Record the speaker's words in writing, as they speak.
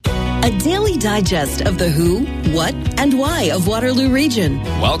a daily digest of the who, what, and why of Waterloo Region.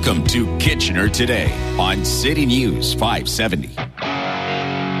 Welcome to Kitchener Today on City News 570.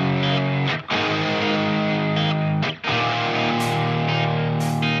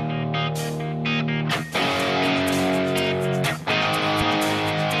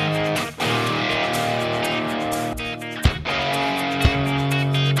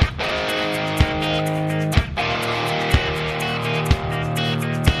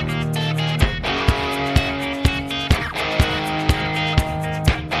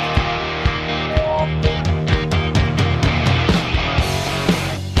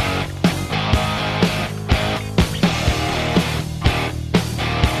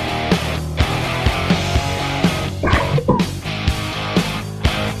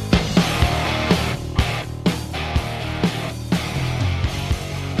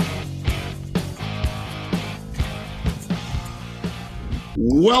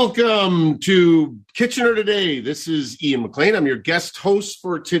 Welcome to Kitchener Today. This is Ian McLean. I'm your guest host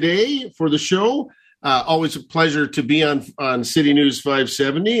for today for the show. Always a pleasure to be on City News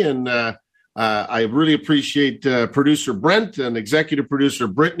 570. And I really appreciate producer Brent and executive producer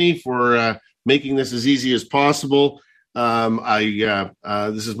Brittany for making this as easy as possible.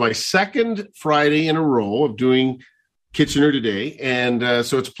 This is my second Friday in a row of doing Kitchener Today. And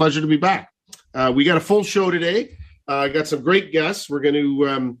so it's a pleasure to be back. We got a full show today. I got some great guests. We're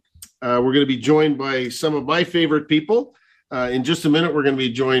going to be joined by some of my favorite people. In just a minute, we're going to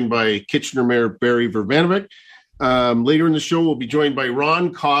be joined by Kitchener Mayor Barry Verbanowicz. Later in the show, we'll be joined by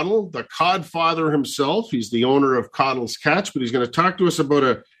Ron Caudle, the Codfather himself. He's the owner of Caudle's Catch, but he's going to talk to us about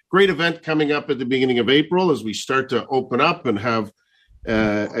a great event coming up at the beginning of April as we start to open up and have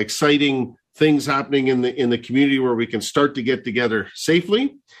exciting things happening in the community where we can start to get together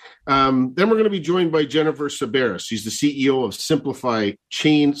safely. Then we're going to be joined by Jennifer Saberis. She's the CEO of Simplify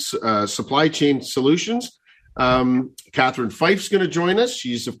Supply Chain Solutions. Catherine Fife's going to join us.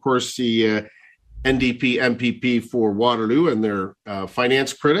 She's, of course, the NDP MPP for Waterloo and their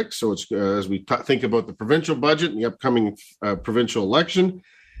finance critic. So it's as we think about the provincial budget and the upcoming provincial election.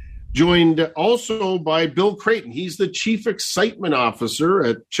 Joined also by Bill Creighton. He's the Chief Excitement Officer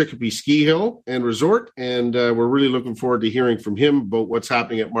at Chicopee Ski Hill and Resort, and we're really looking forward to hearing from him about what's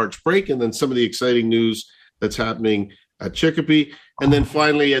happening at March break and then some of the exciting news that's happening at Chicopee. And then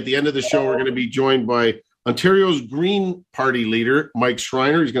finally, at the end of the show, we're going to be joined by Ontario's Green Party leader, Mike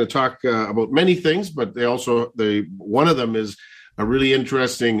Schreiner. He's going to talk about many things, but one of them is a really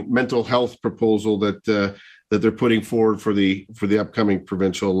interesting mental health proposal that they're putting forward for the upcoming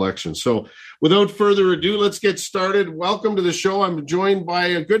provincial election. So without further ado, let's get started. Welcome to the show. I'm joined by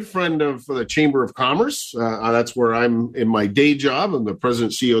a good friend of the Chamber of Commerce. That's where I'm in my day job. I'm the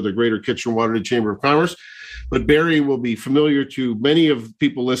president and CEO of the Greater Kitchener-Waterloo Chamber of Commerce. But Barry will be familiar to many of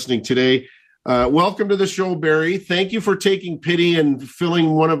people listening today. Welcome to the show, Barry. Thank you for taking pity and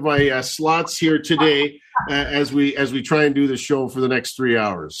filling one of my slots here today as we try and do the show for the next 3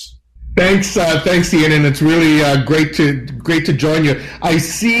 hours. Thanks, Ian, and it's really great to join you. I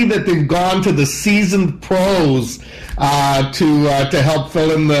see that they've gone to the seasoned pros to help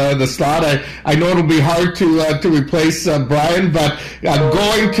fill in the slot. I know it'll be hard to replace Brian, but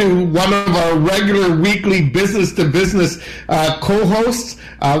going to one of our regular weekly business-to-business co-hosts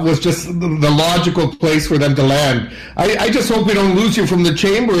was just the logical place for them to land. I just hope we don't lose you from the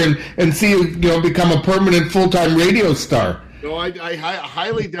chamber and see you become a permanent full-time radio star. No, I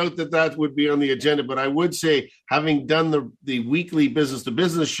highly doubt that would be on the agenda, but I would say, having done the weekly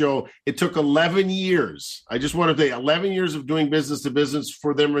business-to-business show, it took 11 years. I just want to say 11 years of doing business-to-business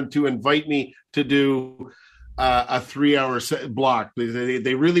for them to invite me to do a 3-hour block.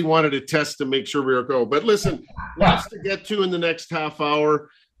 They really wanted to test to make sure we were going. But listen, lots to get to in the next half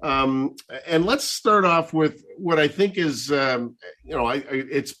hour. And let's start off with what I think is,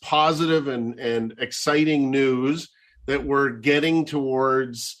 it's positive and exciting news that we're getting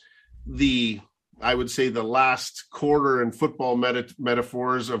towards I would say the last quarter in football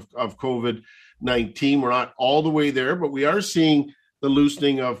metaphors of COVID-19. We're not all the way there, but we are seeing the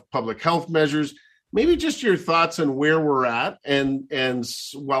loosening of public health measures. Maybe just your thoughts on where we're at, and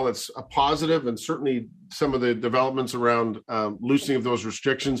while it's a positive and certainly some of the developments around loosening of those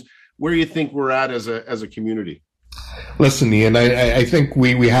restrictions, where you think we're at as a community. Listen, Ian, I think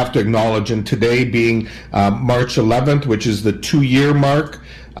we have to acknowledge, and today being March 11th, which is the 2-year mark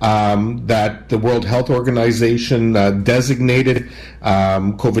that the World Health Organization designated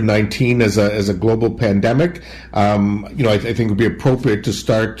COVID-19 as a global pandemic. I think it would be appropriate to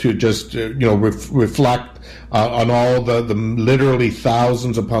start to just reflect on all the literally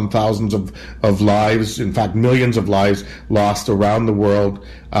thousands upon thousands of lives, in fact millions of lives lost around the world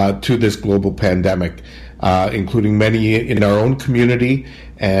to this global pandemic, including many in our own community.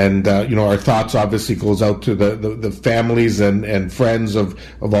 And our thoughts obviously goes out to the families and friends of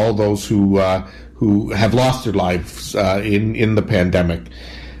all those who have lost their lives in the pandemic.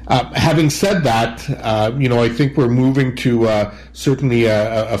 Having said that, I think we're moving to certainly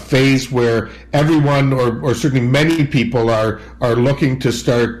a phase where everyone, or certainly many people, are looking to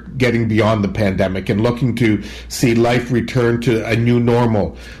start getting beyond the pandemic and looking to see life return to a new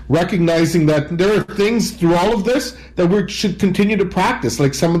normal, recognizing that there are things through all of this that we should continue to practice,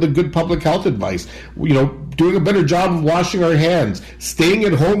 like some of the good public health advice, doing a better job of washing our hands, staying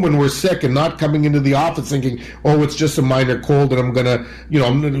at home when we're sick and not coming into the office thinking, oh, it's just a minor cold and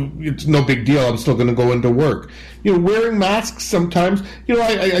it's no big deal, I'm still going to go into work. Wearing masks sometimes.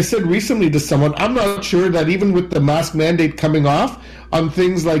 I said recently to someone, I'm not sure that even with the mask mandate coming off on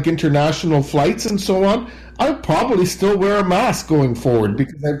things like international flights and so on, I'd probably still wear a mask going forward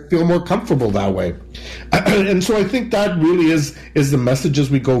because I feel more comfortable that way. And so I think that really is the message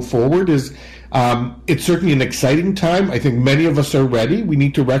as we go forward. It's certainly an exciting time. I think many of us are ready. We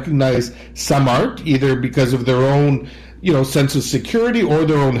need to recognize some aren't, either because of their own sense of security or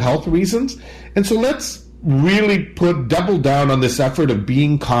their own health reasons. And so let's really double down on this effort of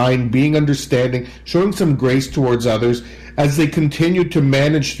being kind, being understanding, showing some grace towards others as they continue to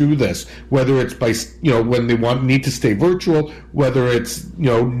manage through this, whether it's by, when they need to stay virtual, whether it's,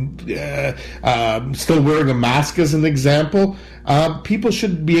 still wearing a mask as an example. People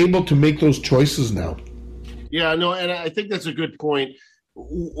should be able to make those choices now. Yeah, no, and I think that's a good point.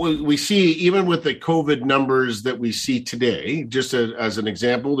 We see, even with the COVID numbers that we see today, just as an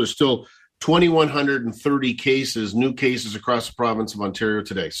example, there's still 2,130 new cases across the province of Ontario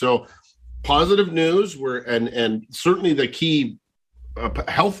today. So positive news, and certainly the key public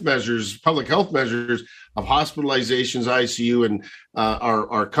health measures of hospitalizations, ICU, and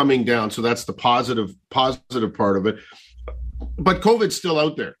are coming down. So that's the positive part of it. But COVID's still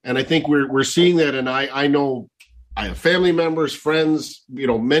out there, and I think we're seeing that. And I know I have family members, friends,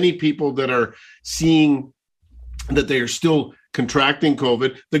 many people that are seeing that they are still contracting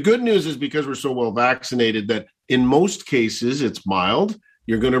COVID. The good news is, because we're so well vaccinated, that in most cases it's mild.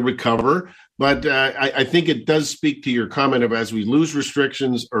 You're going to recover. But I think it does speak to your comment of, as we lose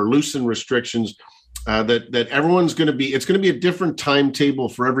restrictions or loosen restrictions, that everyone's going to be, it's going to be a different timetable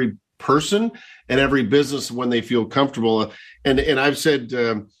for every person and every business when they feel comfortable. And I've said,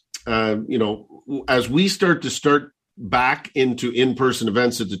 as we start back into in-person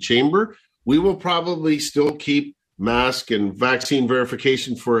events at the Chamber, we will probably still keep mask and vaccine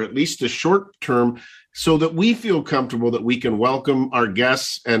verification for at least a short term, so that we feel comfortable that we can welcome our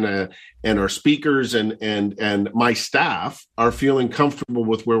guests and our speakers and my staff are feeling comfortable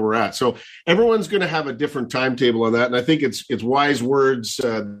with where we're at. So everyone's going to have a different timetable on that. And I think it's wise words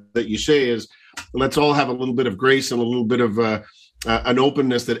that you say is, let's all have a little bit of grace and a little bit of an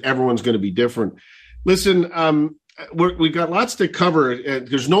openness that everyone's going to be different. Listen, we've got lots to cover.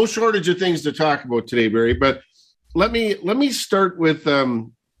 There's no shortage of things to talk about today, Barry, but let me start with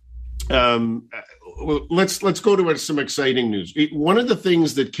let's go to some exciting news. One of the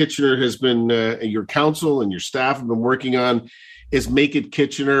things that Kitchener has been, your council and your staff have been working on, is Make It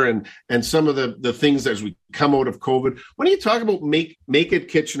Kitchener, and some of the things as we come out of COVID. Why don't you talk about Make It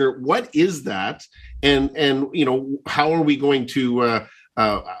Kitchener? What is that, and how are we going to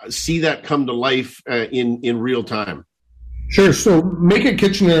see that come to life in real time? Sure. So Make It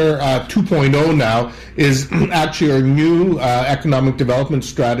Kitchener 2.0 now is actually our new economic development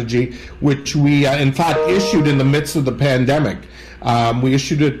strategy, which we, in fact, issued in the midst of the pandemic. We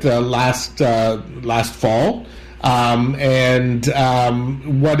issued it last fall.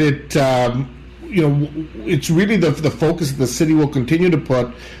 What it, it's really the focus that the city will continue to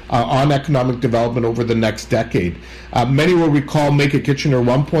put on economic development over the next decade. Many will recall Make It Kitchener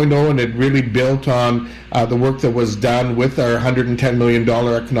 1.0, and it really built on the work that was done with our $110 million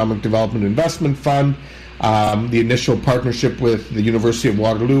Economic Development Investment Fund, the initial partnership with the University of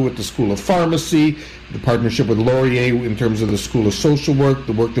Waterloo with the School of Pharmacy, the partnership with Laurier in terms of the School of Social Work,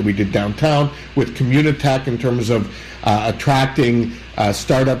 the work that we did downtown with Communitech in terms of attracting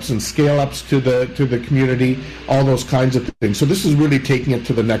startups and scale-ups to the community, all those kinds of things. So this is really taking it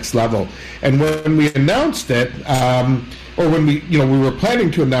to the next level. And when we announced it, or when we were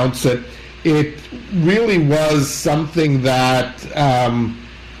planning to announce it, it really was something that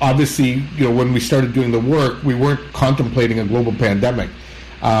obviously, when we started doing the work, we weren't contemplating a global pandemic.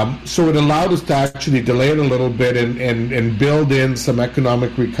 So it allowed us to actually delay it a little bit and build in some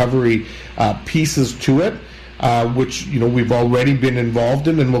economic recovery pieces to it, which we've already been involved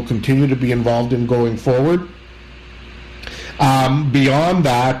in and will continue to be involved in going forward. Beyond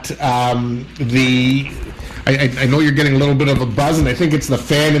that, I know you're getting a little bit of a buzz, and I think it's the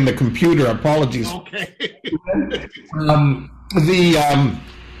fan in the computer. Apologies. Okay.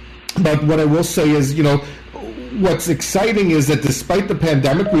 But what I will say is, what's exciting is that despite the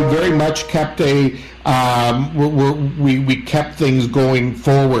pandemic, we very much kept we kept things going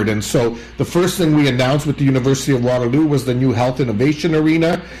forward. And so the first thing we announced with the University of Waterloo was the new Health Innovation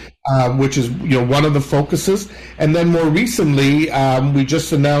Arena, which is one of the focuses. And then more recently, we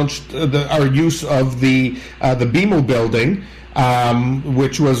just announced our use of the BMO building,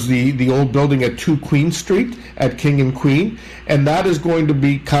 which was the old building at 2 Queen Street at King and Queen, and that is going to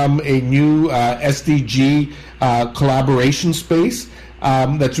become a new SDG collaboration space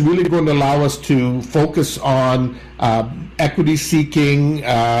that's really going to allow us to focus on equity-seeking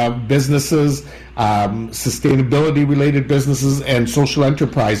businesses, sustainability-related businesses, and social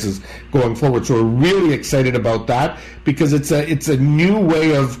enterprises going forward. So we're really excited about that because it's a new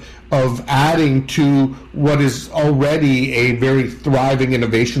way of adding to what is already a very thriving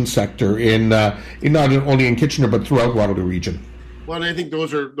innovation sector in not only in Kitchener but throughout Waterloo Region. Well, and I think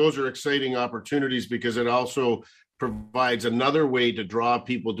those are exciting opportunities because it also provides another way to draw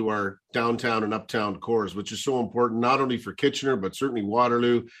people to our downtown and uptown cores, which is so important not only for Kitchener but certainly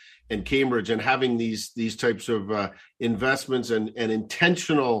Waterloo and Cambridge. And having these types of investments and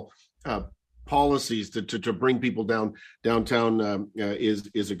intentional policies to bring people downtown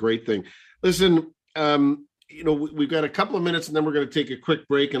is a great thing. Listen, we've got a couple of minutes and then we're going to take a quick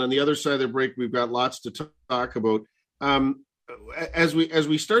break. And on the other side of the break, we've got lots to talk about. As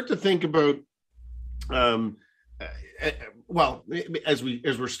we start to think about, as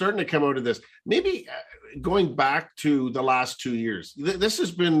we're starting to come out of this, maybe going back to the last 2 years, this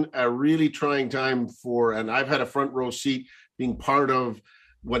has been a really trying time and I've had a front row seat being part of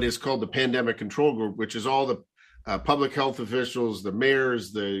what is called the Pandemic Control Group, which is all the public health officials, the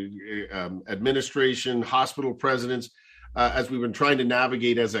mayors, the administration, hospital presidents, as we've been trying to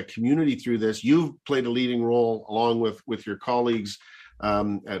navigate as a community through this. You've played a leading role along with your colleagues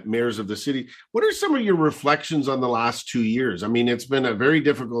at mayors of the city. What are some of your reflections on the last 2 years? I mean, it's been a very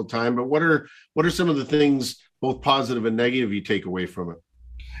difficult time, but what are some of the things, both positive and negative, you take away from it?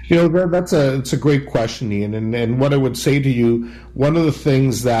 It's a great question, Ian. And what I would say to you, one of the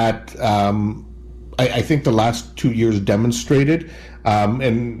things that I think the last 2 years demonstrated,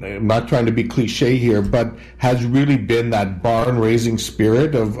 and I'm not trying to be cliche here, but has really been that barn-raising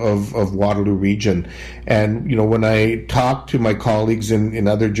spirit of Waterloo Region. And, when I talk to my colleagues in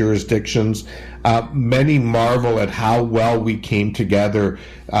other jurisdictions, many marvel at how well we came together.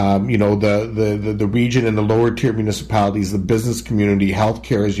 The region and the lower tier municipalities, the business community,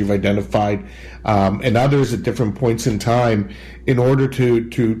 healthcare, as you've identified, and others at different points in time, in order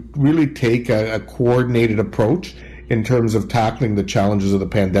to really take a coordinated approach in terms of tackling the challenges of the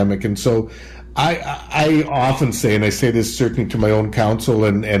pandemic. And so I often say, and I say this certainly to my own council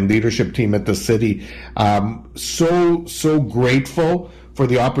and leadership team at the city, so grateful for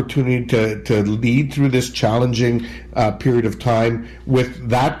the opportunity to lead through this challenging period of time with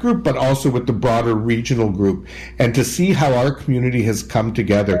that group, but also with the broader regional group, and to see how our community has come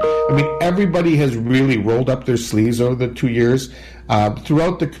together. I mean, everybody has really rolled up their sleeves over the 2 years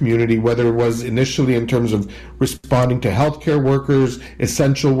throughout the community, whether it was initially in terms of responding to healthcare workers,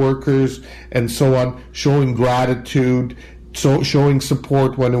 essential workers, and so on, showing gratitude, showing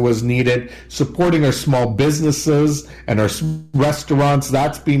support when it was needed, supporting our small businesses and our restaurants.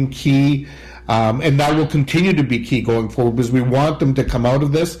 That's been key, and that will continue to be key going forward because we want them to come out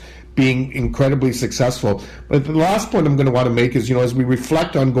of this being incredibly successful. But the last point I'm going to want to make is, as we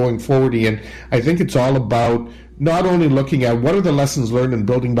reflect on going forward, Ian, I think it's all about not only looking at what are the lessons learned and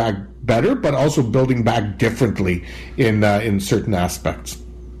building back better, but also building back differently in certain aspects.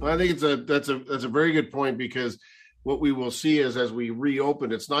 Well, I think that's a very good point, because what we will see is as we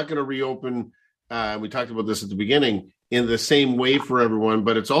reopen, it's not going to reopen, we talked about this at the beginning, in the same way for everyone,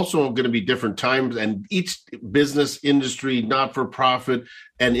 but it's also going to be different times, and each business, industry, not-for-profit,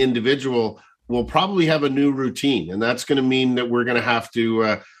 and individual will probably have a new routine, and that's going to mean that we're going to have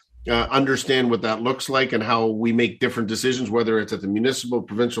to understand what that looks like and how we make different decisions, whether it's at the municipal,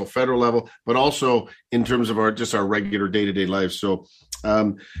 provincial, federal level, but also in terms of our regular day-to-day lives. So,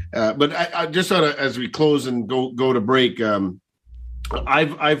 but I just thought, as we close and go to break,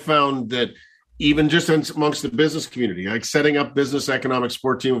 I've found that even just amongst the business community, like setting up business economic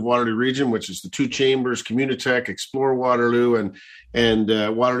support team of Waterloo Region, which is the two chambers, Communitech, Explore Waterloo, and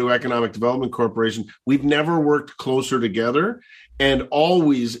Waterloo Economic Development Corporation. We've never worked closer together, and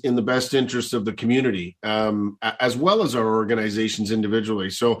always in the best interest of the community, as well as our organizations individually.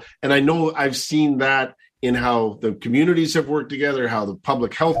 So, and I know I've seen that in how the communities have worked together, how the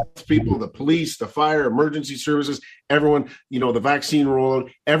public health people, the police, the fire, emergency services, everyone, the vaccine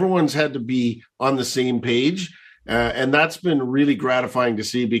rollout, everyone's had to be on the same page. And that's been really gratifying to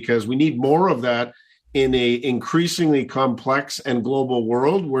see, because we need more of that in a increasingly complex and global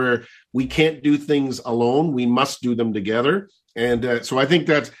world where we can't do things alone. We must do them together. And so I think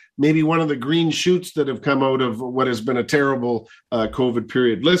that's maybe one of the green shoots that have come out of what has been a terrible COVID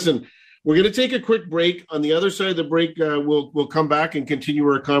period. Listen, we're going to take a quick break. On the other side of the break, we'll come back and continue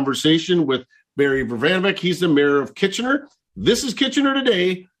our conversation with Barry Vervanovich. He's the mayor of Kitchener. This is Kitchener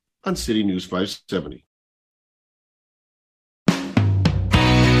Today on City News 570.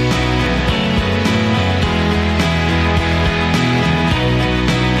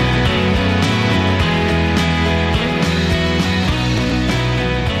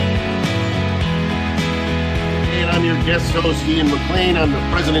 Guest host Ian McLean. I'm the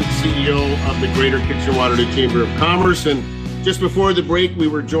president and CEO of the Greater Kitchener-Waterloo Chamber of Commerce. And just before the break, we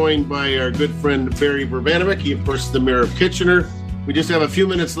were joined by our good friend Barry Vervanovich. He, of course, is the mayor of Kitchener. We just have a few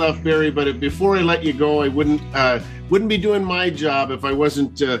minutes left, Barry. But before I let you go, I wouldn't be doing my job if I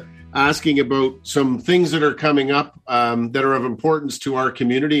wasn't asking about some things that are coming up that are of importance to our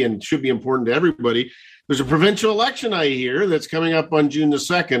community and should be important to everybody. There's a provincial election, I hear, that's coming up on June the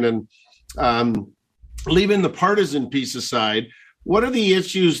 2nd, and leaving the partisan piece aside, what are the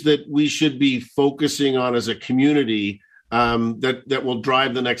issues that we should be focusing on as a community that will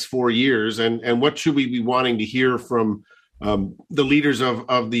drive the next 4 years, and what should we be wanting to hear from the leaders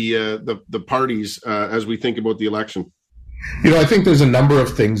of the parties as we think about the election? I think there's a number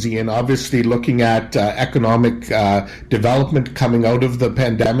of things, Ian. Obviously, looking at economic development coming out of the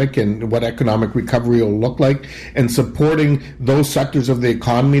pandemic and what economic recovery will look like, and supporting those sectors of the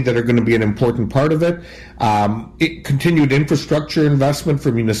economy that are going to be an important part of it. Continued infrastructure investment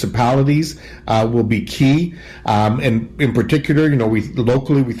for municipalities will be key. And in particular, we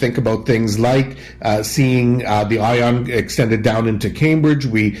locally think about things like seeing the ION extended down into Cambridge.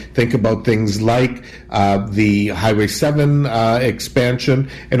 We think about things like the Highway 7 expansion,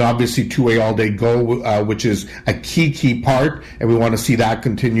 and obviously 2A All Day Go, which is a key part, and we want to see that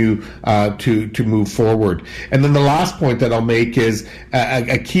continue to move forward. And then the last point that I'll make is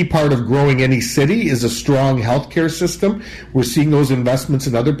a key part of growing any city is a strong healthcare system. We're seeing those investments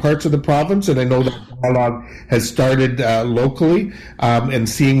in other parts of the province, and I know that dialogue has started locally, and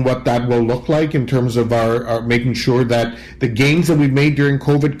seeing what that will look like in terms of our making sure that the gains that we've made during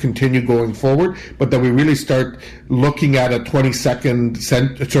COVID continue going forward, but that we really start looking at a 22nd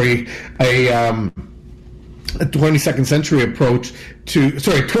century approach to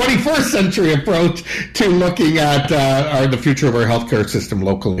 21st century approach to looking at the future of our healthcare system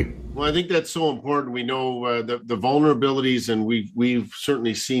locally. Well, I think that's so important. We know the vulnerabilities, and we've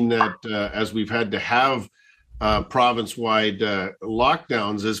certainly seen that as we've had to have province-wide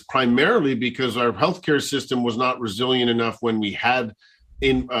lockdowns, is primarily because our healthcare system was not resilient enough when we had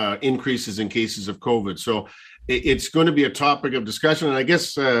increases in cases of COVID. So it's going to be a topic of discussion. And I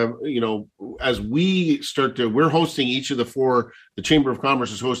guess, as we start to, we're hosting each of the Chamber of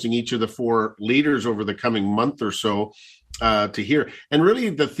Commerce is hosting each of the 4 leaders over the coming month or so to hear. And really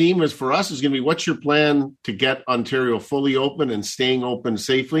the theme is for us is going to be, what's your plan to get Ontario fully open and staying open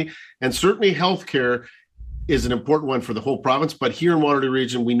safely? And certainly healthcare is an important one for the whole province. But here in Waterloo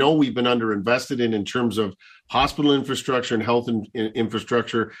Region, we know we've been underinvested in terms of hospital infrastructure and health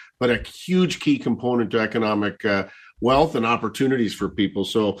infrastructure, but a huge key component to economic wealth and opportunities for people.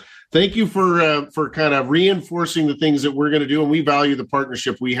 So thank you for kind of reinforcing the things that we're going to do. And we value the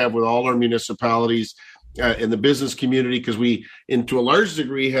partnership we have with all our municipalities in the business community, because we, to a large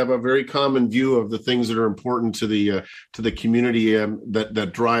degree, have a very common view of the things that are important to the community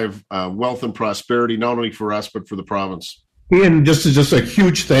that drive wealth and prosperity, not only for us but for the province. Ian, just a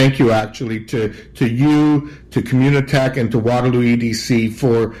huge thank you, actually, to you, to Communitech, and to Waterloo EDC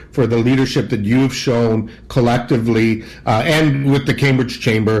for the leadership that you've shown collectively and with the Cambridge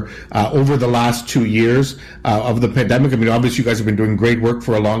Chamber over the last 2 years of the pandemic. I mean, obviously, you guys have been doing great work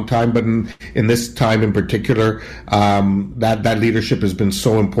for a long time, but in this time in particular, that leadership has been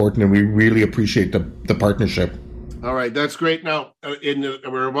so important, and we really appreciate the partnership. All right, that's great. Now,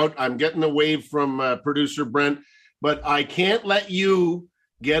 I'm getting a wave from producer Brent. But I can't let you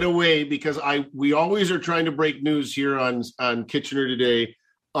get away, because we always are trying to break news here on Kitchener Today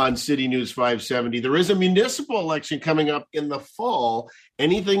on City News 570. There is a municipal election coming up in the fall.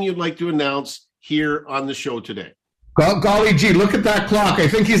 Anything you'd like to announce here on the show today? Golly gee, look at that clock. I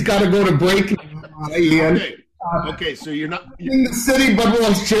think he's got to go to break. Ian. Okay, so you're not in the city, but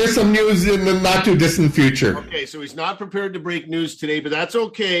we'll share some news in the not too distant future. Okay, so he's not prepared to break news today, but that's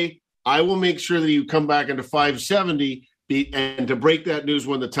okay. I will make sure that you come back into 570 and to break that news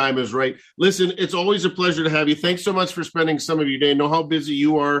when the time is right. Listen, it's always a pleasure to have you. Thanks so much for spending some of your day. I know how busy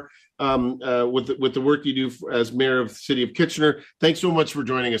you are with the work you do as mayor of the city of Kitchener. Thanks so much for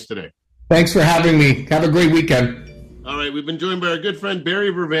joining us today. Thanks for having me. Have a great weekend. All right, we've been joined by our good friend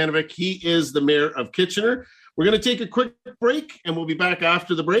Barry Vervanovic. He is the mayor of Kitchener. We're going to take a quick break, and we'll be back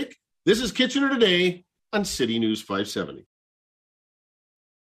after the break. This is Kitchener Today on City News 570.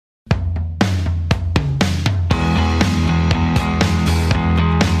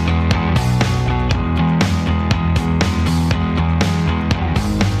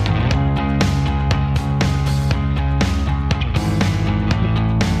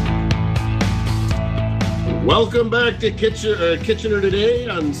 Welcome back to Kitchener Today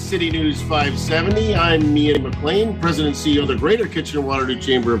on City News 570. I'm Ian McLean, President and CEO of the Greater Kitchener-Waterloo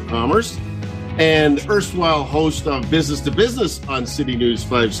Chamber of Commerce and erstwhile host of Business to Business on City News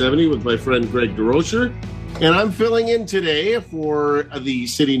 570 with my friend Greg DeRocher. And I'm filling in today for the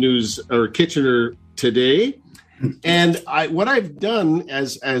City News or Kitchener Today. And what I've done,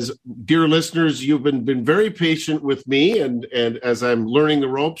 as dear listeners, you've been very patient with me, and as I'm learning the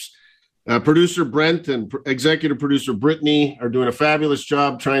ropes, producer Brent and executive producer Brittany are doing a fabulous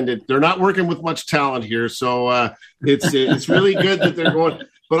job they're not working with much talent here. So it's really good that they're going.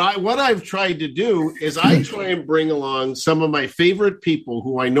 But what I've tried to do is I try and bring along some of my favorite people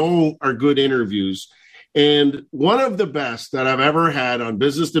who I know are good interviews. And one of the best that I've ever had on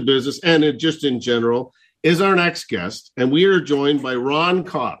Business to Business and just in general is our next guest. And we are joined by Ron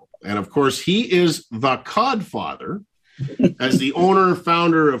Caudle. And of course, he is the Codfather. As the owner,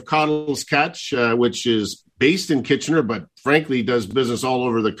 founder of Caudle's Catch, which is based in Kitchener, but frankly does business all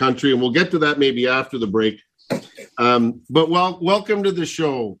over the country. And we'll get to that maybe after the break. But welcome to the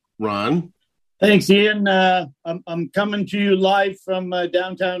show, Ron. Thanks, Ian. I'm coming to you live from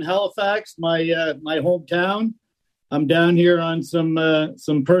downtown Halifax, my hometown. I'm down here on some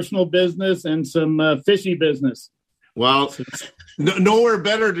personal business and some fishy business. Well, nowhere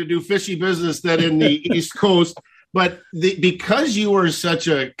better to do fishy business than in the East Coast. But because you are such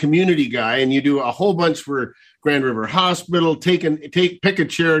a community guy and you do a whole bunch for Grand River Hospital, pick a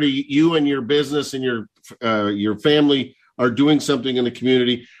charity, you and your business and your family are doing something in the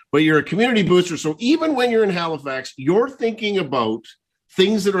community, but you're a community booster. So even when you're in Halifax, you're thinking about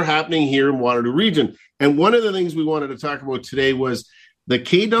things that are happening here in Waterloo Region. And one of the things we wanted to talk about today was the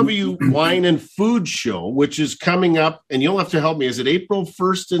KW Wine and Food Show, which is coming up, and you'll have to help me. Is it April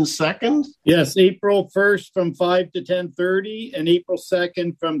 1st and 2nd? Yes, April 1st from 5 to 10:30 and April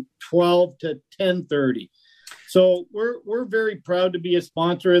 2nd from 12 to 10:30. So we're very proud to be a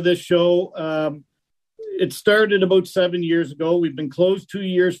sponsor of this show. It started about 7 years ago. We've been closed 2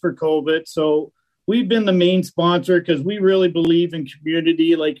 years for COVID. So we've been the main sponsor because we really believe in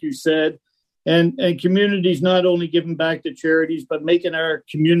community, like you said. And communities not only giving back to charities, but making our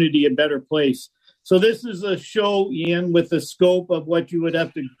community a better place. So this is a show, Ian, with the scope of what you would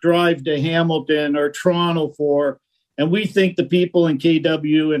have to drive to Hamilton or Toronto for. And we think the people in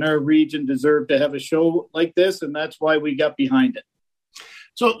KW in our region deserve to have a show like this, and that's why we got behind it.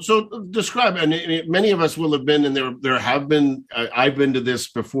 So describe, and many of us will have been, and there have been, I've been to this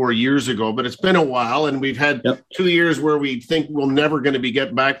before years ago, but it's been a while, and we've had 2 years where we think we're never going to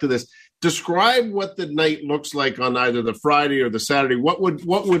get back to this. Describe what the night looks like on either the Friday or the Saturday. What would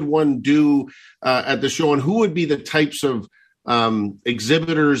one do at the show, and who would be the types of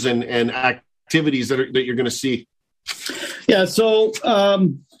exhibitors and activities that you're going to see? Yeah, so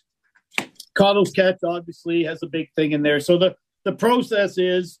Caudle's Catch obviously has a big thing in there. So the process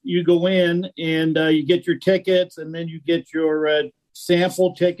is you go in and you get your tickets, and then you get your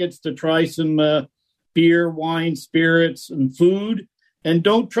sample tickets to try some beer, wine, spirits, and food. And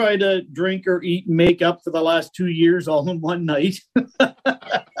don't try to drink or eat and make up for the last 2 years all in one night. But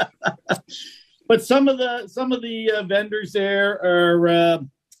some of the vendors there are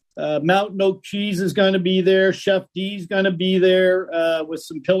Mountain Oak Cheese is going to be there. Chef D is going to be there with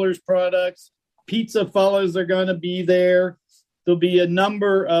some Pillars products. Pizza Fellas are going to be there. There'll be a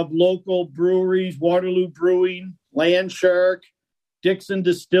number of local breweries, Waterloo Brewing, Landshark, Dixon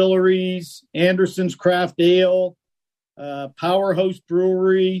Distilleries, Anderson's Craft Ale, Powerhouse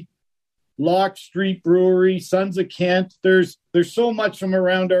Brewery, Lock Street Brewery, Sons of Kent. There's so much from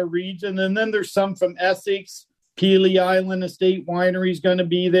around our region, and then there's some from Essex, Pelee Island Estate Winery is going to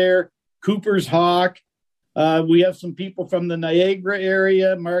be there. Cooper's Hawk. We have some people from the Niagara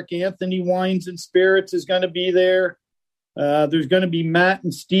area. Mark Anthony Wines and Spirits is going to be there. There's going to be Matt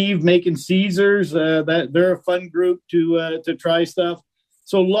and Steve making Caesars. They're a fun group to try stuff.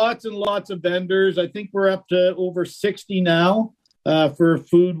 So lots and lots of vendors. I think we're up to over 60 now for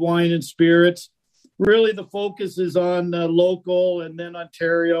food, wine, and spirits. Really, the focus is on local, and then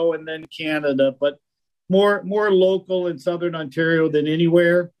Ontario, and then Canada, but more local in Southern Ontario than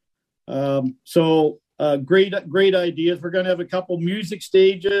anywhere. Great ideas. We're going to have a couple music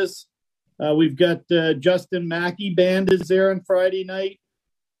stages. We've got Justin Mackey Band is there on Friday night.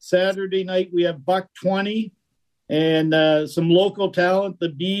 Saturday night, we have Buck 20 and some local talent, the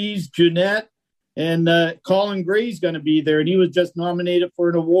Bees, Jeanette, and Colin Gray's going to be there, and he was just nominated for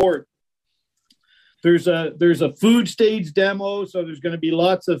an award. There's a food stage demo, so there's going to be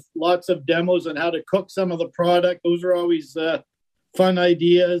lots of demos on how to cook some of the product. Those are always fun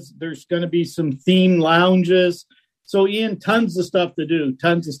ideas. There's going to be some themed lounges. So, Ian, tons of stuff to do.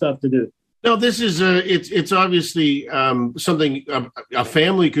 No, this is it's obviously something a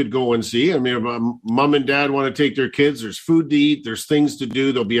family could go and see. I mean, mom and dad want to take their kids. There's food to eat. There's things to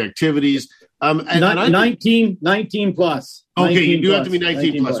do. There'll be activities. 19 plus. Okay, you do have to be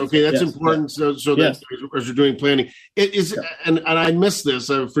 19 plus. Okay, that's important. Yes. So that as you're doing planning, and I missed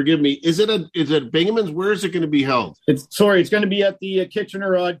this. Forgive me. Is it Bingaman's? Where is it going to be held? It's going to be at the Kitchener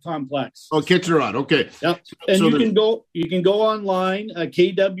Rod complex. Oh, Kitchener Rod. Okay. Yep. And so you can go online,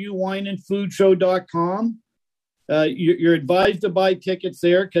 kwwineandfoodshow.com. You're advised to buy tickets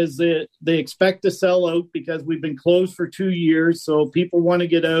there because they expect to sell out because we've been closed for 2 years. So people want to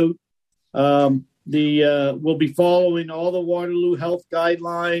get out. We'll be following all the Waterloo health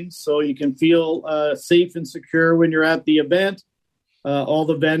guidelines, so you can feel safe and secure when you're at the event. All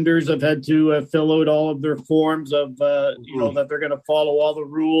the vendors have had to fill out all of their forms of, that they're going to follow all the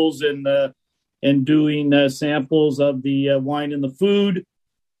rules and doing samples of the wine and the food.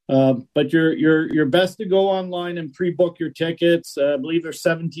 But you're best to go online and pre-book your tickets. I believe they're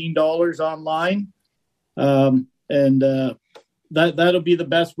 $17 online, and that'll be the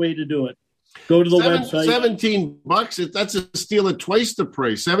best way to do it. Go to the website. $17. That's a steal at twice the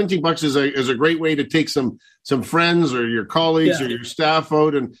price. $17 is a great way to take some friends or your colleagues or your staff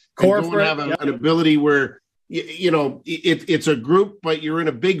out and go and have an ability where it's a group, but you're in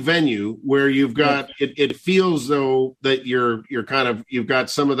a big venue where you've got it feels though that you've got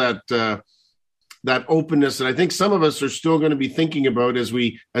some of that openness, and I think some of us are still going to be thinking about as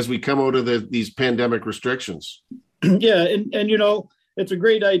we come out of these pandemic restrictions. Yeah, and it's a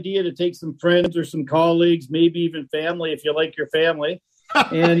great idea to take some friends or some colleagues, maybe even family if you like your family,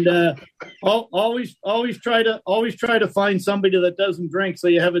 and always try to find somebody that doesn't drink, so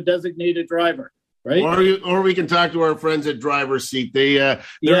you have a designated driver, right? Or we can talk to our friends at Driver's Seat. They're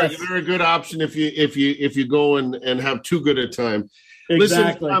a good option if you go and have too good a time.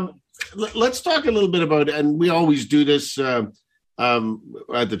 Exactly. Listen, let's talk a little bit about, and we always do this.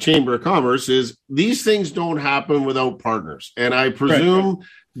 At the Chamber of Commerce, is these things don't happen without partners. And I presume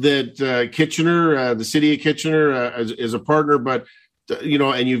that Kitchener, the city of Kitchener is a partner, but,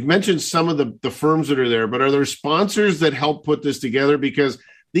 and you've mentioned some of the firms that are there, but are there sponsors that help put this together? Because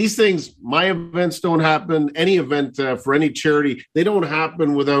these things, my events don't happen, any event for any charity, they don't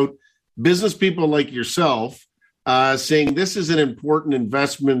happen without business people like yourself saying this is an important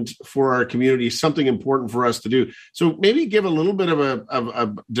investment for our community, something important for us to do. So maybe give a little bit of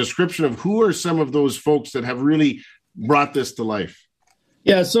a description of who are some of those folks that have really brought this to life.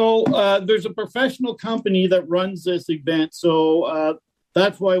 Yeah, so there's a professional company that runs this event. So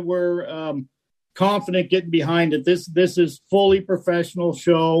that's why we're confident getting behind it. This is fully professional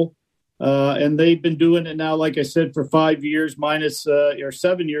show. And they've been doing it now, like I said, for 5 years or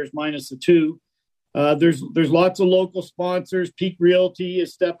 7 years minus the 2. There's lots of local sponsors. Peak Realty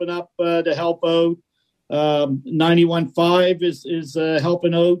is stepping up to help out. 91.5 is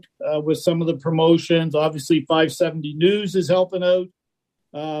helping out with some of the promotions. Obviously, 570 News is helping out.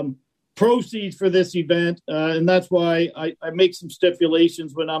 Proceeds for this event, and that's why I make some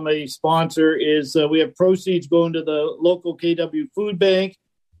stipulations when I'm a sponsor, is we have proceeds going to the local KW Food Bank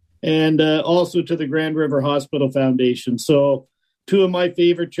and also to the Grand River Hospital Foundation. So 2 of my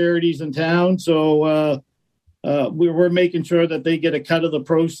favorite charities in town. So we're making sure that they get a cut of the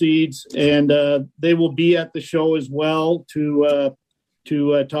proceeds, and they will be at the show as well to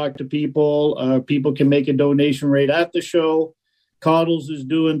talk to people. People can make a donation right at the show. Coddles is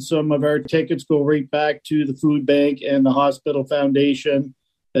doing some of our tickets go right back to the food bank and the hospital foundation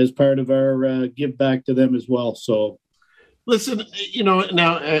as part of our give back to them as well. So Listen,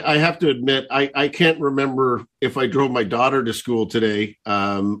 now I have to admit, I can't remember if I drove my daughter to school today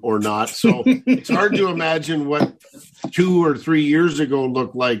or not. So it's hard to imagine what 2 or 3 years ago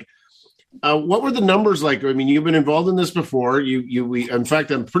looked like. What were the numbers like? I mean, you've been involved in this before. In fact,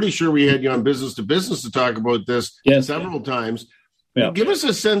 I'm pretty sure we had you on Business to Business to talk about this several times. Yeah. Give us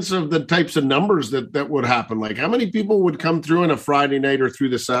a sense of the types of numbers that would happen. Like, how many people would come through on a Friday night or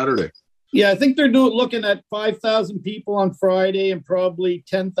through the Saturday? Yeah, I think they're looking at 5,000 people on Friday and probably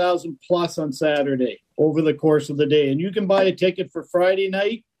 10,000 plus on Saturday over the course of the day. And you can buy a ticket for Friday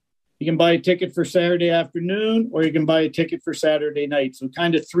night, you can buy a ticket for Saturday afternoon, or you can buy a ticket for Saturday night. So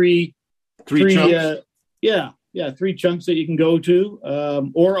kind of three chunks. Three chunks that you can go to,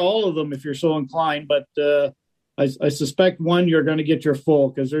 or all of them if you're so inclined. But I suspect one you're going to get your full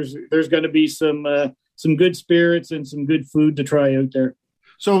because there's going to be some good spirits and some good food to try out there.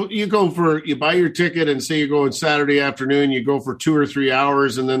 So you buy your ticket and say you go on Saturday afternoon, you go for 2 or 3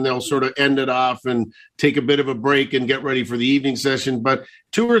 hours, and then they'll sort of end it off and take a bit of a break and get ready for the evening session. But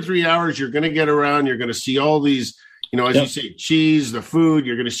 2 or 3 hours, you're going to get around. You're going to see all these, you say, cheese, the food.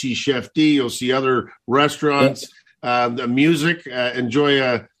 You're going to see Chef D. You'll see other restaurants, the music. Enjoy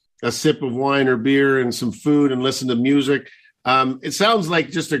a sip of wine or beer and some food and listen to music. It sounds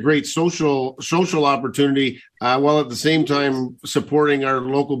like just a great social opportunity, while at the same time supporting our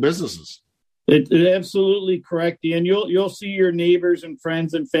local businesses. It's absolutely correct, Ian. You'll see your neighbors and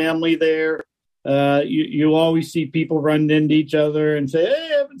friends and family there. You always see people running into each other and say,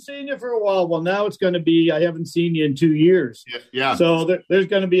 "Hey, I haven't seen you for a while." Well, now it's going to be, "I haven't seen you in 2 years." Yeah. So there's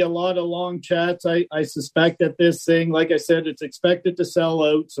going to be a lot of long chats. I suspect that this thing, like I said, it's expected to sell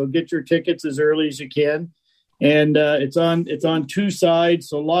out. So get your tickets as early as you can. And it's on two sides,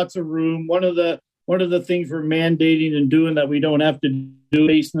 so lots of room. One of the things we're mandating and doing that we don't have to do,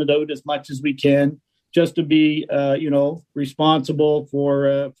 spacing it out as much as we can, just to be responsible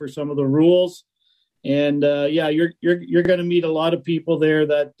for some of the rules. And you're going to meet a lot of people there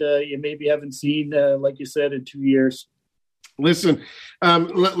that you maybe haven't seen, like you said, in 2 years. Listen,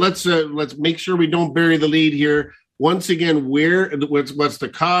 let's make sure we don't bury the lead here. Once again, what's the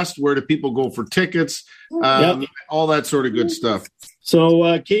cost? Where do people go for tickets? All that sort of good stuff. So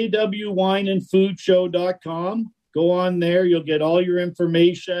kwwineandfoodshow.com. Go on there. You'll get all your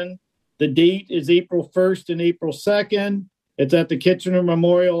information. The date is April 1st and April 2nd. It's at the Kitchener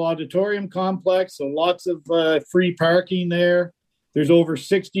Memorial Auditorium Complex, so lots of free parking there. There's over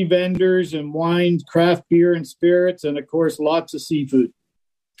 60 vendors and wines, craft beer and spirits, and, of course, lots of seafood.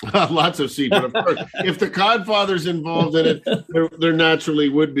 Lots of seafood, of course. If the Codfather's involved in it, there naturally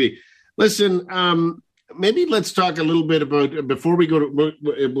would be. Listen, maybe let's talk a little bit about, before we go to,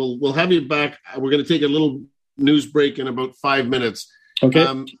 we'll have you back. We're going to take a little news break in about 5 minutes. Okay.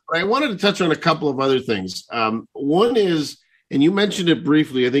 But I wanted to touch on a couple of other things. One is, and you mentioned it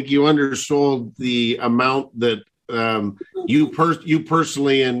briefly, I think you undersold the amount that you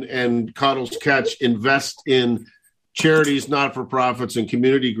personally and Coddles Catch invest in charities, not-for-profits, and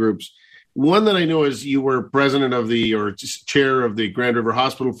community groups. One that I know is you were president of chair of the Grand River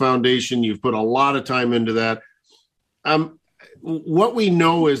Hospital Foundation. You've put a lot of time into that. What we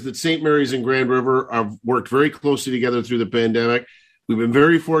know is that St. Mary's and Grand River have worked very closely together through the pandemic. We've been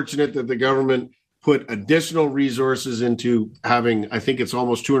very fortunate that the government put additional resources into having, I think it's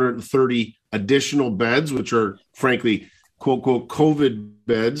almost 230 additional beds, which are, frankly, quote, quote, COVID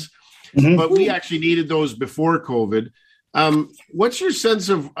beds. Mm-hmm. But we actually needed those before COVID. What's your sense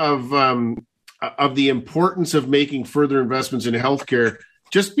of the importance of making further investments in healthcare,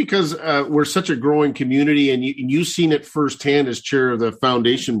 just because we're such a growing community, and you've seen it firsthand as chair of the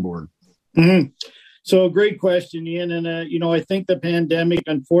foundation board? Mm-hmm. So great question, Ian. And, I think the pandemic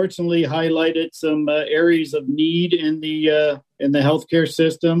unfortunately highlighted some areas of need in the healthcare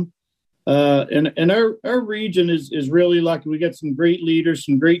system. And our region is really lucky. We got some great leaders,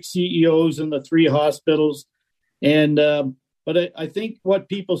 some great CEOs in the 3 hospitals. And but I think what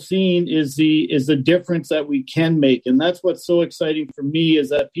people seen is the difference that we can make. And that's what's so exciting for me, is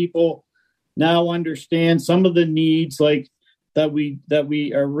that people now understand some of the needs, like that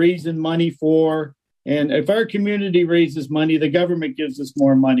we are raising money for. And if our community raises money, the government gives us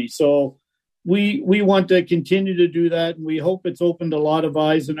more money. So we want to continue to do that, and we hope it's opened a lot of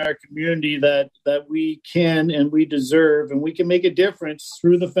eyes in our community that we can and we deserve, and we can make a difference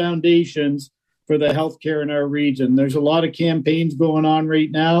through the foundations for the healthcare in our region. There's a lot of campaigns going on right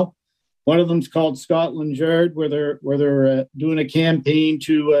now. One of them's called Scotland Yard, where they're doing a campaign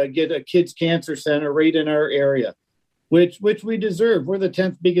to get a kids cancer center right in our area, which we deserve. We're the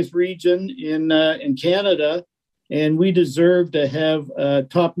 10th biggest region in Canada, and we deserve to have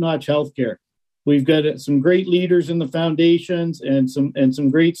top-notch healthcare. We've got some great leaders in the foundations and some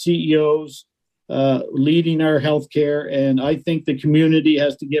great CEOs leading our healthcare. And I think the community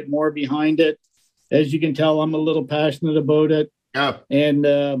has to get more behind it. As you can tell, I'm a little passionate about it. Yeah. And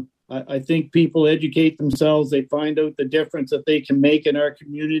I think people educate themselves. They find out the difference that they can make in our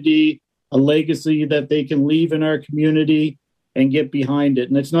community, a legacy that they can leave in our community, and get behind it.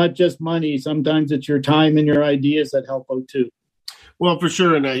 And it's not just money. Sometimes it's your time and your ideas that help out too. Well, for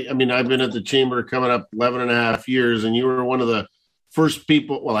sure. And I mean, I've been at the Chamber coming up 11 and a half years, and you were one of the first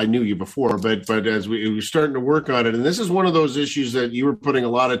people. Well, I knew you before, but as we were starting to work on it, and this is one of those issues that you were putting a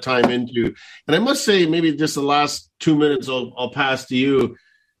lot of time into. And I must say, maybe just the last 2 minutes, I'll pass to you.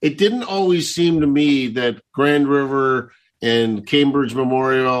 It didn't always seem to me that Grand River and Cambridge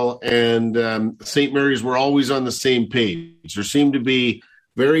Memorial and St. Mary's were always on the same page. There seemed to be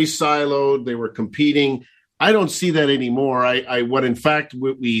very siloed. They were competing. I don't see that anymore. What in fact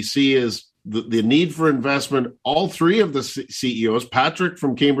what we see is the need for investment. All three of the CEOs, Patrick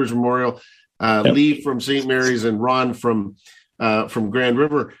from Cambridge Memorial, Lee from St. Mary's, and Ron from Grand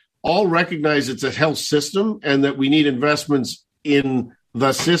River, all recognize it's a health system and that we need investments in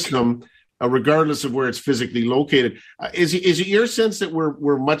the system, regardless of where it's physically located. Is it your sense that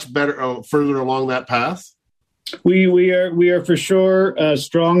we're much better further along that path? We are for sure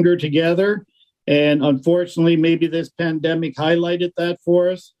stronger together, and unfortunately, maybe this pandemic highlighted that for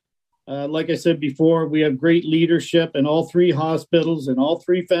us. Like I said before, we have great leadership in all three hospitals and all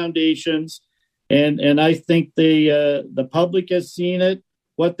three foundations, and I think the public has seen it,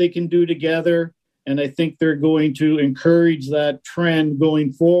 what they can do together. And I think they're going to encourage that trend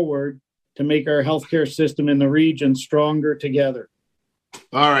going forward to make our healthcare system in the region stronger together.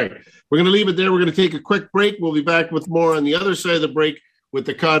 All right. We're going to leave it there. We're going to take a quick break. We'll be back with more on the other side of the break with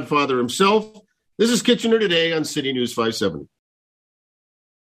the Codfather himself. This is Kitchener Today on City News 570.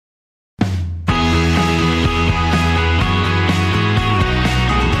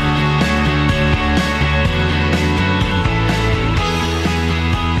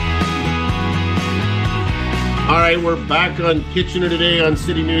 All right, we're back on Kitchener Today on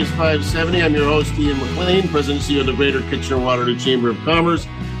City News 570. I'm your host, Ian McLean, President and CEO of the Greater Kitchener-Waterloo Chamber of Commerce.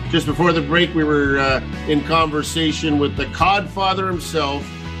 Just before the break, we were in conversation with the Codfather himself,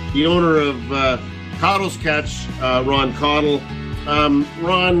 the owner of Coddle's Catch, Ron Caudle.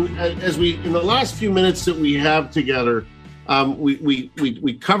 Ron, as we in the last few minutes that we have together,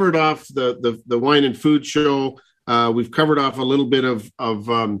 we covered off the wine and food show. We've covered off a little bit of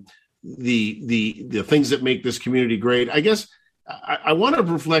the things that make this community great. I guess I want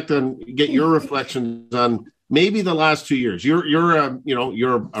to get your reflections on maybe the last 2 years. You're a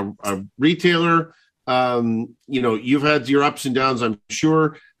retailer. You've had your ups and downs, I'm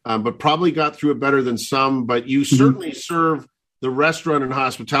sure, but probably got through it better than some. But you certainly serve the restaurant and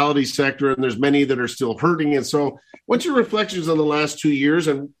hospitality sector, and there's many that are still hurting. And so, what's your reflections on the last 2 years,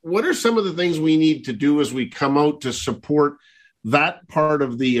 and what are some of the things we need to do as we come out to support that part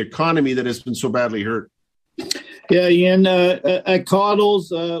of the economy that has been so badly hurt? Yeah, Ian, at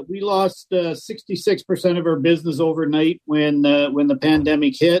Coddles, we lost 66% of our business overnight when the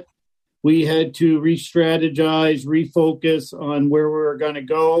pandemic hit. We had to re-strategize, refocus on where we were going to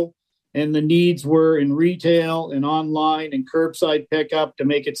go. And the needs were in retail and online and curbside pickup to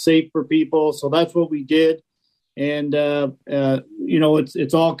make it safe for people. So that's what we did. And,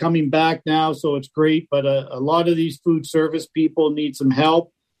 it's all coming back now, so it's great. But a lot of these food service people need some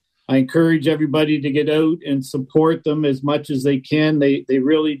help. I encourage everybody to get out and support them as much as they can. They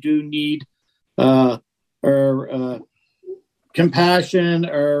really do need our compassion,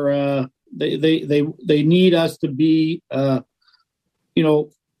 or they need us to be,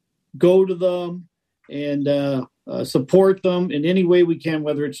 go to them and support them in any way we can,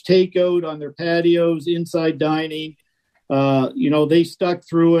 whether it's takeout on their patios, inside dining. They stuck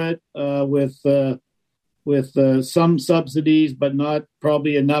through it with some subsidies, but not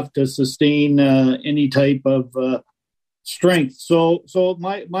probably enough to sustain any type of strength. So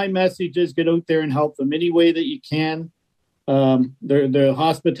my message is get out there and help them any way that you can. The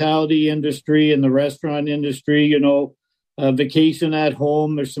hospitality industry and the restaurant industry, vacation at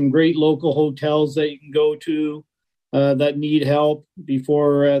home. There's some great local hotels that you can go to that need help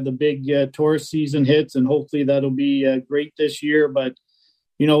before the big tourist season hits, and hopefully that'll be great this year. But,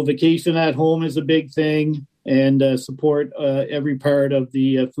 vacation at home is a big thing, and support every part of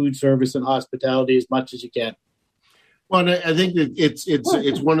the food service and hospitality as much as you can. Well, I think that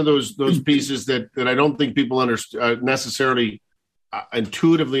it's one of those pieces that I don't think people necessarily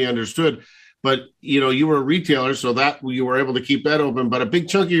intuitively understood. But, you were a retailer, so that you were able to keep that open. But a big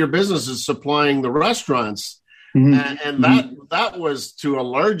chunk of your business is supplying the restaurants. Mm-hmm. And that was, to a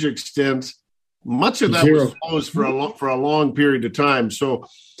large extent, Much of that was closed for a long period of time. So,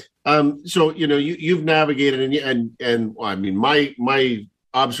 you've navigated and I mean, my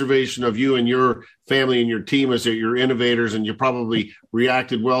observation of you and your family and your team is that you're innovators, and you probably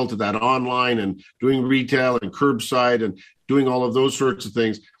reacted well to that online and doing retail and curbside and doing all of those sorts of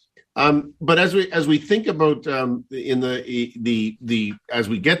things. But as we think about as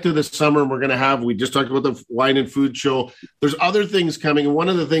we get to the summer, we just talked about the wine and food show. There's other things coming, and one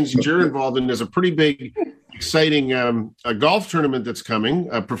of the things that you're involved in is a pretty big, exciting a golf tournament that's coming,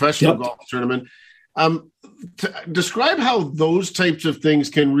 a professional golf tournament. Describe how those types of things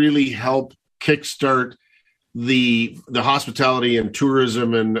can really help kickstart the hospitality and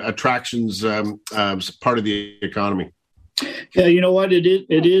tourism and attractions part of the economy. Yeah, you know what? It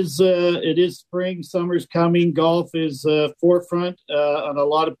is spring. Summer's coming. Golf is forefront on a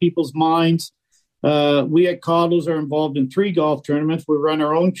lot of people's minds. We at Coddles are involved in 3 golf tournaments. We run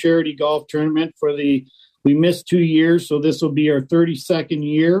our own charity golf tournament we missed 2 years, so this will be our 32nd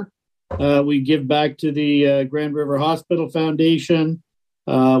year. We give back to the Grand River Hospital Foundation.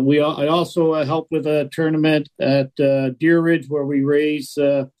 I also help with a tournament at Deer Ridge where we raise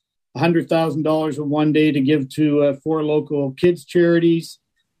 $100,000 in one day to give to 4 local kids charities.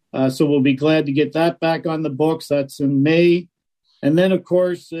 So we'll be glad to get that back on the books. That's in May. And then, of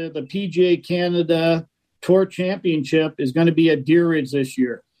course, the PGA Canada Tour Championship is going to be at Deer Ridge this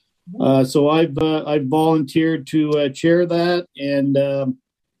year. So I've volunteered to chair that. And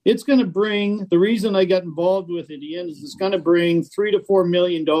it's going to bring, the reason I got involved with it, Ian, is it's going to bring $3 to $4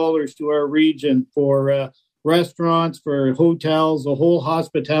 million to our region for restaurants, for hotels, the whole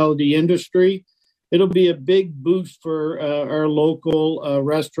hospitality industry. It'll be a big boost for our local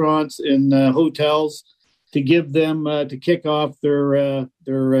restaurants and hotels to give them to kick off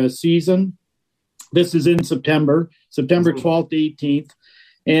their season. This is in September 12th to 18th.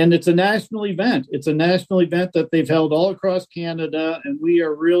 And it's a national event. It's a national event that they've held all across Canada, and we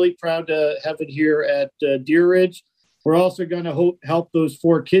are really proud to have it here at Deer Ridge. We're also going to help those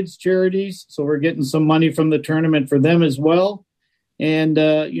 4 kids charities, so we're getting some money from the tournament for them as well. And,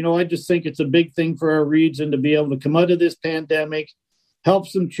 I just think it's a big thing for our region to be able to come out of this pandemic, help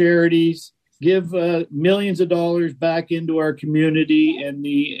some charities, give millions of dollars back into our community and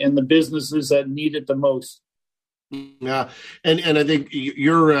the businesses that need it the most. Yeah, and I think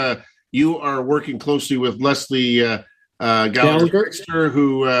you are working closely with Leslie Gallagher,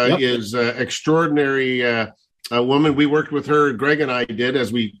 who is extraordinary woman. We worked with her, Greg and I did,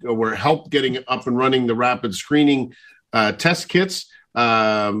 as we were helped getting up and running the rapid screening test kits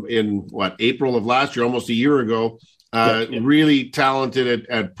in April of last year, almost a year ago. Really talented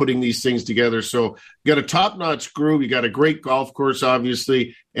at putting these things together. So you got a top-notch group. You got a great golf course,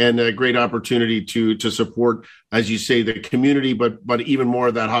 obviously, and a great opportunity to support, as you say, the community, but even more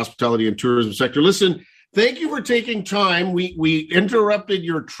of that hospitality and tourism sector. Listen, thank you for taking time. We interrupted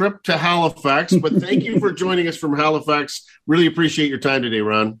your trip to Halifax, but thank you for joining us from Halifax. Really appreciate your time today,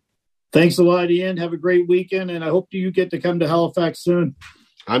 Ron. Thanks a lot, Ian. Have a great weekend, and I hope you get to come to Halifax soon.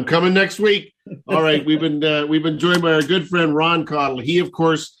 I'm coming next week. All right, we've been joined by our good friend Ron Cottle. He, of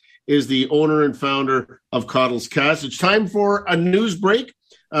course, is the owner and founder of Cottle's Cast. It's time for a news break.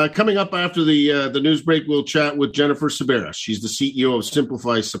 Coming up after the news break, we'll chat with Jennifer Saberas. She's the CEO of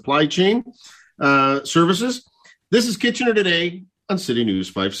Simplify Supply Chain Services. This is Kitchener Today on City News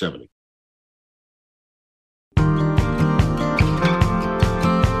 570.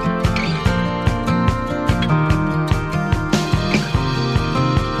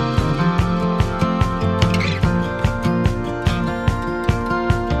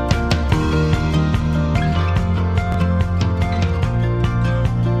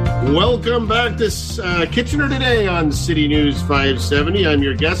 Welcome back to Kitchener Today on City News 570. I'm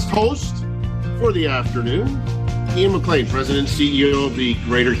your guest host for the afternoon, Ian McLean, President and CEO of the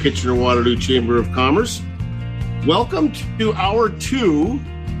Greater Kitchener-Waterloo Chamber of Commerce. Welcome to hour 2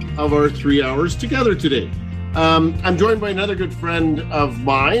 of our 3 hours together today. I'm joined by another good friend of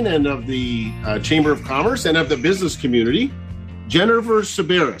mine and of the Chamber of Commerce and of the business community, Jennifer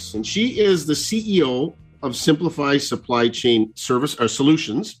Saberas, and she is the CEO of Simplify Supply Chain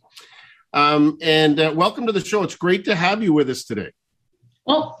Solutions. And welcome to the show. It's great to have you with us today.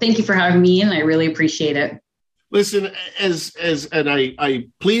 Well, thank you for having me, and I really appreciate it. Listen, and I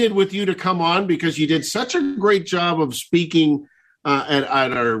pleaded with you to come on because you did such a great job of speaking at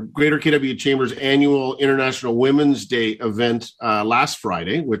our Greater KW Chamber's annual International Women's Day event last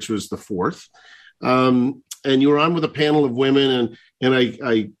Friday, which was the 4th. And you were on with a panel of women,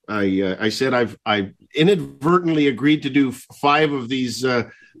 and I said I've inadvertently agreed to do 5 of these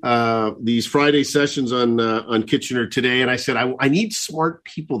these Friday sessions on Kitchener Today, and I said, I need smart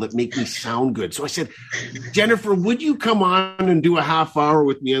people that make me sound good. So I said, Jennifer, would you come on and do a half hour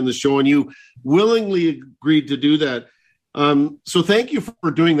with me on the show? And you willingly agreed to do that. So thank you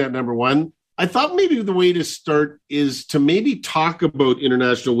for doing that, number one. I thought maybe the way to start is to maybe talk about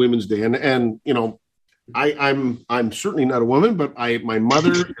International Women's Day. And you know, I'm certainly not a woman, but my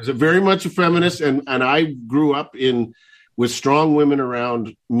mother is very much a feminist, and I grew up with strong women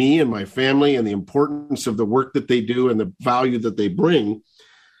around me and my family, and the importance of the work that they do and the value that they bring.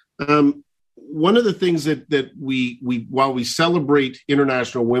 One of the things that we while we celebrate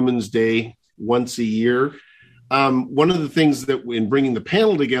International Women's Day once a year, one of the things that in bringing the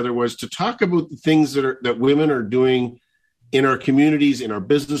panel together was to talk about the things that women are doing in our communities, in our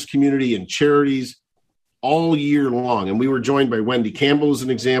business community, in charities all year long. And we were joined by Wendy Campbell as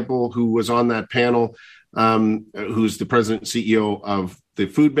an example, who was on that panel, who's the president and CEO of the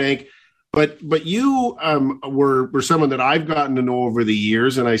food bank. But you were someone that I've gotten to know over the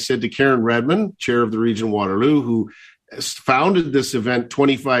years. And I said to Karen Redmond, chair of the region Waterloo, who founded this event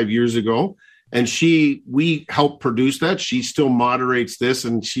 25 years ago, and we helped produce that. She still moderates this.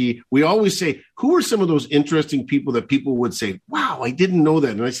 And we always say, who are some of those interesting people that people would say, wow, I didn't know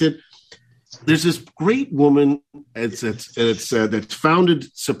that. And I said, there's this great woman that's founded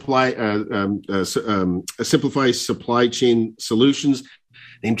Simplify Supply Chain Solutions,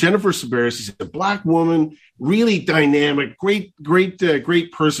 named Jennifer Sabaris. She's a Black woman, really dynamic, great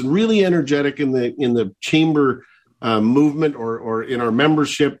person, really energetic in the chamber movement or in our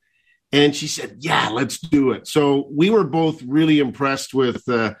membership. And she said, "Yeah, let's do it." So we were both really impressed with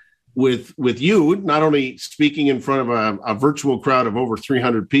you, not only speaking in front of a virtual crowd of over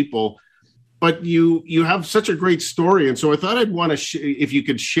 300 people. But you have such a great story. And so I thought I'd want to, if you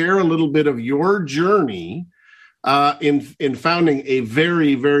could share a little bit of your journey in founding a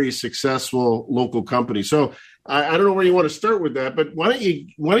very, very successful local company. So I don't know where you want to start with that, but why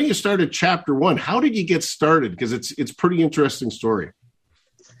don't you start at chapter one? How did you get started? Because it's pretty interesting story.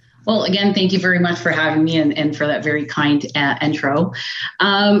 Well, again, thank you very much for having me and for that very kind intro.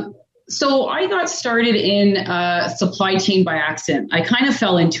 So I got started in supply chain by accident. I kind of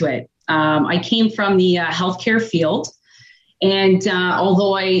fell into it. I came from the healthcare field, and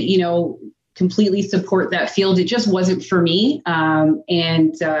although I, completely support that field, it just wasn't for me. So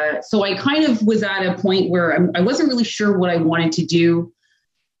I kind of was at a point where I wasn't really sure what I wanted to do.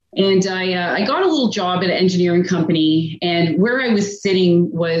 And I got a little job at an engineering company, and where I was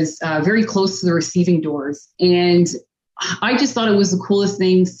sitting was very close to the receiving doors. And I just thought it was the coolest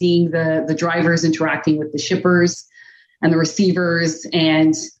thing, seeing the drivers interacting with the shippers and the receivers.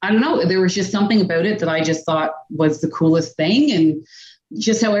 And I don't know, there was just something about it that I just thought was the coolest thing. And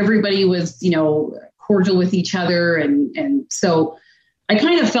just how everybody was, cordial with each other. And so I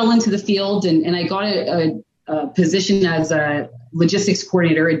kind of fell into the field, and I got a position as a logistics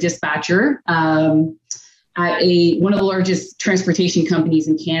coordinator, a dispatcher at one of the largest transportation companies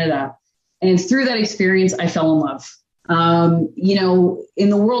in Canada. And through that experience, I fell in love. In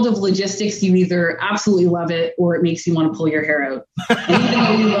the world of logistics, you either absolutely love it or it makes you want to pull your hair out. And even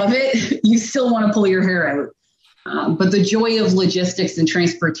though you love it, you still want to pull your hair out. But the joy of logistics and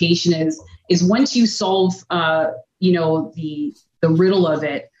transportation is once you solve, the riddle of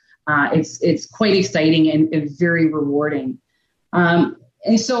it, it's quite exciting and very rewarding. And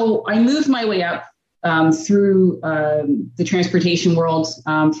so I moved my way up through the transportation world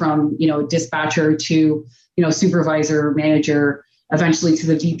from, dispatcher to supervisor, manager, eventually to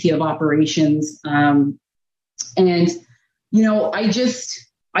the VP of operations.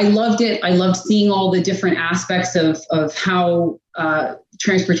 I loved it. I loved seeing all the different aspects of how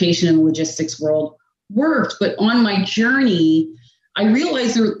transportation and the logistics world worked. But on my journey, I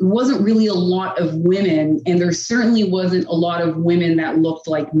realized there wasn't really a lot of women, and there certainly wasn't a lot of women that looked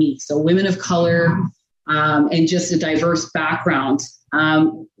like me. So women of color and just a diverse background.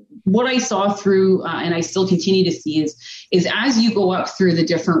 What I saw through, and I still continue to see, is as you go up through the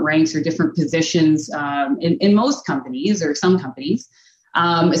different ranks or different positions in most companies or some companies,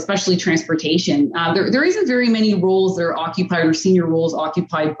 especially transportation, there isn't very many roles that are occupied or senior roles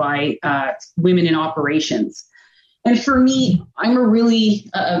occupied by women in operations. And for me, I'm a really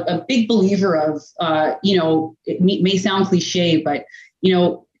a big believer of, it may sound cliche, but,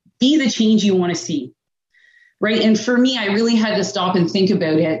 be the change you want to see. Right. And for me, I really had to stop and think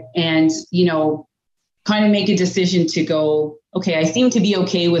about it and, kind of make a decision to go, okay, I seem to be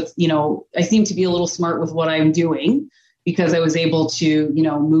okay with, I seem to be a little smart with what I'm doing because I was able to,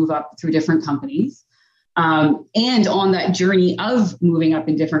 move up through different companies. And on that journey of moving up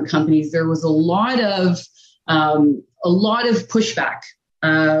in different companies, there was a lot of pushback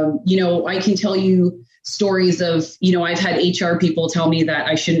I can tell you stories of, I've had HR people tell me that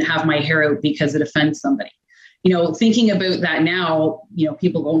I shouldn't have my hair out because it offends somebody. Thinking about that now,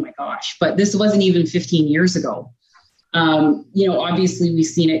 people go, oh my gosh, but this wasn't even 15 years ago. Obviously we've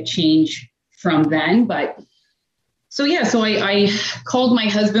seen it change from then, but so I called my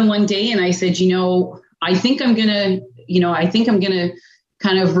husband one day and I said, I think I'm going to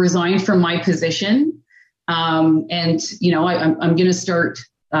kind of resign from my position. I'm going to start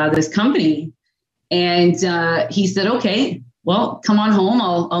this company. And he said, okay, well, come on home.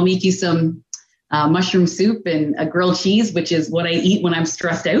 I'll make you some mushroom soup and a grilled cheese, which is what I eat when I'm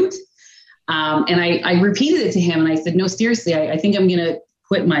stressed out. And I repeated it to him and I said, no, seriously, I think I'm going to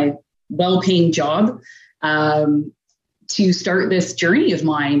quit my well-paying job to start this journey of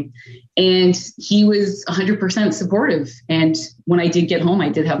mine. And he was 100% supportive. And when I did get home, I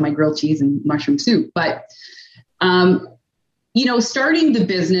did have my grilled cheese and mushroom soup. But, starting the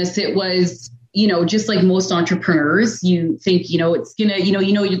business, it was, just like most entrepreneurs, you think, it's going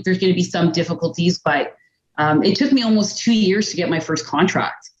to, there's going to be some difficulties, but it took me almost 2 years to get my first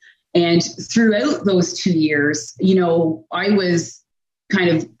contract. And throughout those 2 years, I was kind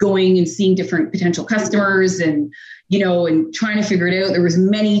of going and seeing different potential customers and, and trying to figure it out. There was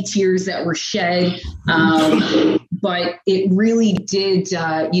many tears that were shed. But it really did,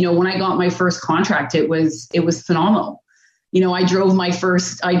 when I got my first contract, it was phenomenal. I drove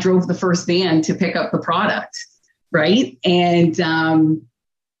the first van to pick up the product. Right. And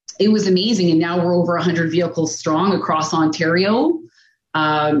it was amazing. And now we're over 100 vehicles strong across Ontario.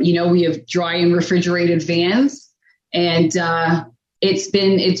 We have dry and refrigerated vans, and it's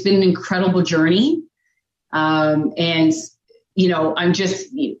been an incredible journey. I'm just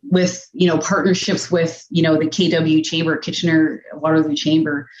with, partnerships with, the KW Chamber, Kitchener-Waterloo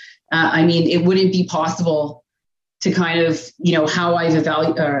Chamber. It wouldn't be possible to kind of, how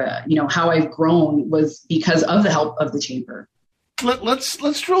I've grown was because of the help of the chamber.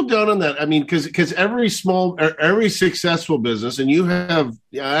 Let's drill down on that. Because every successful business, and you have,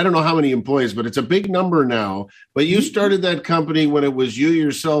 I don't know how many employees, but it's a big number now. But you started that company when it was you,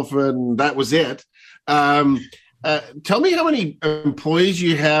 yourself, and that was it. Tell me how many employees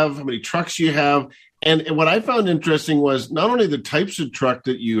you have, how many trucks you have. And what I found interesting was not only the types of truck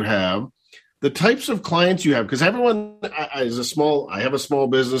that you have, the types of clients you have. Because everyone I have a small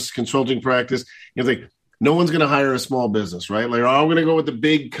business consulting practice. Think, no one's going to hire a small business, right? Like, I'm going to go with the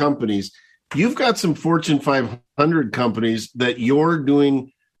big companies. You've got some Fortune 500 companies that you're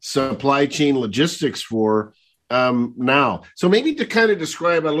doing supply chain logistics for now. So maybe to kind of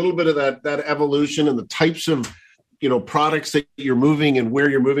describe a little bit of that evolution and the types of, products that you're moving and where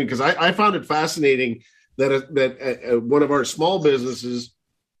you're moving. Because I found it fascinating that one of our small businesses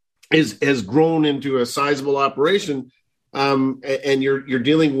has grown into a sizable operation, and you're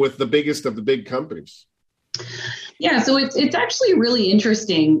dealing with the biggest of the big companies. Yeah, so it's actually really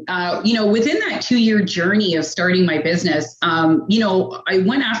interesting. Within that 2-year journey of starting my business, I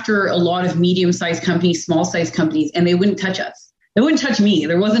went after a lot of medium-sized companies, small-sized companies, and they wouldn't touch us. They wouldn't touch me.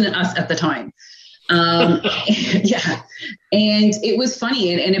 There wasn't an us at the time. Yeah. And it was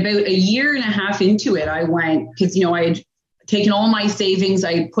funny. And about a year and a half into it, I went, because, I had taken all my savings.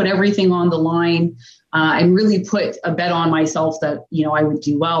 I put everything on the line and really put a bet on myself that, I would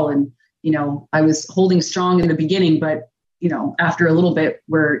do well. And I was holding strong in the beginning, but, after a little bit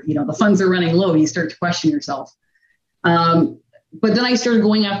where, the funds are running low, you start to question yourself. But then I started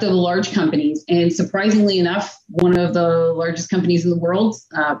going after the large companies, and surprisingly enough, one of the largest companies in the world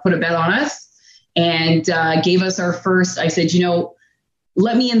put a bet on us and gave us our first. I said,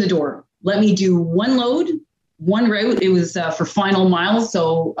 let me in the door. Let me do one load, one route. It was for final mile,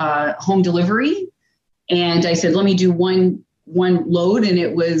 so home delivery. And I said, let me do one load, and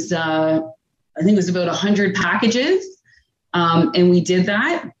it was I think it was about 100 packages, and we did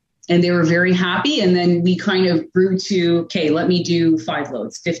that, and they were very happy. And then we kind of grew to, okay, let me do 5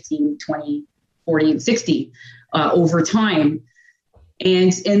 loads, 15, 20, 40, and 60 over time.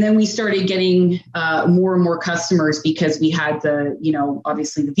 And then we started getting more and more customers because we had the,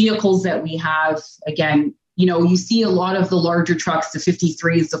 obviously the vehicles that we have. Again, you see a lot of the larger trucks, the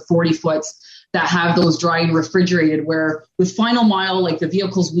 53s, the 40 foots, that have those dry and refrigerated, where with final mile, like the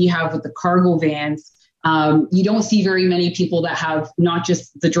vehicles we have with the cargo vans, you don't see very many people that have not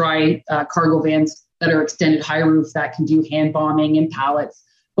just the dry cargo vans that are extended high roof that can do hand bombing and pallets,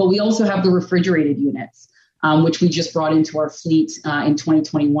 but we also have the refrigerated units, which we just brought into our fleet in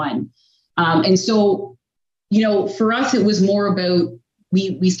 2021. And so, for us, it was more about,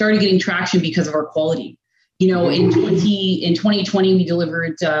 we started getting traction because of our quality. In 2020, we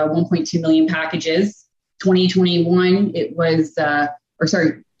delivered 1.2 million packages. 2021, it was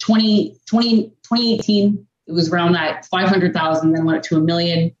 2018, it was around that 500,000, then went up to 1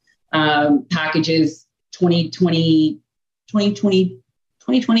 million packages. 2020,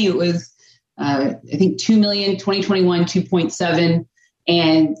 it was, I think 2 million, 2021, 2.7,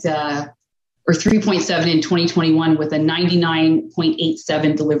 and, or 3.7 in 2021 with a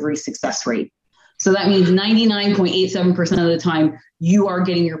 99.87 delivery success rate. So that means 99.87% of the time you are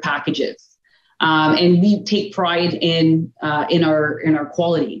getting your packages. And we take pride in our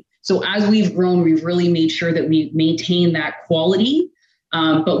quality. So as we've grown, we've really made sure that we maintain that quality,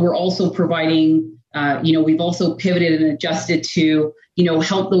 but we're also providing, we've also pivoted and adjusted to,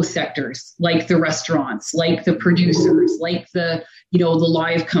 help those sectors like the restaurants, like the producers, like the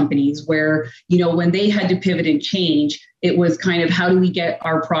live companies where, when they had to pivot and change, it was kind of how do we get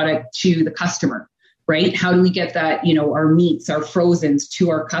our product to the customer, right? How do we get that, our meats, our frozens to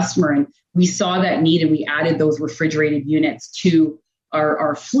our customer? And we saw that need and we added those refrigerated units to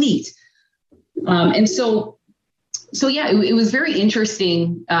our fleet. And so it was very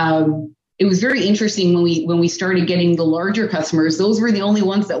interesting. It was very interesting when we started getting the larger customers. Those were the only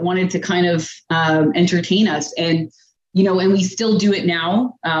ones that wanted to kind of entertain us. And, and we still do it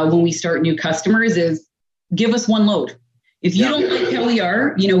now when we start new customers is give us one load. If you don't like how we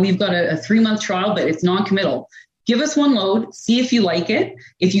are, we've got a 3-month trial, but it's non-committal. Give us one load, see if you like it.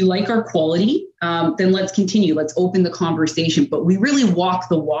 If you like our quality, then let's continue. Let's open the conversation. But we really walk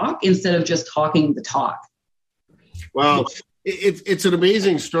the walk instead of just talking the talk. Wow. It's an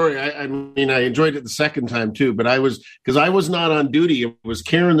amazing story. I mean, I enjoyed it the second time too, but because I was not on duty. It was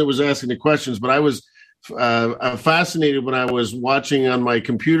Karen that was asking the questions, but I was fascinated when I was watching on my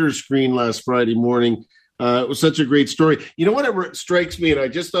computer screen last Friday morning. It was such a great story. You know what strikes me, and I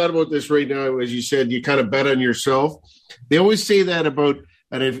just thought about this right now, as you said, you kind of bet on yourself. They always say that about,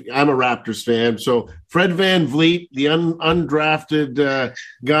 and I'm a Raptors fan, so Fred VanVleet, the undrafted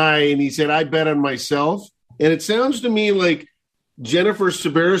guy, and he said, I bet on myself. And it sounds to me like Jennifer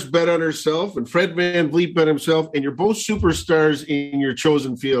Sabaris bet on herself and Fred VanVleet bet himself, and you're both superstars in your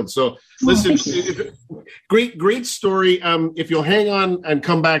chosen field. So listen, great story. If you'll hang on and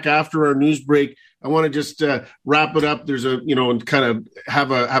come back after our news break, I want to just wrap it up. There's and kind of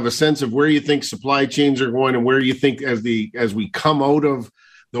have a sense of where you think supply chains are going and where you think as we come out of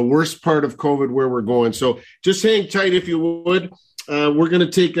the worst part of COVID, where we're going. So just hang tight if you would. We're going to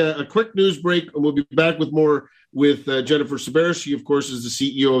take a quick news break, and we'll be back with more with Jennifer Sabaris. She, of course, is the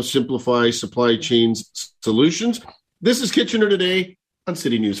CEO of Simplify Supply Chains Solutions. This is Kitchener Today on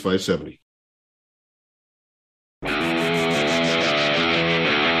City News 570.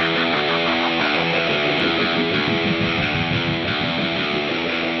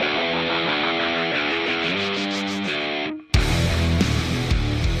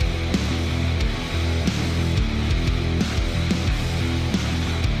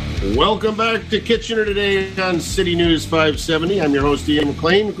 Welcome back to Kitchener Today on City News 570. I'm your host, Ian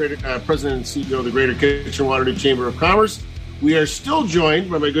McLean, President and CEO of the Greater Kitchener-Waterloo Chamber of Commerce. We are still joined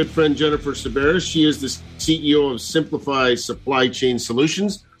by my good friend, Jennifer Sabaris. She is the CEO of Simplify Supply Chain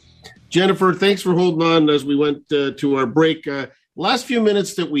Solutions. Jennifer, thanks for holding on as we went to our break. Last few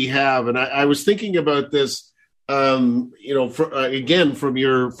minutes that we have, and I was thinking about this, again, from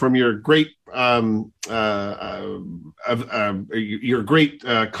your great your great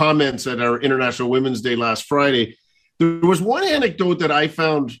comments at our International Women's Day last Friday. There was one anecdote that I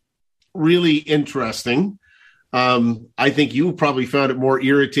found really interesting. I think you probably found it more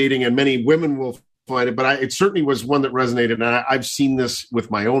irritating, and many women will find it, but it certainly was one that resonated. And I've seen this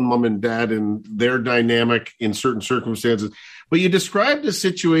with my own mom and dad and their dynamic in certain circumstances. But you described a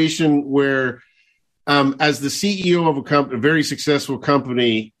situation where, as the CEO of a very successful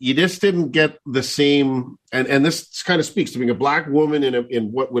company, you just didn't get the same, and this kind of speaks to being a Black woman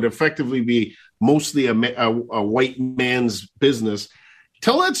in what would effectively be mostly a white man's business.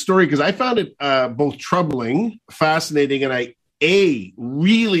 Tell that story, because I found it both troubling, fascinating, and I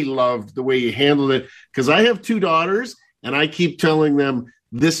really loved the way you handled it, because I have 2 daughters, and I keep telling them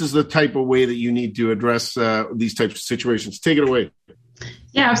this is the type of way that you need to address these types of situations. Take it away.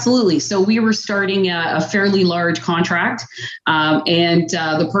 Yeah, absolutely. So we were starting a fairly large contract, and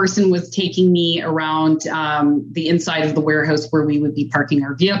the person was taking me around the inside of the warehouse where we would be parking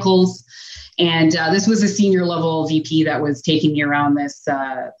our vehicles. And this was a senior level VP that was taking me around this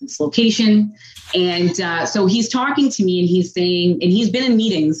location. And so he's talking to me, and he's saying, and he's been in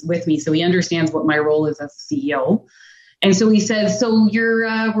meetings with me, so he understands what my role is as CEO. And so he says, so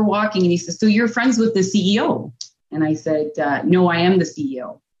we're walking, and he says, so you're friends with the CEO? And I said, no, I am the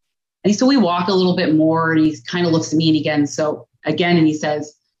CEO. And so we walk a little bit more, and he kind of looks at me and and he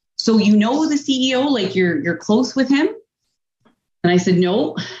says, so you know the CEO, like you're close with him? And I said,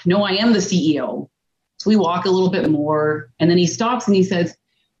 no, I am the CEO. So we walk a little bit more. And then he stops and he says,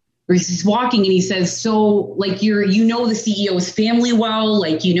 or he's walking and he says, so like the CEO's family well,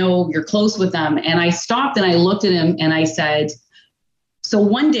 like, you're close with them. And I stopped and I looked at him and I said, so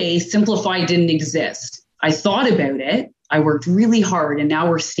one day Simplify didn't exist. I thought about it. I worked really hard and now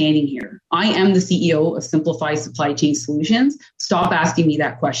we're standing here. I am the CEO of Simplify Supply Chain Solutions. Stop asking me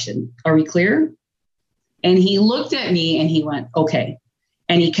that question. Are we clear? And he looked at me and he went, okay.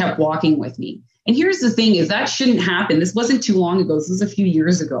 And he kept walking with me. And here's the thing is that shouldn't happen. This wasn't too long ago. This was a few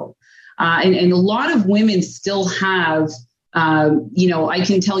years ago. And a lot of women still have, I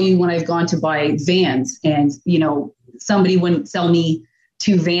can tell you when I've gone to buy vans and, somebody wouldn't sell me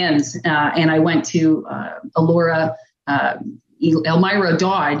 2 vans. And I went to Elmira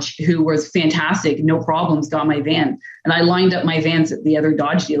Dodge, who was fantastic, no problems, got my van. And I lined up my vans at the other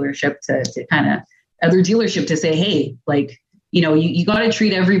Dodge dealership to say, hey, like, you got to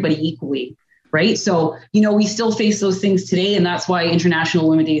treat everybody equally. Right. So, we still face those things today. And that's why International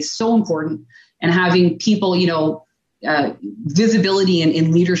Women's Day is so important, and having people, visibility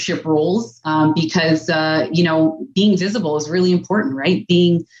in leadership roles, because, being visible is really important. Right.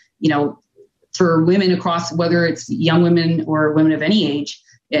 Being, for women across, whether it's young women or women of any age,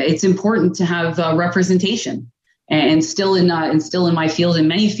 it's important to have representation. And still in my field, in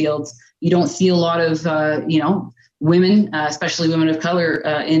many fields, you don't see a lot of, women, especially women of color,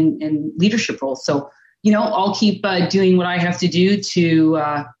 in leadership roles. So, I'll keep doing what I have to do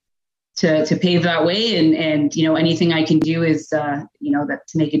to pave that way. And anything I can do is, that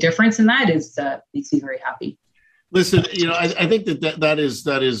to make a difference in that is makes me very happy. Listen, I think that is,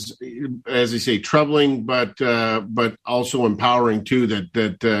 as you say, troubling, but also empowering too.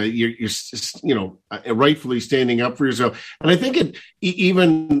 You're rightfully standing up for yourself. And I think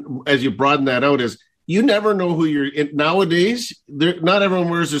even as you broaden that out, is you never know who nowadays. Not everyone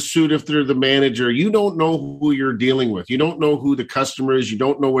wears a suit if they're the manager. You don't know who you're dealing with. You don't know who the customer is. You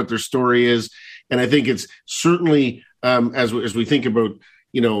don't know what their story is. And I think it's certainly as we think about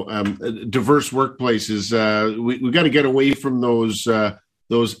diverse workplaces, we got to get away from those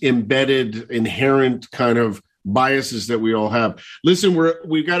embedded, inherent kind of biases that we all have. Listen,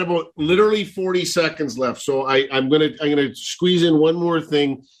 we've got about literally 40 seconds left, so I'm gonna squeeze in one more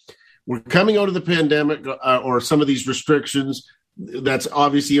thing. We're coming out of the pandemic or some of these restrictions that's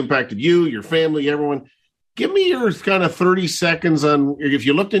obviously impacted you, your family, everyone. Give me your kind of 30 seconds on, if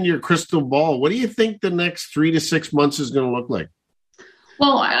you looked into your crystal ball, what do you think the next 3 to 6 months is going to look like?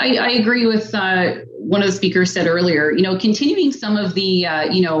 Well, I agree with one of the speakers said earlier, continuing some of the,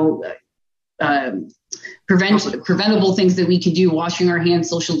 preventable things that we can do, washing our hands,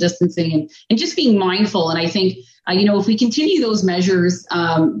 social distancing, and just being mindful. And I think, if we continue those measures,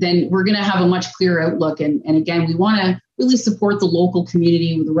 then we're going to have a much clearer outlook. And again, we want to really support the local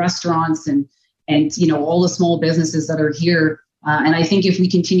community with the restaurants and all the small businesses that are here. And I think if we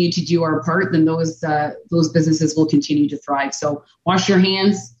continue to do our part, then those businesses will continue to thrive. So wash your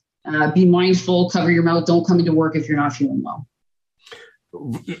hands, be mindful, cover your mouth. Don't come into work if you're not feeling well.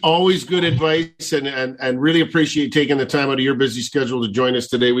 Always good advice, and really appreciate taking the time out of your busy schedule to join us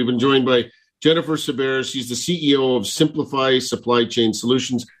today. We've been joined by Jennifer Sabera. She's the CEO of Simplify Supply Chain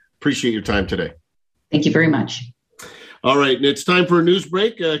Solutions. Appreciate your time today. Thank you very much. All right, and it's time for a news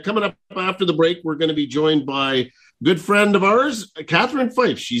break. Coming up after the break, we're going to be joined by good friend of ours, Catherine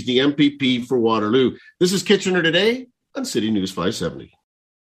Fife. She's the MPP for Waterloo. This is Kitchener Today on City News 570.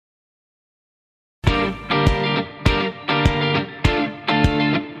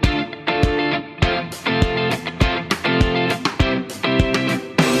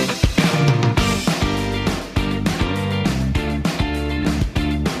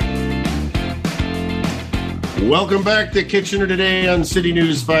 Welcome back to Kitchener Today on City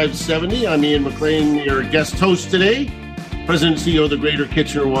News 570. I'm Ian McLean, your guest host today, President and CEO of the Greater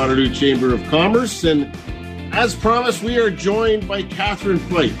Kitchener-Waterloo Chamber of Commerce. And as promised, we are joined by Catherine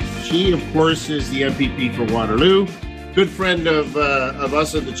Fife. She, of course, is the MPP for Waterloo, good friend of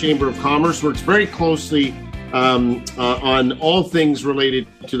us at the Chamber of Commerce, works very closely on all things related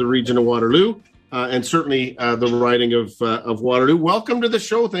to the region of Waterloo, and certainly the riding of Waterloo. Welcome to the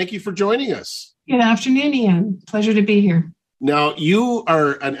show. Thank you for joining us. Good afternoon, Ian. Pleasure to be here. Now, you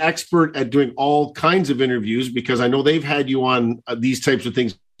are an expert at doing all kinds of interviews because I know they've had you on these types of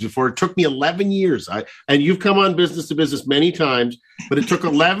things before. It took me 11 years. And you've come on Business to Business many times, but it took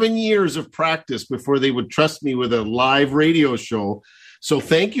 11 years of practice before they would trust me with a live radio show. So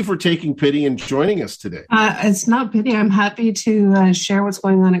thank you for taking pity and joining us today. It's not pity. I'm happy to share what's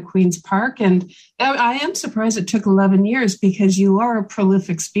going on at Queen's Park. And I am surprised it took 11 years because you are a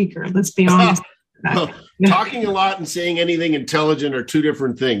prolific speaker. Let's be honest. Well, talking a lot and saying anything intelligent are two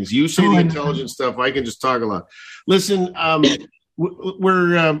different things. You say the intelligent stuff, I can just talk a lot. Listen, some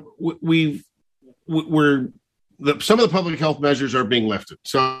of the public health measures are being lifted,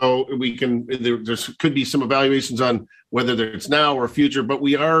 so we can. There could be some evaluations on whether it's now or future, but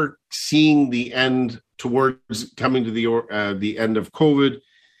we are seeing the end towards coming to the end of COVID.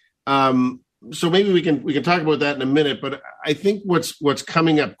 So maybe we can talk about that in a minute. But I think what's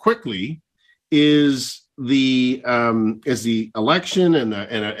coming up quickly is the election and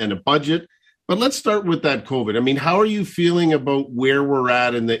a budget. But let's start with that COVID. I mean, how are you feeling about where we're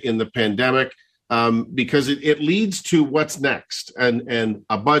at in the pandemic? Because it leads to what's next and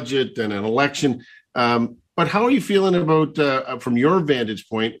a budget and an election. But how are you feeling about, from your vantage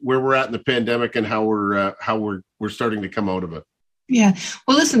point, where we're at in the pandemic and how we're starting to come out of it? Yeah.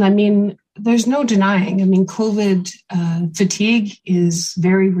 Well, listen, I mean, there's no denying. I mean, COVID fatigue is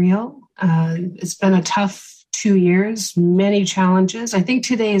very real. It's been a tough 2 years, many challenges. I think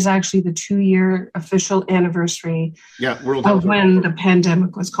today is actually the 2-year official anniversary of when the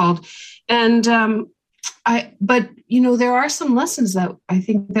pandemic was called. And but there are some lessons that I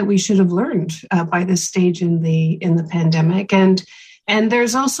think that we should have learned by this stage in the pandemic, and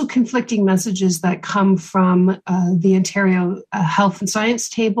there's also conflicting messages that come from the Ontario Health and Science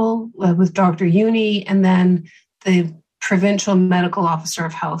Table with Dr. Uni, and then the Provincial Medical Officer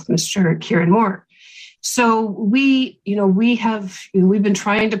of Health, Mr. Kieran Moore. So we've been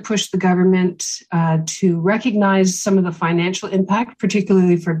trying to push the government to recognize some of the financial impact,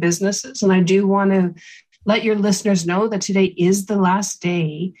 particularly for businesses. And I do want to let your listeners know that today is the last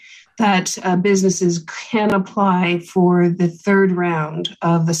day that businesses can apply for the third round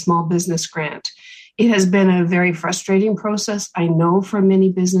of the small business grant. It has been a very frustrating process. I know for many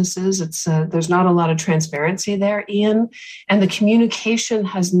businesses, there's not a lot of transparency there, Ian, and the communication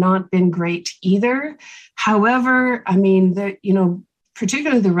has not been great either. However, I mean,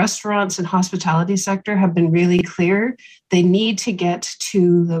 particularly the restaurants and hospitality sector have been really clear. They need to get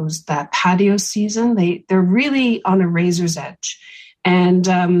to that patio season. They're really on a razor's edge. And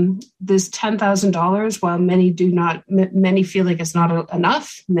this $10,000, while many feel like it's not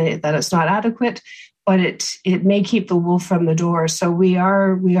enough, that it's not adequate, but it may keep the wolf from the door. So we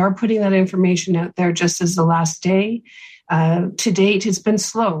are putting that information out there just as the last day. To date, it's been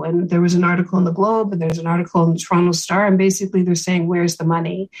slow. And there was an article in the Globe and there's an article in the Toronto Star. And basically they're saying, where's the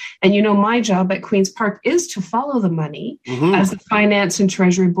money? And, my job at Queen's Park is to follow the money as the Finance and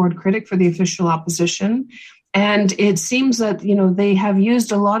Treasury Board critic for the official opposition. And it seems that, they have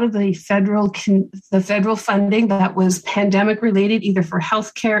used a lot of the federal funding that was pandemic related, either for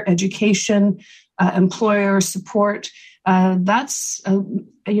healthcare, education, employer support. They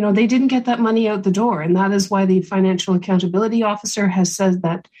didn't get that money out the door. And that is why the Financial Accountability Officer has said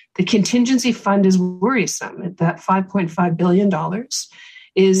that the contingency fund is worrisome. That $5.5 billion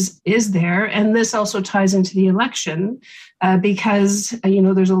is there. And this also ties into the election because,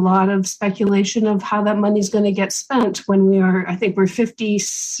 there's a lot of speculation of how that money is going to get spent when we're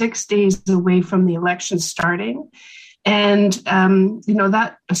 56 days away from the election starting. And,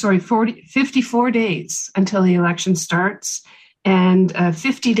 54 days until the election starts and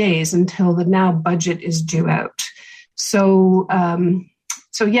 50 days until the now budget is due out. So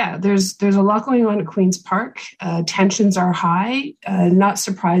there's a lot going on at Queen's Park. Tensions are high, not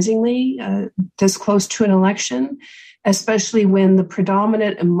surprisingly, this close to an election, especially when the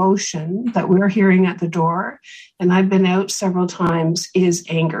predominant emotion that we're hearing at the door, and I've been out several times, is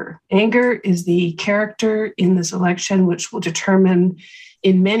anger. Anger is the character in this election, which will determine,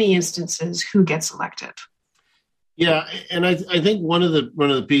 in many instances, who gets elected. Yeah, and I think one of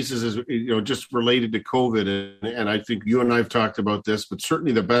the pieces is just related to COVID, and I think you and I have talked about this, but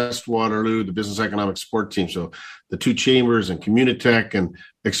certainly the Best Waterloo, the Business Economic Support Team, so the two chambers and Communitech and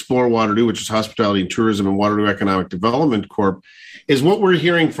Explore Waterloo, which is Hospitality and Tourism, and Waterloo Economic Development Corp, is what we're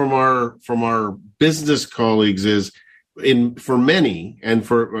hearing from our business colleagues is for many, and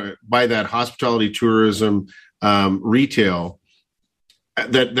by that hospitality, tourism, retail.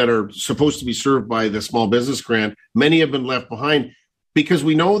 That are supposed to be served by the small business grant, many have been left behind because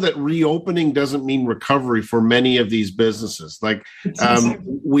we know that reopening doesn't mean recovery for many of these businesses. Like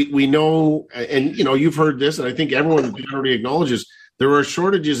we know, and you've heard this, and I think everyone already acknowledges there are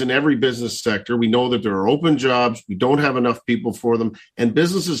shortages in every business sector. We know that there are open jobs. We don't have enough people for them, and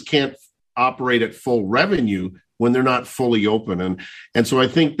businesses can't operate at full revenue when they're not fully open. And so I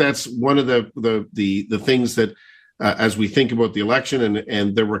think that's one of the things that. As we think about the election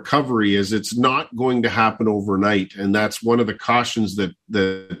and the recovery, is it's not going to happen overnight, and that's one of the cautions that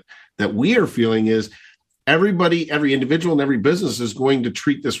we are feeling is everybody, every individual and every business is going to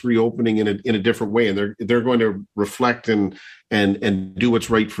treat this reopening in a different way. And they're going to reflect and do what's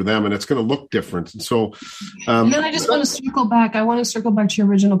right for them. And it's going to look different. And so, and then I just want to circle back. I want to circle back to your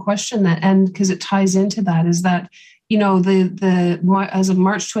original question because it ties into that, is that, as of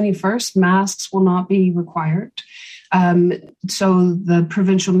March 21st, masks will not be required. So the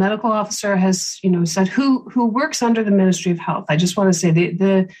provincial medical officer has, said who works under the Ministry of Health. I just want to say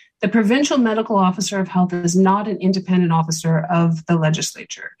the provincial medical officer of health is not an independent officer of the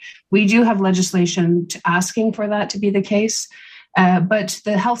legislature. We do have legislation asking for that to be the case. But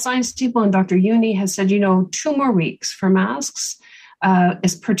the health science people and Dr. Uni has said, 2 more weeks for masks,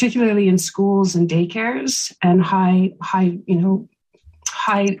 is particularly in schools and daycares and high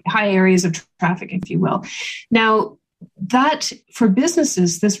areas of traffic, if you will. Now, that for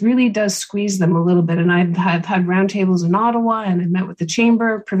businesses, this really does squeeze them a little bit. And I've had roundtables in Ottawa, and I've met with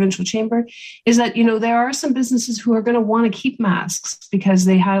the provincial chamber, is that, there are some businesses who are going to want to keep masks because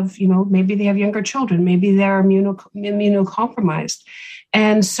they have, maybe they have younger children, maybe they're immunocompromised.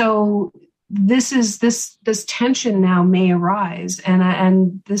 And so this tension now may arise.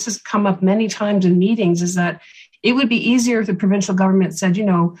 And this has come up many times in meetings, is that it would be easier if the provincial government said,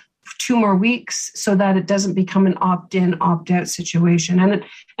 2 more weeks, so that it doesn't become an opt-in, opt-out situation. And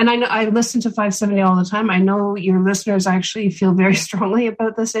I know I listen to 570 all the time. I know your listeners actually feel very strongly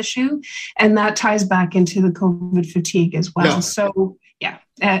about this issue, and that ties back into the COVID fatigue as well. Yeah. So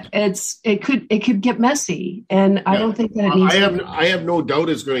it could get messy, and I don't think that it needs. I have no doubt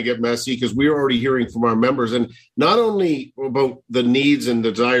it's going to get messy, because we're already hearing from our members, and not only about the needs and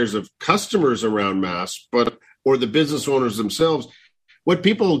desires of customers around masks, or the business owners themselves. What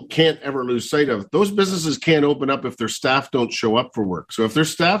people can't ever lose sight of, those businesses can't open up if their staff don't show up for work. So if their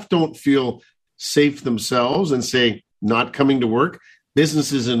staff don't feel safe themselves and say not coming to work,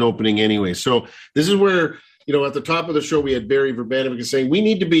 business isn't opening anyway. So this is where, at the top of the show, we had Barry Verbanevik saying we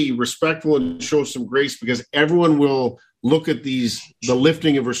need to be respectful and show some grace, because everyone will look at the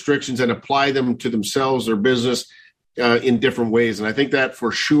lifting of restrictions and apply them to themselves or business in different ways. And I think that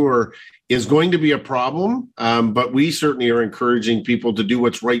for sure is going to be a problem, but we certainly are encouraging people to do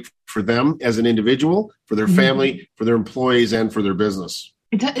what's right for them as an individual, for their family, for their employees, and for their business.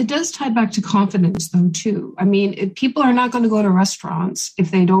 It does tie back to confidence, though, too. I mean, if people are not going to go to restaurants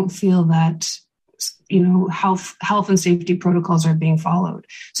if they don't feel that, health and safety protocols are being followed.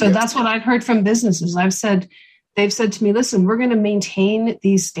 So That's what I've heard from businesses. They've said to me, listen, we're going to maintain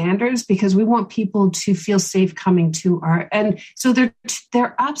these standards because we want people to feel safe coming to and so they're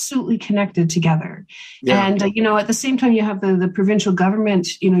absolutely connected together. Yeah. And, at the same time, you have the provincial government,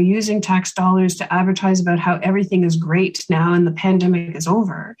 using tax dollars to advertise about how everything is great now and the pandemic is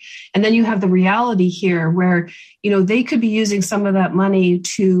over. And then you have the reality here where, they could be using some of that money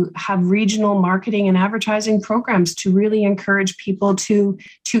to have regional marketing and advertising programs to really encourage people to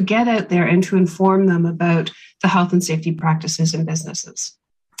get out there and to inform them about the health and safety practices in businesses.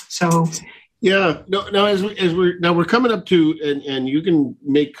 So, we're coming up to, and you can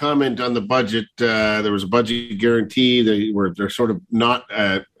make comment on the budget. There was a budget guarantee. They're sort of not.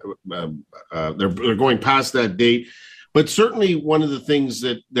 They're going past that date, but certainly one of the things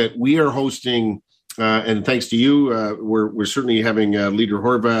that we are hosting, and thanks to you, we're certainly having Leader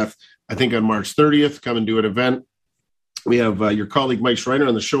Horvath, I think on March 30th, come and do an event. We have your colleague Mike Schreiner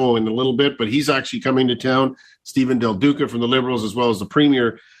on the show in a little bit, but he's actually coming to town, Stephen Del Duca from the Liberals, as well as the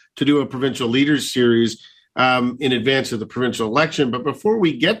Premier, to do a provincial leaders series in advance of the provincial election. But before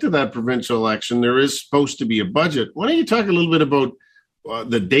we get to that provincial election, there is supposed to be a budget. Why don't you talk a little bit about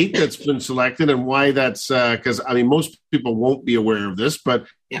the date that's been selected and why that's because, most people won't be aware of this, but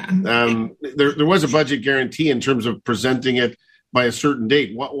there was a budget guarantee in terms of presenting it by a certain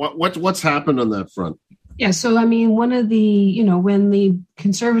date. What's happened on that front? Yeah, so one of the, when the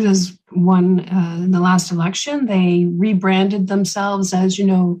Conservatives won in the last election, they rebranded themselves as,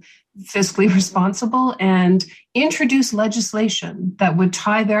 fiscally responsible and introduced legislation that would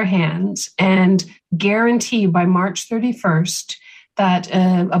tie their hands and guarantee by March 31st that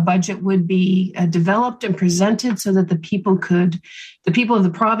a budget would be developed and presented so that the people of the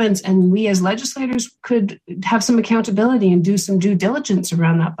province and we as legislators could have some accountability and do some due diligence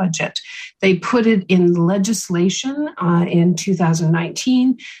around that budget. They put it in legislation in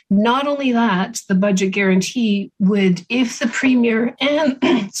 2019. Not only that, the budget guarantee would, if the Premier and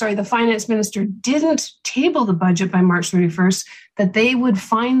the Finance Minister didn't table the budget by March 31st, that they would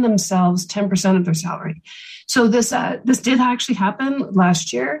fine themselves 10% of their salary. So this did actually happen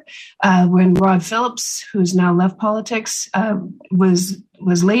last year when Rod Phillips, who's now left politics, was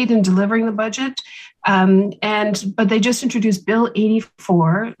late in delivering the budget. But they just introduced Bill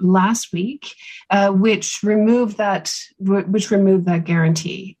 84 last week, which removed that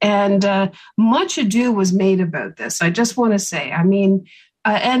guarantee. And much ado was made about this. I just want to say, I mean,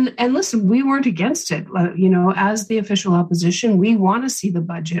 and listen, we weren't against it. As the official opposition, we want to see the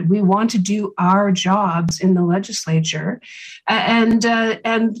budget. We want to do our jobs in the legislature. And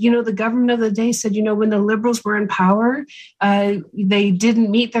the government of the day said, when the Liberals were in power, they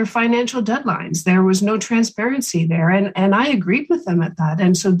didn't meet their financial deadlines. There was no transparency there. And I agreed with them at that.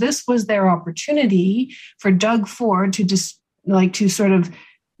 And so this was their opportunity for Doug Ford to sort of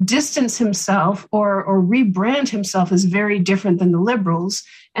distance himself or rebrand himself as very different than the Liberals.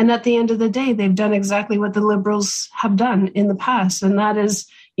 And at the end of the day, they've done exactly what the Liberals have done in the past. And that is,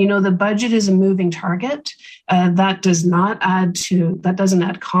 the budget is a moving target. That doesn't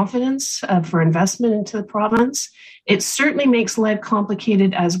add confidence for investment into the province. It certainly makes life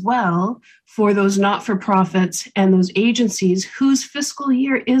complicated as well for those not-for-profits and those agencies whose fiscal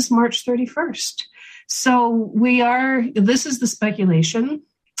year is March 31st. So this is the speculation.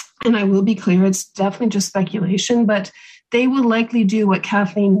 And I will be clear, it's definitely just speculation, but they will likely do what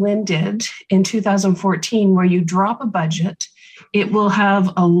Kathleen Wynne did in 2014, where you drop a budget. It will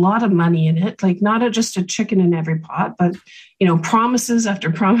have a lot of money in it, like not just a chicken in every pot, but, promises after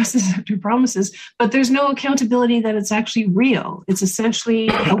promises after promises. But there's no accountability that it's actually real. It's essentially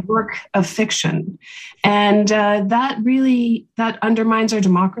a work of fiction. And that undermines our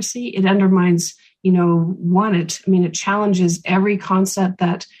democracy. It undermines, it challenges every concept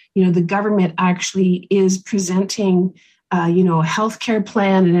that, the government actually is presenting, a healthcare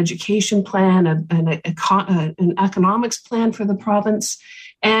plan, an education plan, an economics plan for the province.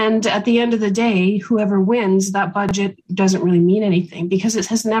 And at the end of the day, whoever wins, that budget doesn't really mean anything because it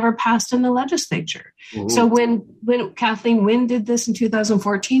has never passed in the legislature. Mm-hmm. So when Kathleen Wynne did this in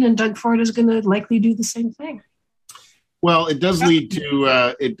 2014, and Doug Ford is going to likely do the same thing. Well, it does lead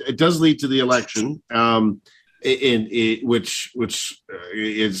to it does lead to the election, which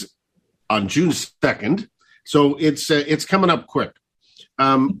is on June 2nd. So it's coming up quick.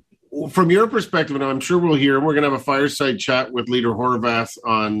 From your perspective, and I'm sure we're going to have a fireside chat with Leader Horwath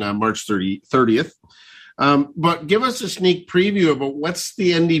on March 30th. But give us a sneak preview about what's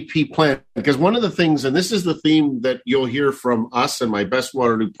the NDP plan. Because one of the things, and this is the theme that you'll hear from us and my Best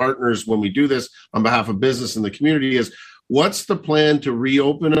Waterloo partners when we do this on behalf of business and the community, is what's the plan to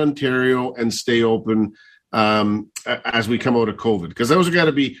reopen Ontario and stay open as we come out of COVID? Because those are got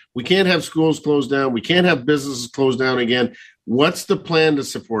to be, we can't have schools closed down. We can't have businesses closed down again. What's the plan to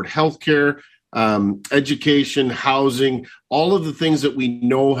support healthcare, education, housing, all of the things that we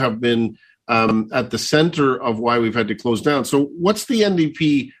know have been at the center of why we've had to close down? So what's the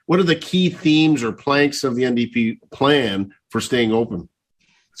NDP, what are the key themes or planks of the NDP plan for staying open?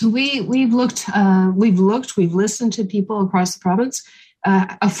 So we've listened to people across the province.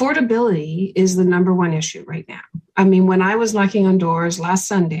 Affordability is the number one issue right now. I mean, when I was knocking on doors last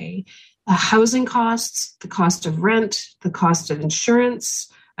Sunday, housing costs, the cost of rent, the cost of insurance,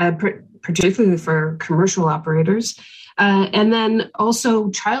 particularly for commercial operators, and then also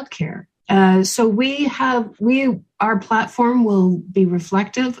childcare. So our platform will be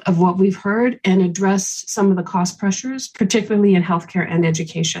reflective of what we've heard and address some of the cost pressures, particularly in healthcare and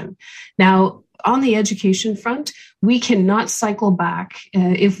education. Now, on the education front, we cannot cycle back.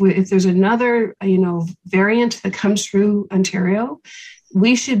 If there's another, variant that comes through Ontario,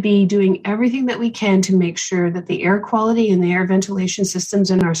 we should be doing everything that we can to make sure that the air quality and the air ventilation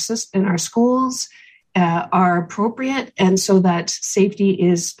systems in our schools are appropriate, and so that safety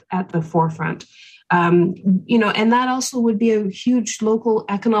is at the forefront. And that also would be a huge local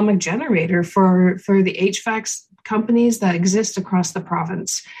economic generator for the HVAC companies that exist across the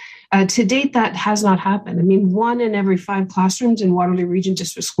province. To date, that has not happened. I mean, 1 in every 5 classrooms in Waterloo Region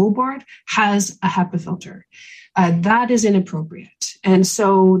District School Board has a HEPA filter. That is inappropriate. And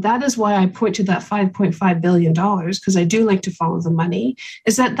so that is why I point to that $5.5 billion, because I do like to follow the money,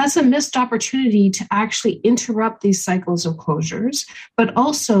 is that's a missed opportunity to actually interrupt these cycles of closures, but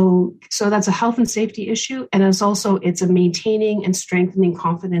also, so that's a health and safety issue, and it's a maintaining and strengthening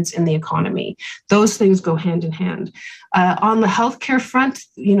confidence in the economy. Those things go hand in hand. On the healthcare front,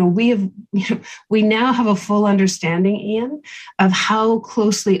 we now have a full understanding, Ian, of how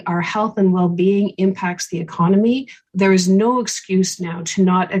closely our health and well-being impacts the economy economy, there is no excuse now to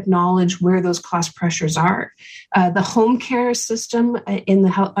not acknowledge where those cost pressures are. The home care system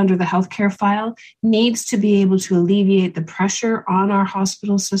under the healthcare file needs to be able to alleviate the pressure on our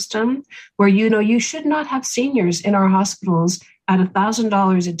hospital system, where you should not have seniors in our hospitals at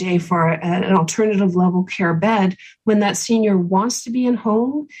 $1,000 a day for an alternative level care bed when that senior wants to be in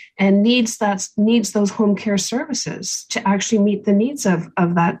home and needs those home care services to actually meet the needs of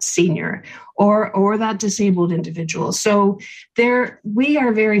that senior or that disabled individual. So we're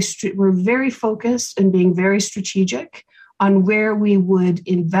very focused and being very strategic on where we would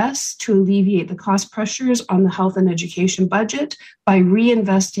invest to alleviate the cost pressures on the health and education budget by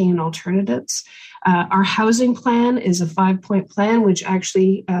reinvesting in alternatives. Our housing plan is a 5-point plan, which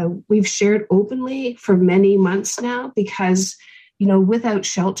actually we've shared openly for many months now, because, without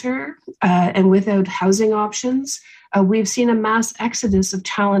shelter and without housing options, we've seen a mass exodus of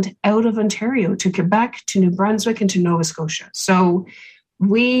talent out of Ontario to Quebec, to New Brunswick, and to Nova Scotia. So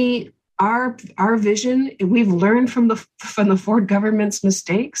our vision, we've learned from the Ford government's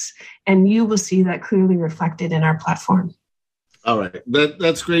mistakes, and you will see that clearly reflected in our platform. All right.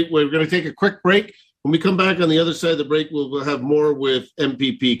 That's great. We're going to take a quick break. When we come back on the other side of the break, we'll have more with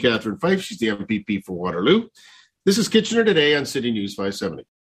MPP Catherine Fife. She's the MPP for Waterloo. This is Kitchener Today on City News 570.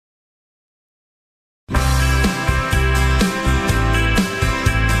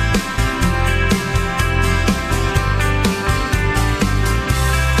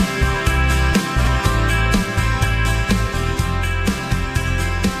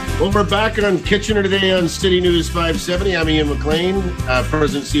 Well, we're back on Kitchener Today on City News 570. I'm Ian McLean,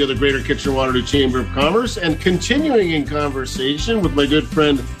 President and CEO of the Greater Kitchener-Waterloo Chamber of Commerce, and continuing in conversation with my good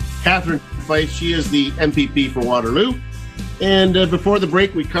friend Catherine Fife. She is the MPP for Waterloo. And before the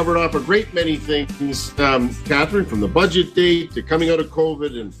break, we covered off a great many things, Catherine, from the budget date to coming out of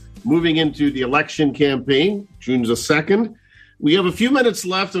COVID and moving into the election campaign, June the 2nd. We have a few minutes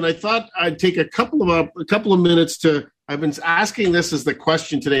left, and I thought I'd take a couple of minutes to. I've been asking this as the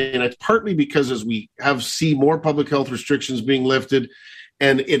question today, and it's partly because as we see more public health restrictions being lifted,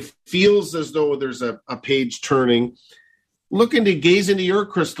 and it feels as though there's a page turning. Looking to gaze into your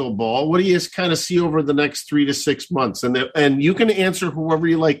crystal ball, what do you kind of see over the next 3 to 6 months? And you can answer whoever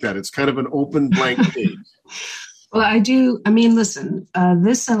you like that. It's kind of an open blank page. Well, I do. I mean, listen,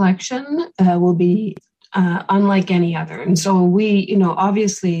 this election will be unlike any other. And so we,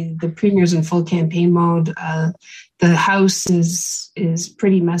 obviously the Premier's in full campaign mode. The House is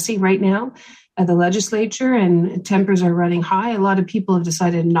pretty messy right now at the legislature, and tempers are running high. A lot of people have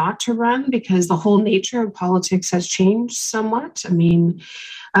decided not to run because the whole nature of politics has changed somewhat. I mean,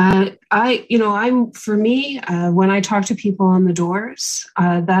 when I talk to people on the doors,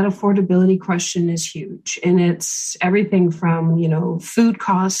 that affordability question is huge, and it's everything from, food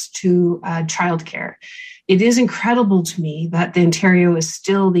costs to childcare. It is incredible to me that Ontario is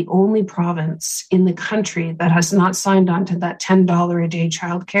still the only province in the country that has not signed on to that $10 a day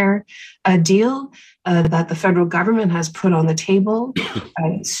childcare deal that the federal government has put on the table.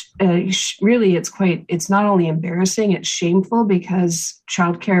 It's not only embarrassing, it's shameful, because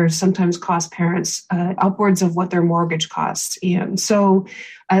childcare sometimes costs parents upwards of what their mortgage costs. And so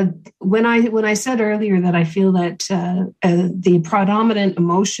when I said earlier that I feel that the predominant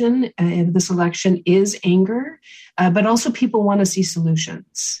emotion in this election is anger, but also people want to see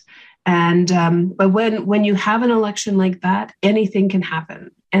solutions. And but when you have an election like that, anything can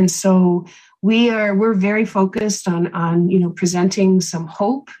happen. And so we're very focused on presenting some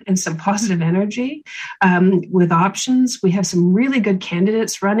hope and some positive energy with options. We have some really good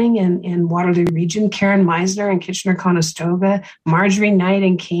candidates running in Waterloo Region: Karen Meisner in Kitchener-Conestoga, Marjorie Knight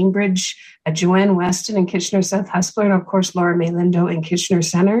in Cambridge, Joanne Weston in Kitchener South Hespeler, and of course Laura May Lindo in Kitchener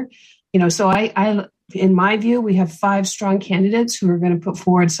Centre. So I in my view, we have 5 strong candidates who are going to put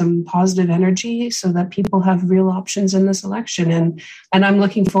forward some positive energy so that people have real options in this election. And I'm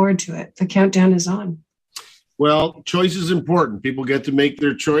looking forward to it. The countdown is on. Well, choice is important. People get to make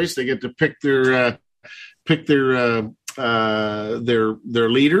their choice. They get to pick their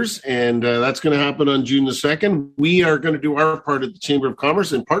leaders, and that's going to happen on June the 2nd. We are going to do our part at the Chamber of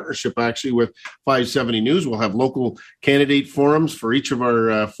Commerce in partnership, actually, with 570 News. We'll have local candidate forums for each of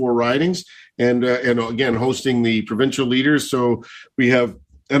our 4 ridings, and again, hosting the provincial leaders. So we have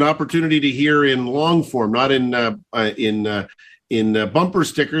an opportunity to hear in long form, not in bumper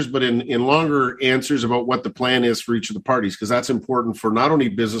stickers, but in longer answers about what the plan is for each of the parties, because that's important for not only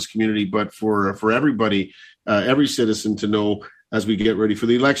business community, but for everybody, every citizen to know as we get ready for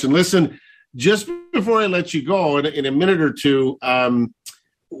the election. Listen, just before I let you go, in a minute or two,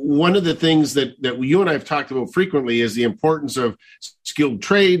 one of the things that you and I have talked about frequently is the importance of skilled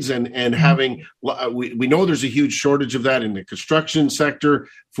trades and having, we know there's a huge shortage of that in the construction sector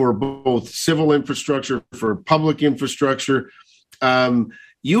for both civil infrastructure, for public infrastructure.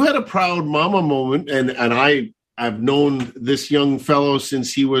 You had a proud mama moment, and I've known this young fellow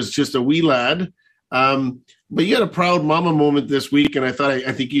since he was just a wee lad. But you had a proud mama moment this week, and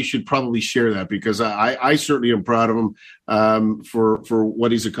I think you should probably share that, because I certainly am proud of him for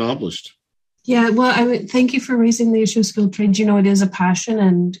what he's accomplished. Yeah, well, I would thank you for raising the issue of skilled trades. You know, it is a passion,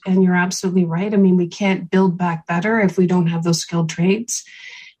 and you're absolutely right. I mean, we can't build back better if we don't have those skilled trades.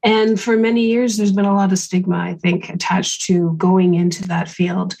 And for many years, there's been a lot of stigma, I think, attached to going into that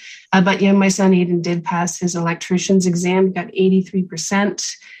field. But yeah, my son Aiden did pass his electrician's exam. He got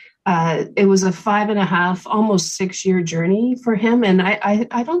 83%. It was a 5.5, almost 6-year journey for him. And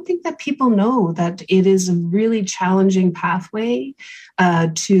I don't think that people know that it is a really challenging pathway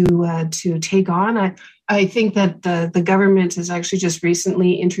to take on. I think that the government has actually just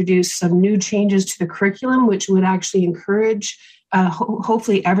recently introduced some new changes to the curriculum, which would actually encourage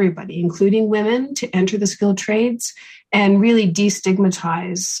hopefully everybody, including women, to enter the skilled trades and really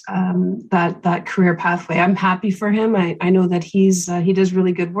destigmatize that career pathway. I'm happy for him. I know that he does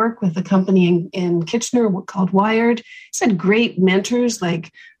really good work with a company in Kitchener called Wired. He's had great mentors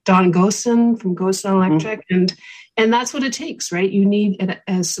like Don Gosen from Gosen Electric, and that's what it takes, right? You need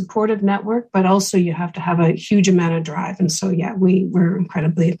a supportive network, but also you have to have a huge amount of drive. And so, yeah, we're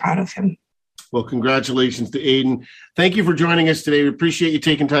incredibly proud of him. Well, congratulations to Aiden. Thank you for joining us today. We appreciate you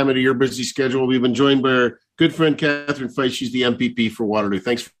taking time out of your busy schedule. We've been joined by our good friend, Catherine Feist. She's the MPP for Waterloo.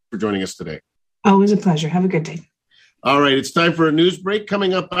 Thanks for joining us today. Always a pleasure. Have a good day. All right, it's time for a news break.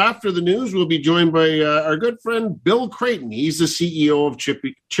 Coming up after the news, we'll be joined by our good friend, Bill Creighton. He's the CEO of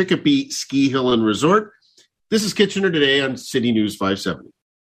Chicopee Ski Hill and Resort. This is Kitchener Today on City News 570.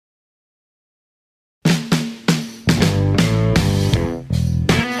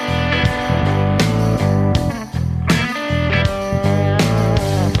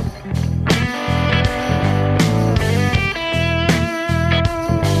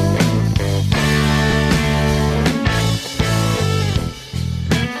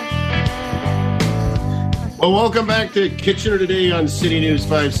 Well, welcome back to Kitchener Today on City News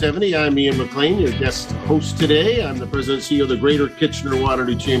 570. I'm Ian McLean, your guest host today. I'm the president and CEO of the Greater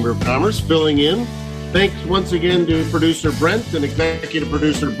Kitchener-Waterloo Chamber of Commerce, filling in. Thanks once again to producer Brent and executive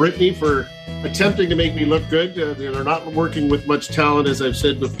producer Brittany for attempting to make me look good. They're not working with much talent, as I've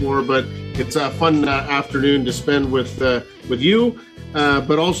said before, but it's a fun afternoon to spend with you,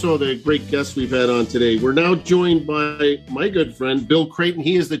 but also the great guests we've had on today. We're now joined by my good friend, Bill Creighton.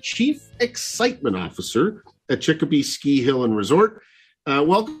 He is the Chief Excitement Officer at Chicopee Ski Hill and Resort.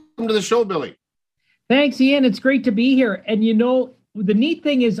 Welcome to the show, Billy. Thanks, Ian. It's great to be here. And you know, the neat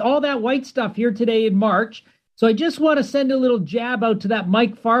thing is all that white stuff here today in March. So I just want to send a little jab out to that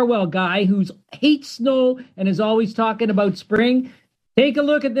Mike Farwell guy who hates snow and is always talking about spring. Take a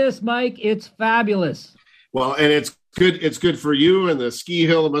look at this, Mike. It's fabulous. Well, and it's good. It's good for you and the ski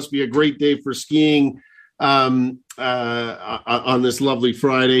hill. It must be a great day for skiing on this lovely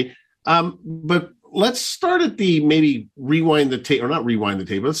Friday. But let's start at maybe rewind the tape, or not rewind the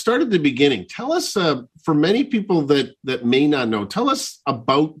tape, but let's start at the beginning. Tell us, for many people that may not know, tell us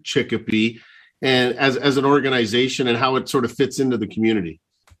about Chicopee and as an organization and how it sort of fits into the community.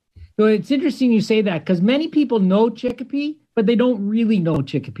 So it's interesting you say that, because many people know Chicopee, but they don't really know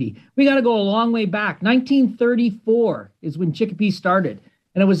Chicopee. We got to go a long way back. 1934 is when Chicopee started,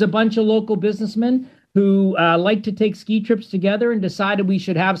 and it was a bunch of local businessmen who liked to take ski trips together and decided we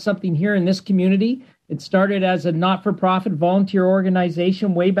should have something here in this community. It started as a not-for-profit volunteer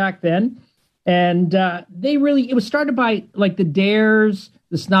organization way back then. And it was started by like the Dares,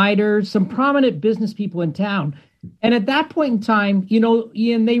 the Snyders, some prominent business people in town. And at that point in time, you know,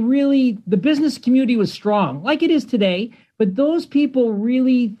 Ian, the business community was strong, like it is today. But those people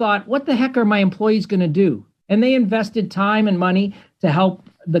really thought, what the heck are my employees going to do? And they invested time and money to help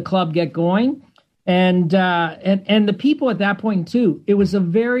the club get going. And the people at that point too, it was a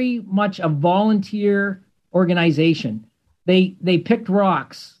very much a volunteer organization. They picked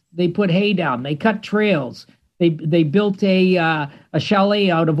rocks, they put hay down, they cut trails, they built a chalet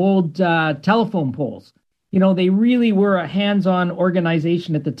out of old telephone poles. You know, they really were a hands-on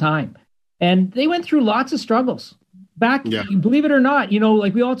organization at the time, and they went through lots of struggles. Believe it or not, you know,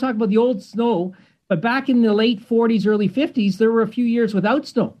 like we all talk about the old snow, but back in the late 40s, early 50s, there were a few years without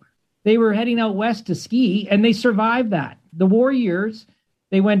snow. They were heading out west to ski, and they survived that. The war years,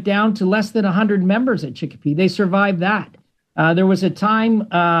 they went down to less than 100 members at Chicopee. They survived that. There was a time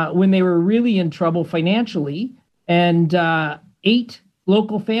when they were really in trouble financially, and 8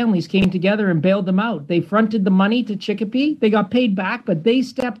 local families came together and bailed them out. They fronted the money to Chicopee. They got paid back, but they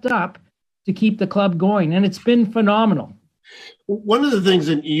stepped up to keep the club going, and it's been phenomenal. One of the things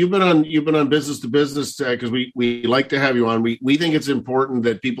that you've been on Business to Business, because we like to have you on. We think it's important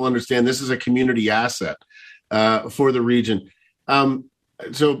that people understand this is a community asset for the region.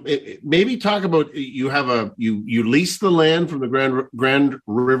 So maybe talk about, you lease the land from the Grand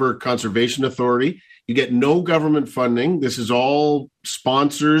River Conservation Authority. You get no government funding. This is all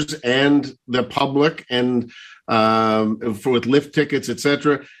sponsors and the public, and with lift tickets,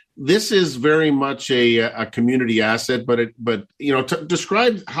 etc. This is very much a community asset, but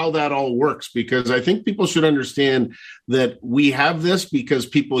describe how that all works, because I think people should understand that we have this because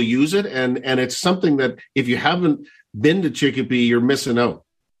people use it, and it's something that if you haven't been to Chicopee, you're missing out.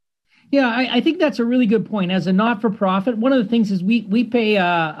 Yeah, I think that's a really good point. As a not-for-profit, one of the things is we pay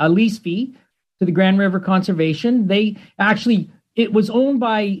a lease fee to the Grand River Conservation. It was owned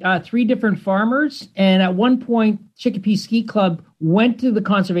by 3 different farmers, and at one point, Chicopee Ski Club went to the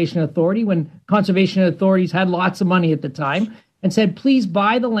Conservation Authority when conservation authorities had lots of money at the time and said, please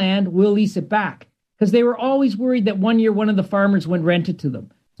buy the land, we'll lease it back. Because they were always worried that one year one of the farmers went rent it to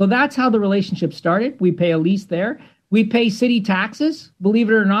them. So that's how the relationship started. We pay a lease there. We pay city taxes, believe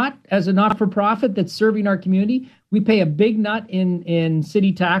it or not, as a not-for-profit that's serving our community. We pay a big nut in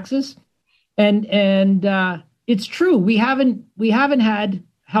city taxes. And it's true. We haven't had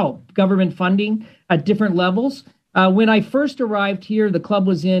help, government funding at different levels. When I first arrived here, the club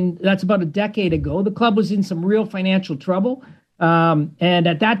was that's about a decade ago, the club was in some real financial trouble. And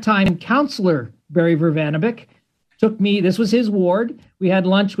at that time, Councillor Barry Vervanabik took me, this was his ward. We had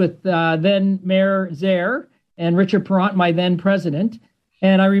lunch with then Mayor Zaire and Richard Perrant, my then president.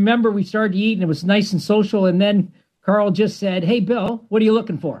 And I remember we started to eat and it was nice and social. And then Carl just said, hey, Bill, what are you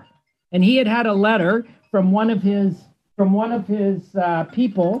looking for? And he had a letter from one of his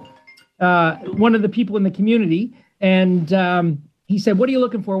people, one of the people in the community. And he said, what are you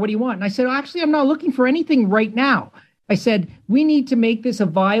looking for? What do you want? And I said, actually, I'm not looking for anything right now. I said, we need to make this a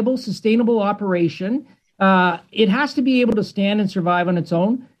viable, sustainable operation. It has to be able to stand and survive on its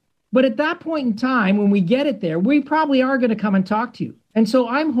own. But at that point in time, when we get it there, we probably are going to come and talk to you. And so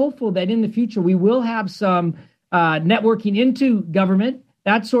I'm hopeful that in the future, we will have some networking into government,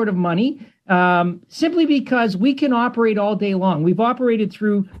 that sort of money, simply because we can operate all day long. We've operated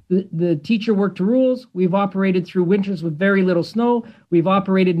through the teacher work to rules. We've operated through winters with very little snow. We've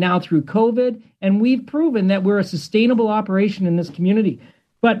operated now through COVID, and we've proven that we're a sustainable operation in this community.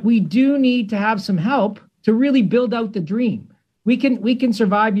 But we do need to have some help to really build out the dream. We can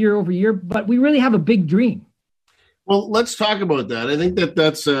survive year over year, but we really have a big dream. Well, let's talk about that. I think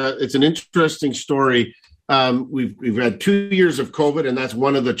that's it's an interesting story. We've had 2 years of COVID, and that's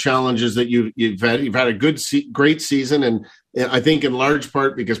one of the challenges that you've had. You've had a great season, and I think in large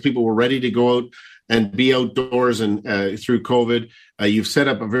part because people were ready to go out and be outdoors and through COVID. You've set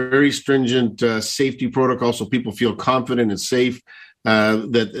up a very stringent safety protocol so people feel confident and safe.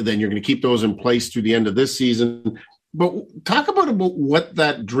 That then you're going to keep those in place through the end of this season. But talk about what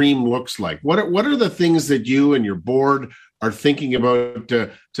that dream looks like. What are the things that you and your board are thinking about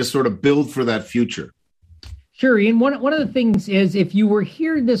to sort of build for that future? Sure, Ian. One of the things is if you were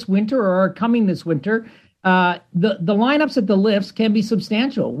here this winter or are coming this winter, the lineups at the lifts can be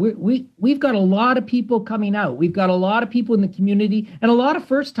substantial. We've got a lot of people coming out. We've got a lot of people in the community and a lot of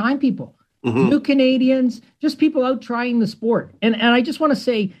first-time people. Mm-hmm. New Canadians, just people out trying the sport. And I just want to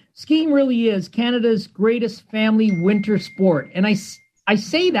say, skiing really is Canada's greatest family winter sport. And I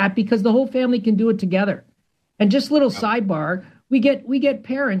say that because the whole family can do it together. And just little sidebar, we get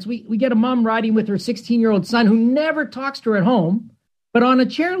parents, we get a mom riding with her 16-year-old son who never talks to her at home, but on a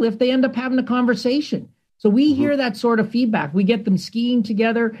chairlift, they end up having a conversation. So we hear that sort of feedback. We get them skiing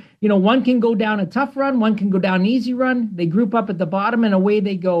together. You know, one can go down a tough run, one can go down an easy run. They group up at the bottom and away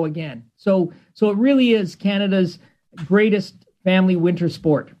they go again. So it really is Canada's greatest family winter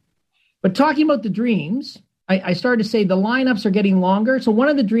sport. But talking about the dreams, I started to say the lineups are getting longer. So one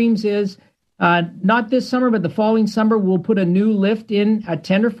of the dreams is not this summer, but the following summer, we'll put a new lift in at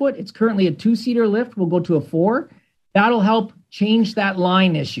Tenderfoot. It's currently a 2-seater lift. We'll go to a 4. That'll help change that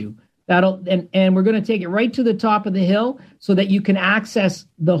line issue. And we're going to take it right to the top of the hill so that you can access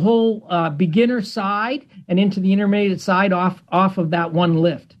the whole beginner side and into the intermediate side off of that one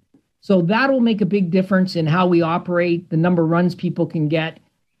lift. So that'll make a big difference in how we operate, the number of runs people can get.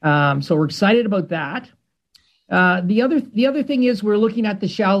 So we're excited about that. The other thing is we're looking at the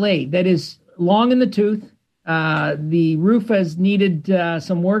chalet that is long in the tooth. The roof has needed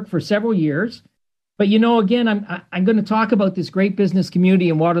some work for several years. But, you know, again, I'm going to talk about this great business community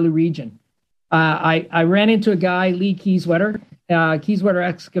in Waterloo Region. I ran into a guy, Lee Kieswetter, Keyswetter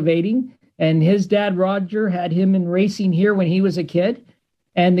Excavating, and his dad, Roger, had him in racing here when he was a kid.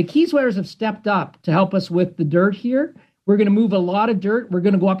 And the Keyswetters have stepped up to help us with the dirt here. We're going to move a lot of dirt. We're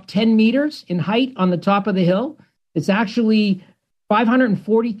going to go up 10 meters in height on the top of the hill. It's actually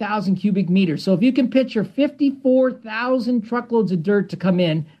 540,000 cubic meters. So if you can picture 54,000 truckloads of dirt to come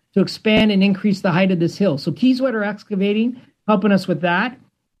in to expand and increase the height of this hill. So Keyswetter Excavating helping us with that.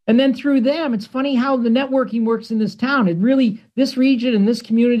 And then through them, it's funny how the networking works in this town. It really, this region and this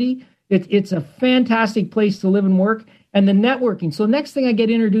community, it's a fantastic place to live and work. And the networking. So next thing I get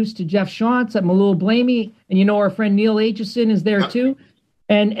introduced to Jeff Shantz at Malul Blamey, and our friend Neil Aitchison is there too.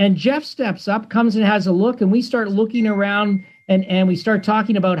 And Jeff steps up, comes and has a look, and we start looking around and we start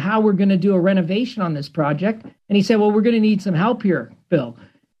talking about how we're going to do a renovation on this project. And he said, well, we're going to need some help here, Bill.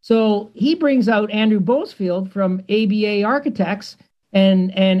 So he brings out Andrew Boesfield from ABA Architects,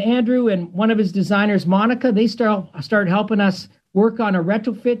 and Andrew and one of his designers, Monica, they start helping us work on a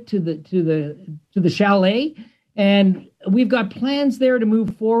retrofit to the chalet. And we've got plans there to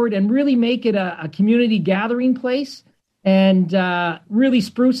move forward and really make it a community gathering place and really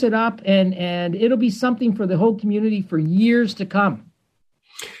spruce it up. And it'll be something for the whole community for years to come.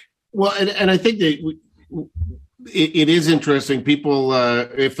 Well, and I think that it is interesting. People,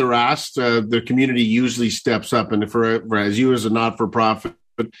 if they're asked, the community usually steps up. And for as you as a not-for-profit,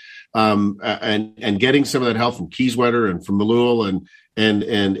 and getting some of that help from Keyswetter and from Malul and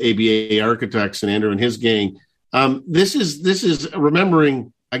ABA Architects and Andrew and his gang, this is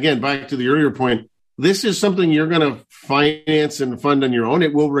remembering, again, back to the earlier point, this is something you're going to finance and fund on your own.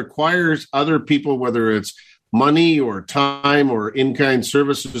 It will require other people, whether it's money or time or in-kind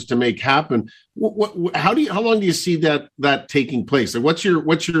services, to make happen. How long do you see that taking place? Like,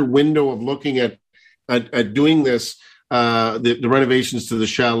 what's your window of looking at doing this, the renovations to the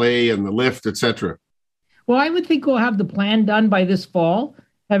chalet and the lift, et cetera? Well, I would think we'll have the plan done by this fall.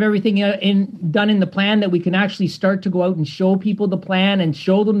 Have everything done in the plan that we can actually start to go out and show people the plan and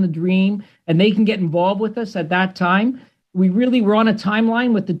show them the dream, and they can get involved with us at that time. We're on a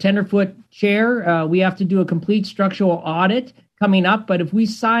timeline with the tenderfoot chair. We have to do a complete structural audit coming up, but if we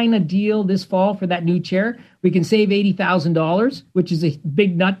sign a deal this fall for that new chair, we can save $80,000, which is a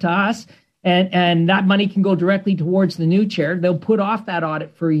big nut to us. And that money can go directly towards the new chair. They'll put off that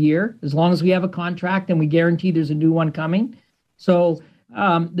audit for a year, as long as we have a contract and we guarantee there's a new one coming. So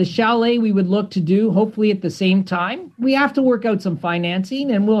the chalet we would look to do, hopefully at the same time. We have to work out some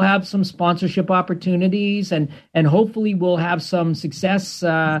financing, and we'll have some sponsorship opportunities, and hopefully we'll have some success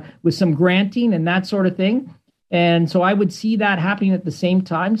with some granting and that sort of thing. And so I would see that happening at the same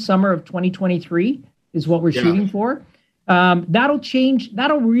time. Summer of 2023 is what we're shooting for.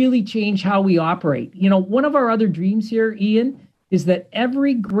 That'll really change how we operate. One of our other dreams here, Ian, is that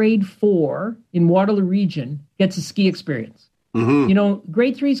every grade 4 in Waterloo Region gets a ski experience. Mm-hmm.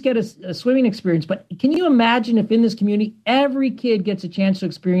 Grade 3s get a swimming experience, but can you imagine if in this community, every kid gets a chance to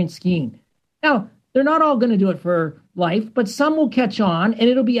experience skiing? Now, they're not all going to do it for life, but some will catch on, and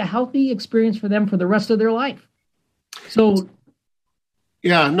it'll be a healthy experience for them for the rest of their life. So,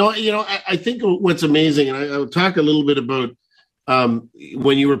 yeah, no, I think what's amazing, and I'll talk a little bit about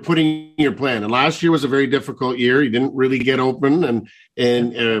when you were putting your plan. And last year was a very difficult year. You didn't really get open, and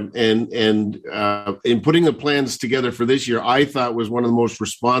in putting the plans together for this year, I thought was one of the most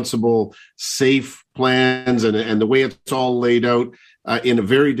responsible, safe plans, and the way it's all laid out in a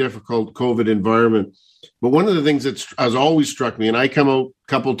very difficult COVID environment. But one of the things that has always struck me, and I come out a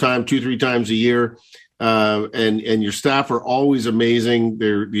couple times, 2-3 times a year, and your staff are always amazing.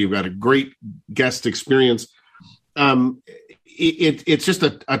 You've got a great guest experience. It's just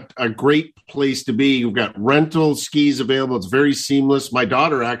a great place to be. You've got rental skis available. It's very seamless. My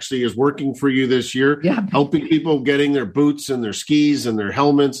daughter actually is working for you this year, helping people getting their boots and their skis and their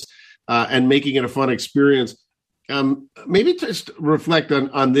helmets and making it a fun experience. Maybe just reflect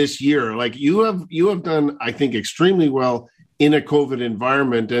on this year. Like you have done, I think, extremely well in a COVID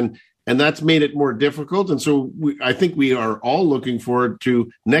environment, and that's made it more difficult. And so I think we are all looking forward to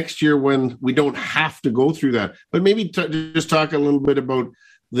next year when we don't have to go through that. But maybe just talk a little bit about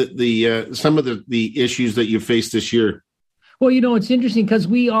the some of the issues that you faced this year. Well, it's interesting because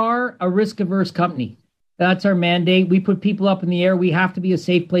we are a risk-averse company. That's our mandate. We put people up in the air. We have to be a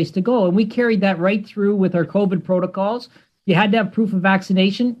safe place to go. And we carried that right through with our COVID protocols. You had to have proof of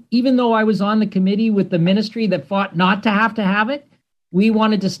vaccination. Even though I was on the committee with the ministry that fought not to have it, we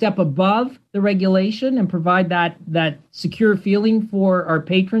wanted to step above the regulation and provide that secure feeling for our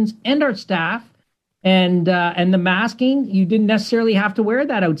patrons and our staff. And the masking, you didn't necessarily have to wear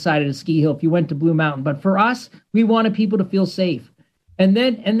that outside at a ski hill if you went to Blue Mountain. But for us, we wanted people to feel safe. And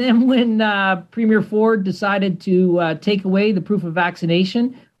then when Premier Ford decided to take away the proof of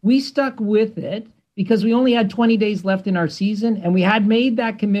vaccination, we stuck with it because we only had 20 days left in our season, and we had made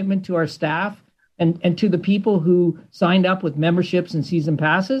that commitment to our staff and to the people who signed up with memberships and season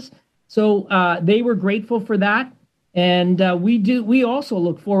passes. So they were grateful for that. And we also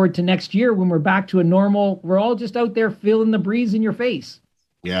look forward to next year when we're back to a normal, we're all just out there feeling the breeze in your face.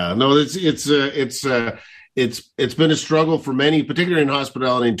 Yeah, no, it's been a struggle for many, particularly in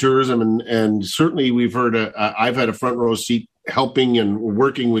hospitality and tourism, and certainly we've heard. I've had a front row seat helping and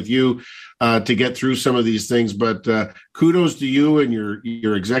working with you to get through some of these things. But kudos to you and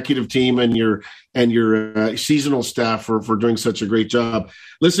your executive team and your seasonal staff for doing such a great job.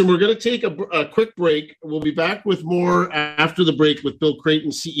 Listen, we're going to take a quick break. We'll be back with more after the break with Bill Creighton,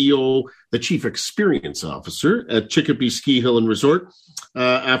 CEO, the Chief Experience Officer at Chicopee Ski Hill and Resort.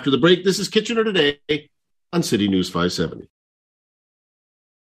 After the break, this is Kitchener Today on City News 570.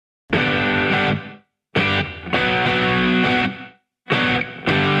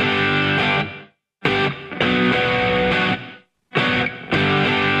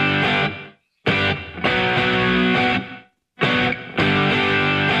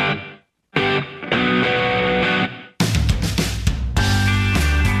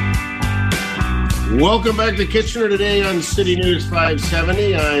 Welcome back to Kitchener Today on City News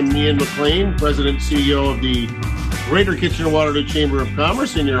 570. I'm Ian McLean, President and CEO of the Greater Kitchener-Waterloo Chamber of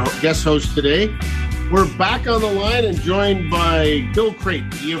Commerce, and your guest host today. We're back on the line and joined by Bill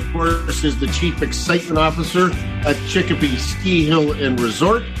Creighton. He, of course, is the Chief Excitement Officer at Chicopee Ski Hill and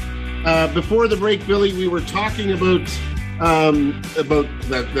Resort. Before the break, Billy, we were talking about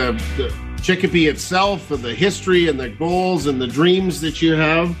the Chicopee itself, and the history and the goals and the dreams that you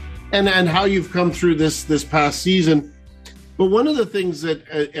have. And how you've come through this past season. But one of the things that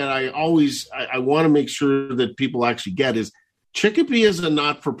I want to make sure that people actually get is Chicopee is a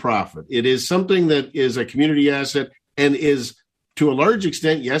not-for-profit. It is something that is a community asset and is, to a large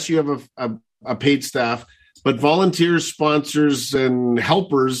extent, yes, you have a paid staff, but volunteers, sponsors, and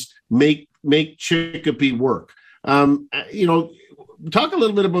helpers make Chicopee work. Talk a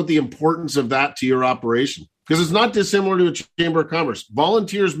little bit about the importance of that to your operation. Because it's not dissimilar to a Chamber of Commerce.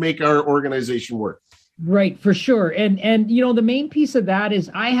 Volunteers make our organization work. Right, for sure. And the main piece of that is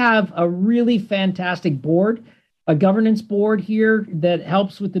I have a really fantastic board, a governance board here that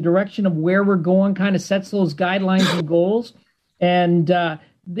helps with the direction of where we're going, kind of sets those guidelines and goals. And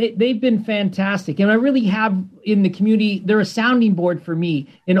they've been fantastic. And I really have in the community, they're a sounding board for me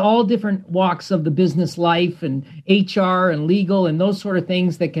in all different walks of the business life and HR and legal and those sort of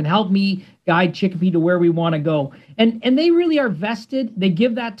things that can help me guide Chicopee to where we want to go. And they really are vested. They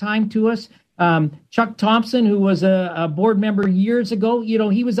give that time to us. Chuck Thompson, who was a board member years ago,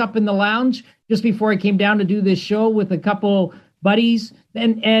 he was up in the lounge just before I came down to do this show with a couple buddies.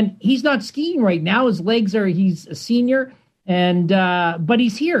 And he's not skiing right now. His legs he's a senior. But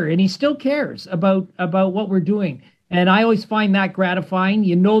he's here and he still cares about what we're doing. And I always find that gratifying.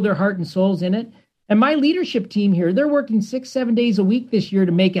 Their heart and soul's in it. And my leadership team here, they're working 6-7 days a week this year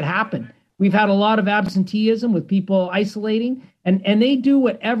to make it happen. We've had a lot of absenteeism with people isolating, and they do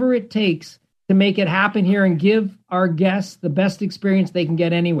whatever it takes to make it happen here and give our guests the best experience they can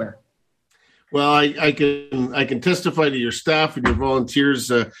get anywhere. Well, I can testify to your staff and your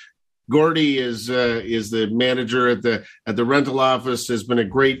volunteers. Gordy is the manager at the rental office, has been a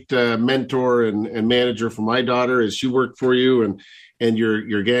great mentor and manager for my daughter as she worked for you, and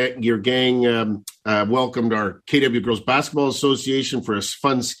your gang welcomed our KW Girls Basketball Association for a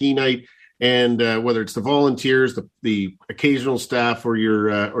fun ski night. And whether it's the volunteers, the occasional staff, or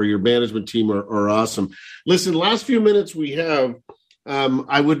your management team are awesome. Listen, last few minutes we have.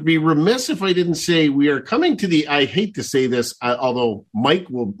 I would be remiss if I didn't say we are coming to the. I hate to say this, although Mike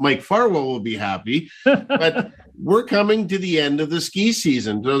Farwell will be happy, but we're coming to the end of the ski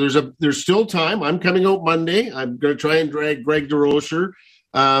season. So there's still time. I'm coming out Monday. I'm going to try and drag Greg DeRocher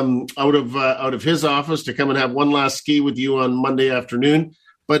out of his office to come and have one last ski with you on Monday afternoon.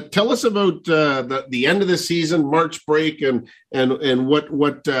 But tell us about the end of the season, March break, and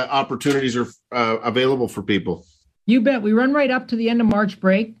what opportunities are available for people. You bet. We run right up to the end of March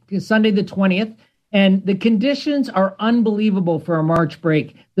break, Sunday the 20th, and the conditions are unbelievable for a March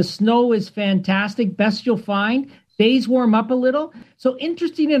break. The snow is fantastic, best you'll find. Days warm up a little. So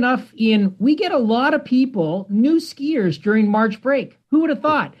interesting enough, Ian, we get a lot of people, new skiers during March break. Who would have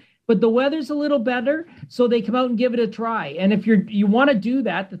thought? But the weather's a little better, so they come out and give it a try. And if you want to do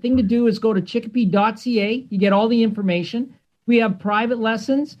that, the thing to do is go to chicopee.ca. You get all the information. We have private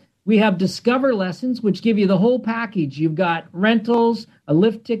lessons. We have Discover lessons, which give you the whole package. You've got rentals, a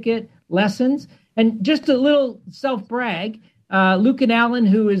lift ticket, lessons. And just a little self-brag, Lucan Allen,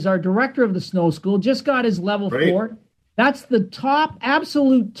 who is our director of the snow school, just got his level 4. That's the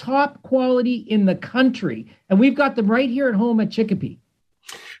absolute top quality in the country. And we've got them right here at home at Chicopee.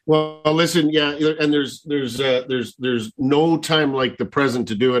 Well, listen, yeah, and there's no time like the present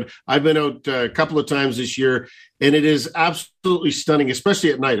to do it. I've been out a couple of times this year, and it is absolutely stunning,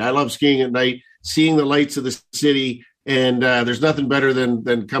 especially at night. I love skiing at night, seeing the lights of the city, and there's nothing better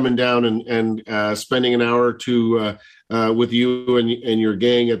than coming down and spending an hour or two with you and your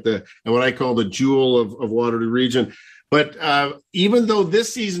gang at what I call the jewel of Waterloo Region. But even though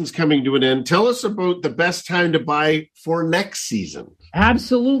this season's coming to an end, tell us about the best time to buy for next season.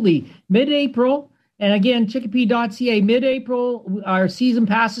 Absolutely. Mid-April, and again, Chicopee.ca, mid-April, our season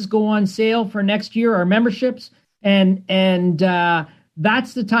passes go on sale for next year, our memberships, and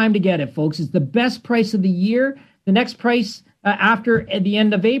that's the time to get it, folks. It's the best price of the year. The next price after the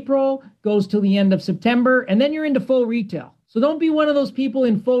end of April goes till the end of September, and then you're into full retail. So don't be one of those people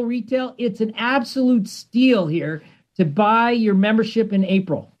in full retail. It's an absolute steal here to buy your membership in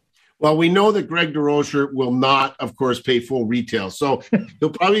April. Well, we know that Greg DeRocher will not, of course, pay full retail. So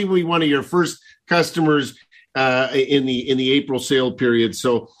he'll probably be one of your first customers in the April sale period.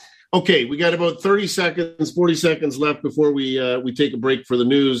 So, okay, we got about 40 seconds left before we take a break for the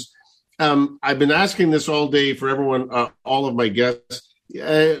news. I've been asking this all day for everyone, all of my guests.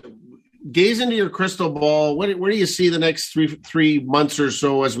 Gaze into your crystal ball. Where do you see the next three months or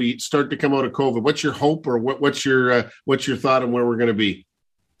so as we start to come out of COVID? What's your hope, or what's your thought on where we're going to be?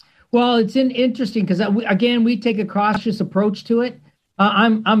 Well, it's interesting because, again, we take a cautious approach to it.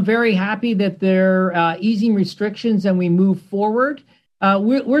 I'm very happy that they're easing restrictions and we move forward.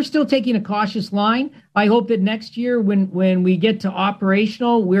 We're still taking a cautious line. I hope that next year when we get to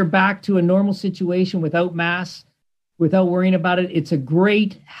operational, we're back to a normal situation without masks, without worrying about it. It's a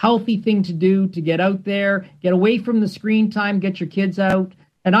great, healthy thing to do, to get out there, get away from the screen time, get your kids out.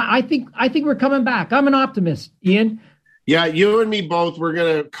 And I think we're coming back. I'm an optimist, Ian. Yeah, you and me both. We're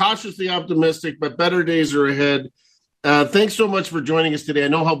going to cautiously optimistic, but better days are ahead. Thanks so much for joining us today. I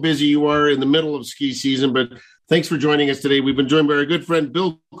know how busy you are in the middle of ski season, but thanks for joining us today. We've been joined by our good friend,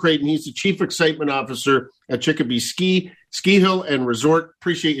 Bill Creighton. He's the Chief Excitement Officer at Chicopee Ski Hill and Resort.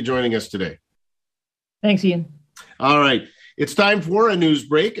 Appreciate you joining us today. Thanks, Ian. All right. It's time for a news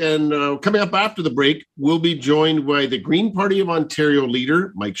break, and coming up after the break, we'll be joined by the Green Party of Ontario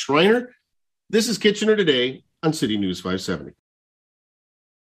leader, Mike Schreiner. This is Kitchener Today on City News 570.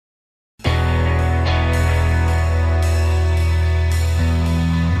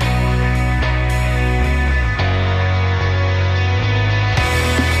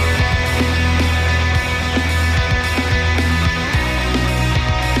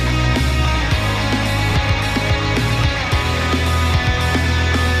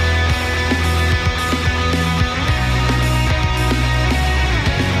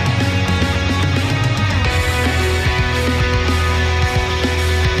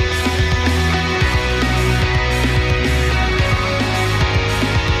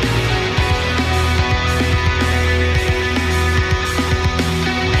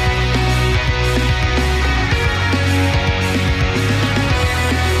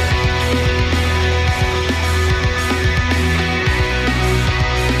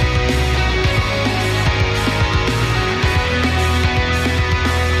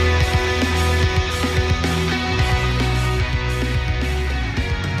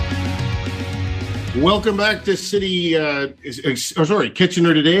 Welcome back to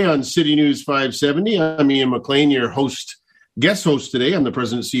Kitchener Today on City News 570. I'm Ian McLean, your guest host today. I'm the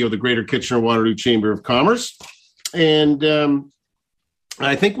president and CEO of the Greater Kitchener-Waterloo Chamber of Commerce. And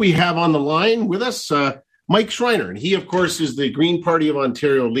I think we have on the line with us Mike Schreiner. And he, of course, is the Green Party of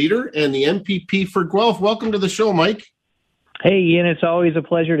Ontario leader and the MPP for Guelph. Welcome to the show, Mike. Hey, Ian. It's always a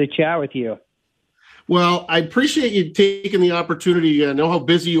pleasure to chat with you. Well, I appreciate you taking the opportunity. I know how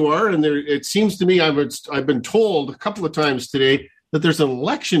busy you are, and it seems to me I've been told a couple of times today that there's an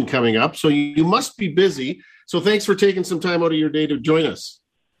election coming up, so you must be busy. So thanks for taking some time out of your day to join us.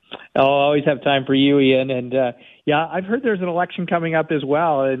 I'll always have time for you, Ian. And yeah, I've heard there's an election coming up as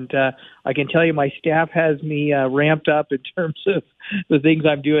well, and I can tell you my staff has me ramped up in terms of the things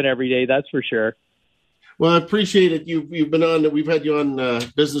I'm doing every day, that's for sure. Well, I appreciate it. You've been on. We've had you on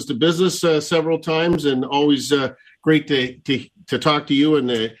Business to Business several times, and always great to talk to you and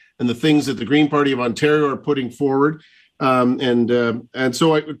the things that the Green Party of Ontario are putting forward. And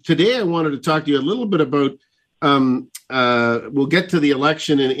so today I wanted to talk to you a little bit about. We'll get to the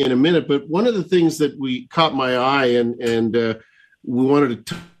election in a minute, but one of the things that caught my eye and we wanted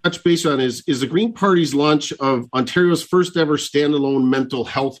to touch base on is the Green Party's launch of Ontario's first ever standalone mental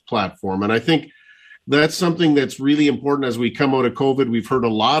health platform, and I think that's something that's really important as we come out of COVID. We've heard a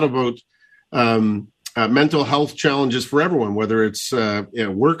lot about mental health challenges for everyone, whether it's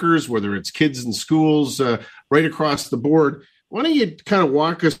workers, whether it's kids in schools, right across the board. Why don't you kind of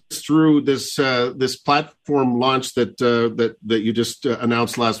walk us through this platform launch that you just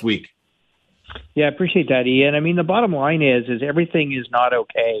announced last week? Yeah, I appreciate that, Ian. I mean, the bottom line is everything is not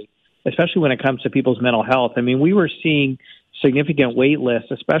okay, especially when it comes to people's mental health. I mean, we were seeing significant wait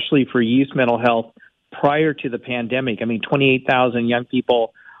lists, especially for youth mental health, prior to the pandemic. I mean, 28,000 young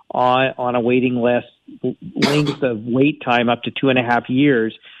people on a waiting list, length of wait time up to 2.5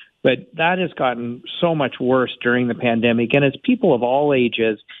 years. But that has gotten so much worse during the pandemic, and it's people of all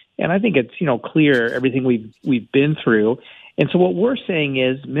ages. And I think it's clear everything we've been through. And so what we're saying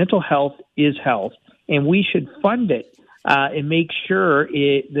is mental health is health, and we should fund it and make sure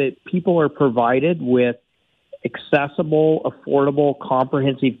that people are provided with accessible, affordable,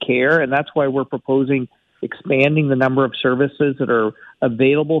 comprehensive care. And that's why we're proposing expanding the number of services that are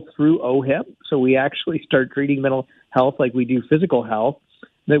available through OHIP. So we actually start treating mental health like we do physical health,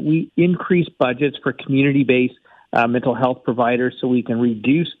 that we increase budgets for community-based mental health providers so we can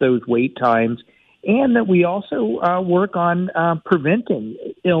reduce those wait times, and that we also work on preventing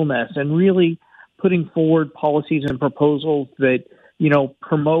illness and really putting forward policies and proposals that,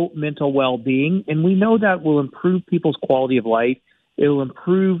 promote mental well-being. And we know that will improve people's quality of life. It will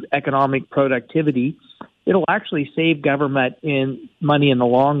improve economic productivity. It'll actually save government money in the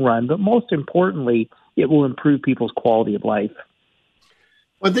long run. But most importantly, it will improve people's quality of life.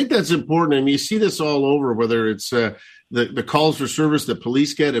 Well, I think that's important. I mean, you see this all over, whether it's the calls for service that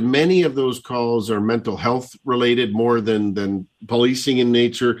police get, and many of those calls are mental health related more than policing in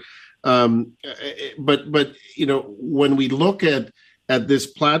nature. But when we look at this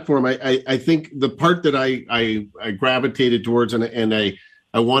platform, I think the part that I gravitated towards and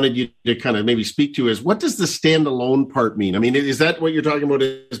I wanted you to kind of maybe speak to is, what does the standalone part mean? I mean, is that what you're talking about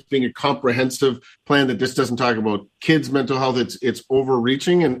as being a comprehensive plan that just doesn't talk about kids' mental health? It's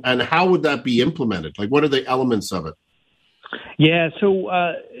overreaching, and how would that be implemented? Like, what are the elements of it? Yeah, so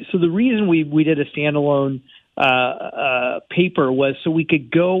the reason we did a standalone paper was so we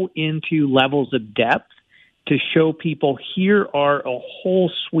could go into levels of depth to show people here are a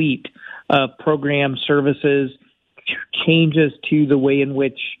whole suite of program services, changes to the way in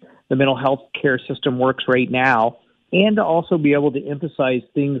which the mental health care system works right now, and to also be able to emphasize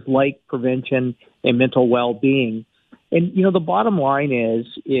things like prevention and mental well-being. And, the bottom line is,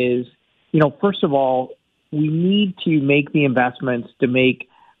 first of all, we need to make the investments to make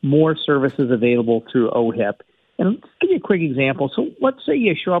more services available through OHIP. And let's give you a quick example. So let's say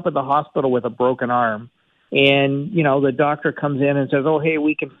you show up at the hospital with a broken arm, and, the doctor comes in and says, oh, hey,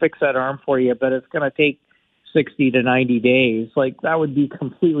 we can fix that arm for you, but it's going to take 60 to 90 days. Like, that would be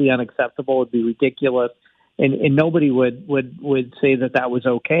completely unacceptable. It would be ridiculous. And nobody would say that was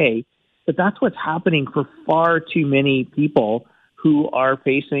okay. But that's what's happening for far too many people who are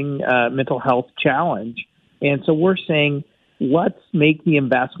facing a mental health challenge. And so we're saying, let's make the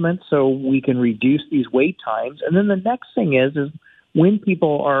investment so we can reduce these wait times. And then the next thing is when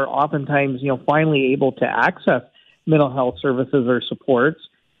people are oftentimes, finally able to access mental health services or supports,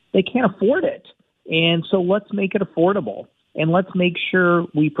 they can't afford it. And so let's make it affordable, and let's make sure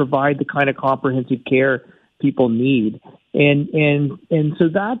we provide the kind of comprehensive care people need. And so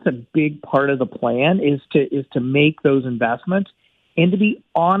that's a big part of the plan is to make those investments and to be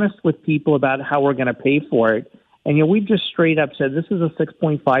honest with people about how we're going to pay for it. And, we've just straight up said this is a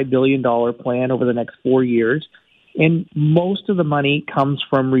 $6.5 billion plan over the next 4 years. And most of the money comes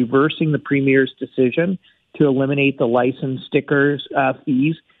from reversing the Premier's decision to eliminate the license stickers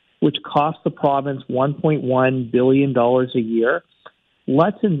fees, which cost the province $1.1 billion a year.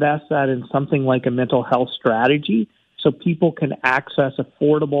 Let's invest that in something like a mental health strategy so people can access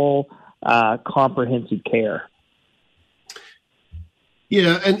affordable, comprehensive care.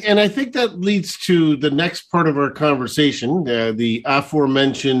 Yeah, and I think that leads to the next part of our conversation, the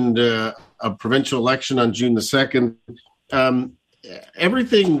aforementioned provincial election on June the 2nd.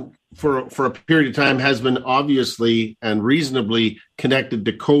 Everything for a period of time has been obviously and reasonably connected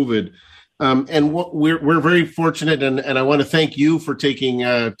to COVID. And what we're very fortunate, and I want to thank you for taking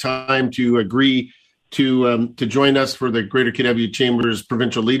time to agree to join us for the Greater KW Chambers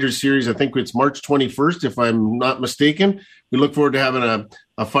Provincial Leaders Series. I think it's March 21st, if I'm not mistaken. We look forward to having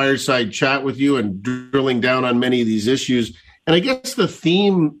a fireside chat with you and drilling down on many of these issues. And I guess the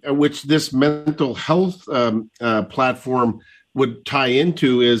theme which this mental health platform would tie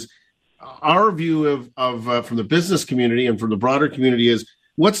into is our view of from the business community and from the broader community is,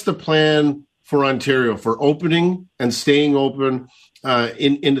 what's the plan for Ontario for opening and staying open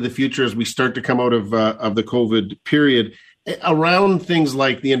into the future as we start to come out of the COVID period, around things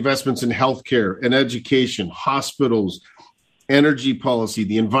like the investments in healthcare and education, hospitals, energy policy,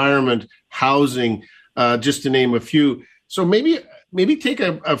 the environment, housing, just to name a few. So maybe take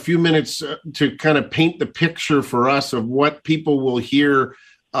a few minutes to kind of paint the picture for us of what people will hear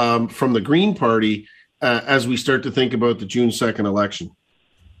from the Green Party as we start to think about the June 2nd election.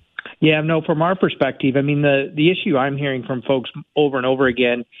 Yeah, no, from our perspective, I mean, the issue I'm hearing from folks over and over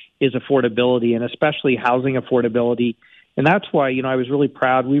again is affordability, and especially housing affordability. And that's why, I was really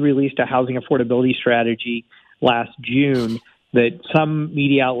proud. We released a housing affordability strategy last June that some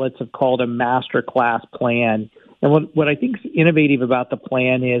media outlets have called a masterclass plan. And what I think is innovative about the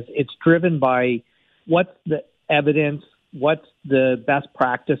plan is it's driven by what's the evidence, what's the best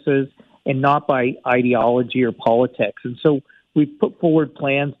practices, and not by ideology or politics. And so we've put forward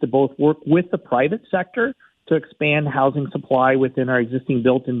plans to both work with the private sector to expand housing supply within our existing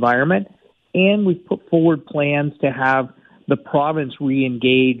built environment, and we've put forward plans to have the province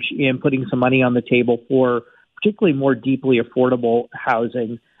re-engage in putting some money on the table for particularly more deeply affordable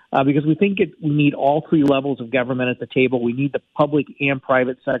housing, because we think we need all three levels of government at the table. We need the public and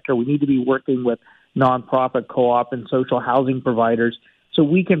private sector. We need to be working with nonprofit, co-op, and social housing providers so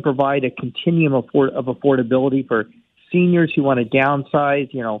we can provide a continuum of affordability for seniors who want to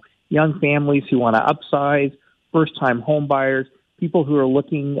downsize, young families who want to upsize, first-time home buyers, people who are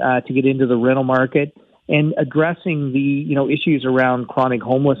looking to get into the rental market, and addressing the issues around chronic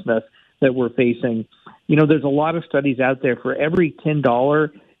homelessness that we're facing. There's a lot of studies out there. For every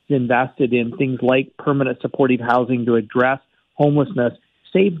 $10 invested in things like permanent supportive housing to address homelessness,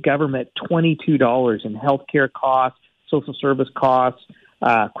 saves government $22 in healthcare costs, social service costs,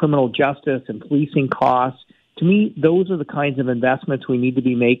 criminal justice and policing costs. To me, those are the kinds of investments we need to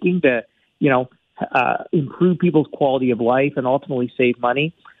be making to, improve people's quality of life and ultimately save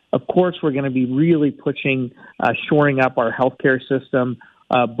money. Of course, we're going to be really pushing, shoring up our healthcare system,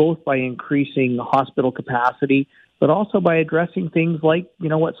 both by increasing hospital capacity, but also by addressing things like,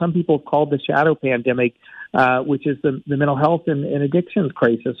 what some people have called the shadow pandemic, which is the mental health and addictions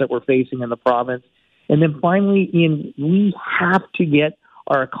crisis that we're facing in the province. And then finally, Ian, we have to get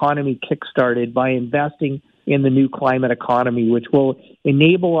our economy kickstarted by investing in the new climate economy, which will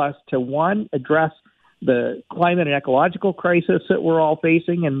enable us to, one, address the climate and ecological crisis that we're all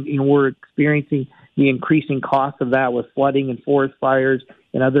facing, and we're experiencing the increasing cost of that with flooding and forest fires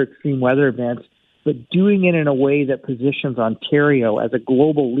and other extreme weather events, but doing it in a way that positions Ontario as a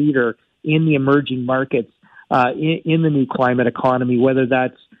global leader in the emerging markets in the new climate economy, whether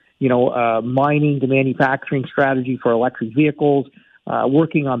that's mining to manufacturing strategy for electric vehicles,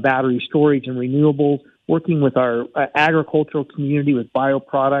 working on battery storage and renewables, working with our agricultural community with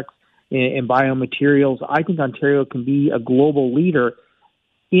bioproducts and biomaterials. I think Ontario can be a global leader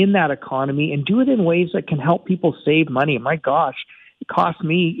in that economy and do it in ways that can help people save money. My gosh, it cost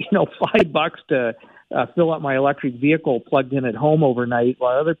me, $5 to fill up my electric vehicle plugged in at home overnight,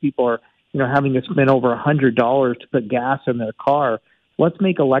 while other people are, having to spend over $100 to put gas in their car. Let's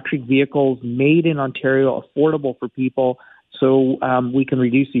make electric vehicles made in Ontario affordable for people so we can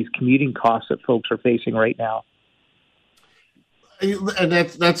reduce these commuting costs that folks are facing right now. And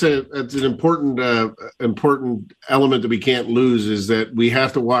that's an important element that we can't lose, is that we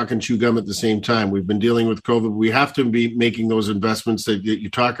have to walk and chew gum at the same time. We've been dealing with COVID. We have to be making those investments that you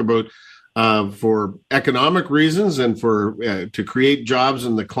talk about for economic reasons and for to create jobs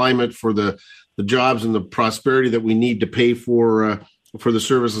and the climate for the jobs and the prosperity that we need to pay for the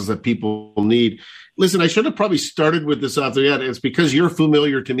services that people need. Listen, I should have probably started with this off the bat. It's because you're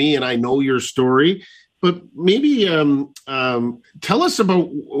familiar to me and I know your story. But maybe tell us about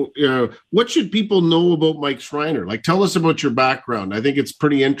what should people know about Mike Schreiner? Like, tell us about your background. I think it's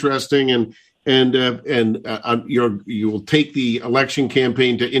pretty interesting, and you will take the election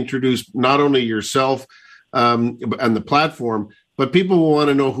campaign to introduce not only yourself and the platform, but people will want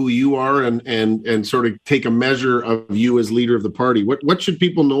to know who you are and sort of take a measure of you as leader of the party. What should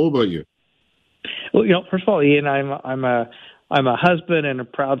people know about you? Well, first of all, Ian, I'm a husband and a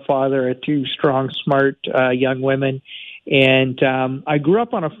proud father of two strong, smart young women. And I grew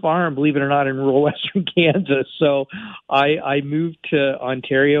up on a farm, believe it or not, in rural western Kansas. So I moved to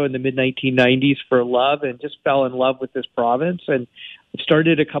Ontario in the mid-1990s for love and just fell in love with this province. And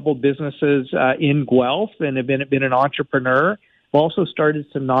started a couple businesses in Guelph and have been an entrepreneur. I've also started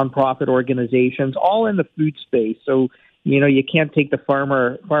some nonprofit organizations, all in the food space. So, you can't take the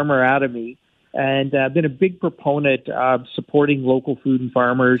farmer out of me. And I've been a big proponent of supporting local food and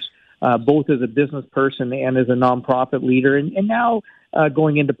farmers, both as a business person and as a nonprofit leader, and now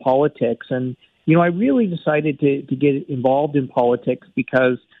going into politics. And, I really decided to get involved in politics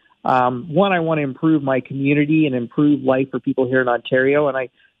because, one, I want to improve my community and improve life for people here in Ontario. And I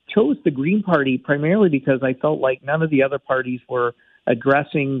chose the Green Party primarily because I felt like none of the other parties were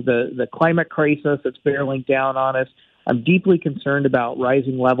addressing the climate crisis that's barreling down on us. I'm deeply concerned about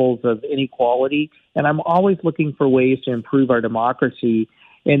rising levels of inequality, and I'm always looking for ways to improve our democracy.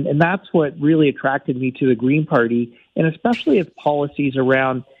 And that's what really attracted me to the Green Party, and especially its policies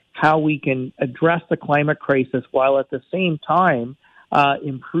around how we can address the climate crisis while at the same time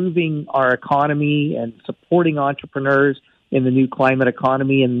improving our economy and supporting entrepreneurs in the new climate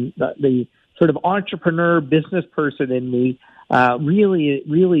economy. And the sort of entrepreneur business person in me really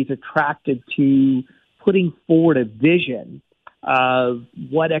is attracted to putting forward a vision of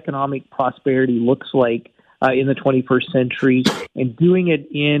what economic prosperity looks like in the 21st century, and doing it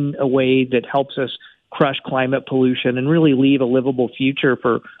in a way that helps us crush climate pollution and really leave a livable future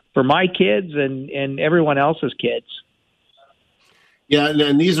for my kids and everyone else's kids. Yeah,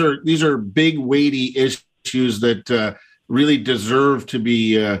 and these are big, weighty issues that really deserve to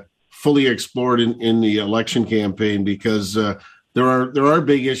be fully explored in the election campaign, because there are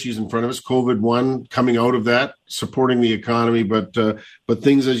big issues in front of us. COVID-1 coming out of that, supporting the economy, but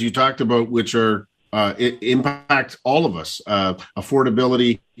things, as you talked about, which are impact all of us,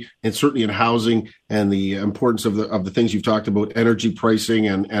 affordability, and certainly in housing, and the importance of the things you've talked about, energy pricing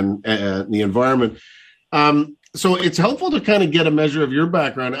and the environment. So it's helpful to kind of get a measure of your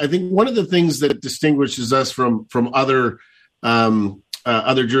background. I think one of the things that distinguishes us from other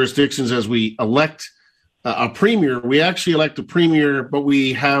jurisdictions, as we elect a premier, we actually elect a premier, but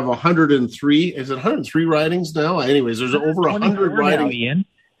we have 103. Is it 103 ridings now? Anyways, there's over 100 ridings. Ian.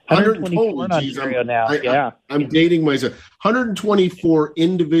 124 in Ontario now. Yeah, I'm dating myself. 124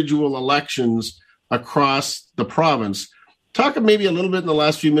 individual elections across the province. Talk maybe a little bit in the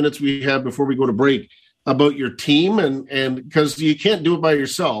last few minutes we have before we go to break about your team, and because you can't do it by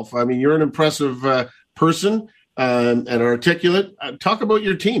yourself. I mean, you're an impressive person and articulate. Talk about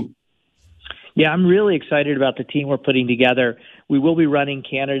your team. Yeah, I'm really excited about the team we're putting together. We will be running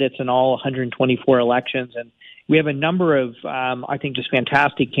candidates in all 124 elections, and we have a number of, I think, just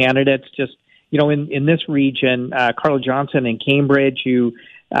fantastic candidates. Just, in this region, Carla Johnson in Cambridge, who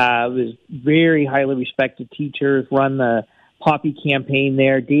is very highly respected teacher, run the Poppy campaign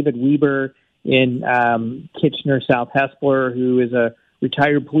there. David Weber in Kitchener, South Hespeler, who is a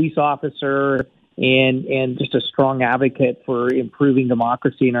retired police officer and just a strong advocate for improving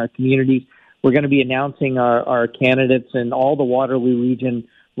democracy in our communities. We're going to be announcing our candidates in all the Waterloo region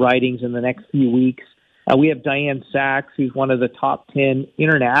ridings in the next few weeks. We have Diane Sachs, who's one of the top 10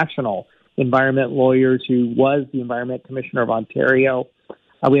 international environment lawyers, who was the Environment Commissioner of Ontario.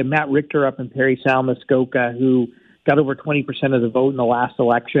 We have Matt Richter up in Parry Sound, Muskoka, who got over 20% of the vote in the last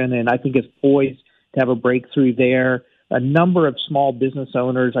election, and I think is poised to have a breakthrough there. A number of small business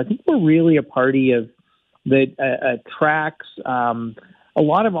owners. I think we're really a party that attracts a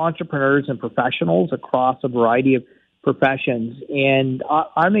lot of entrepreneurs and professionals across a variety of professions. And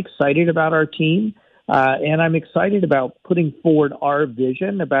I'm excited about our team, and I'm excited about putting forward our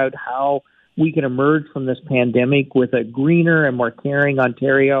vision about how we can emerge from this pandemic with a greener and more caring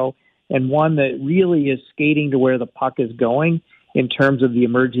Ontario, and one that really is skating to where the puck is going in terms of the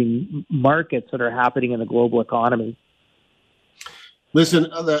emerging markets that are happening in the global economy. Listen,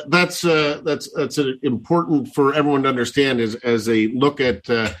 that's important for everyone to understand as they look at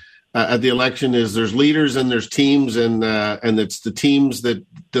the election. Is there's leaders and there's teams, and it's the teams that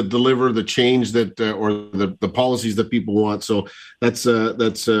deliver the change that or the policies that people want. So that's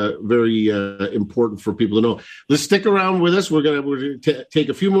very important for people to know. Let's stick around with us. We're going to take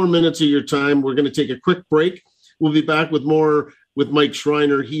a few more minutes of your time. We're going to take a quick break. We'll be back with more with Mike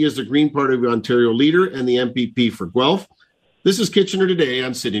Schreiner. He is the Green Party of Ontario leader and the MPP for Guelph. This is Kitchener Today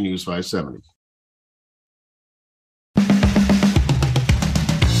on City News 570.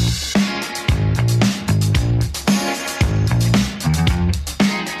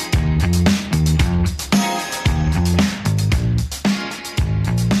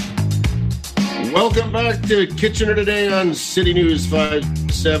 Welcome back to Kitchener Today on City News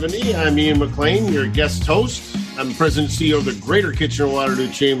 570. I'm Ian McLean, your guest host. I'm the president and CEO of the Greater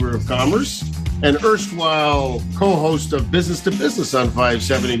Kitchener-Waterloo Chamber of Commerce, and erstwhile co-host of Business to Business on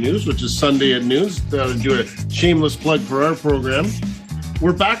 570 News, which is Sunday at noon. To do a shameless plug for our program.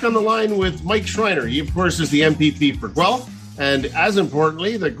 We're back on the line with Mike Schreiner. He, of course, is the MPP for Guelph, and as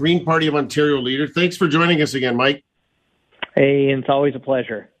importantly, the Green Party of Ontario leader. Thanks for joining us again, Mike. Hey, it's always a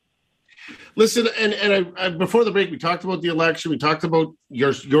pleasure. Listen, and I, before the break, we talked about the election. We talked about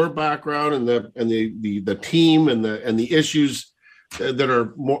your background and the team and the issues that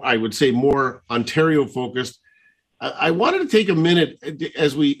are more, I would say, more Ontario focused. I wanted to take a minute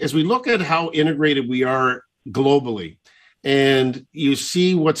as we look at how integrated we are globally, and you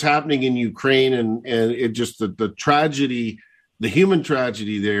see what's happening in Ukraine and it just the tragedy, the human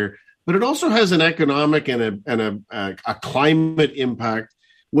tragedy there, but it also has an economic and a climate impact.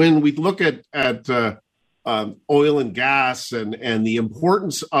 When we look at oil and gas and the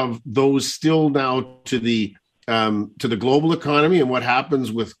importance of those still now to the global economy and what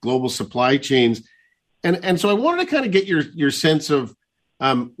happens with global supply chains, and so I wanted to kind of get your sense of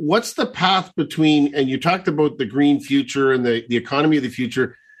what's the path between. And you talked about the green future and the economy of the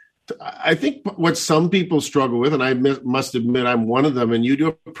future. I think what some people struggle with, and I must admit I'm one of them, and you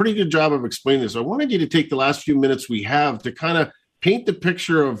do a pretty good job of explaining this. I wanted you to take the last few minutes we have to kind of paint the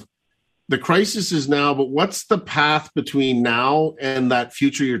picture of the crisis is now, but what's the path between now and that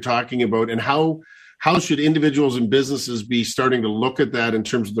future you're talking about, and how should individuals and businesses be starting to look at that in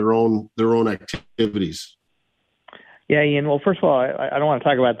terms of their own activities? Yeah, Ian. Well, first of all, I don't want to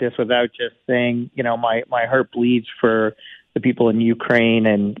talk about this without just saying, my heart bleeds for the people in Ukraine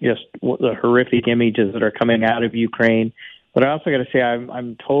and just the horrific images that are coming out of Ukraine. But I also got to say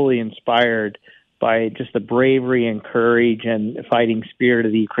I'm totally inspired by just the bravery and courage and fighting spirit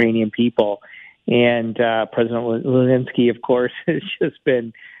of the Ukrainian people. And President Zelensky, of course, has just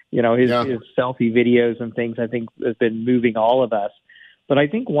been, his selfie videos and things, I think, has been moving all of us. But I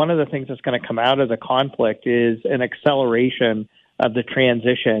think one of the things that's going to come out of the conflict is an acceleration of the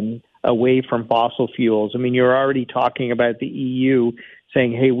transition away from fossil fuels. I mean, you're already talking about the EU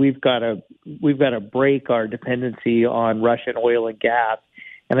saying, hey, we've got to break our dependency on Russian oil and gas.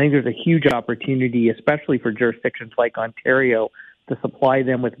 And I think there's a huge opportunity, especially for jurisdictions like Ontario, to supply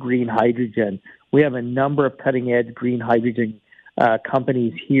them with green hydrogen. We have a number of cutting-edge green hydrogen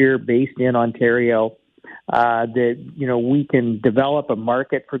companies here based in Ontario that, we can develop a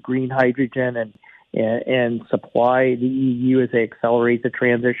market for green hydrogen and supply the EU as they accelerate the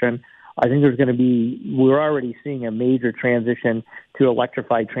transition. I think we're already seeing a major transition to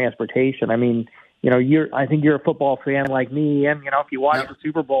electrified transportation. I mean, I think you're a football fan like me, and if you watch the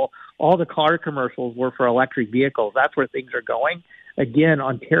Super Bowl, all the car commercials were for electric vehicles. That's where things are going. Again,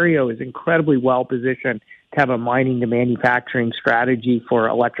 Ontario is incredibly well positioned to have a mining to manufacturing strategy for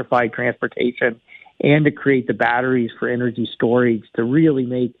electrified transportation and to create the batteries for energy storage to really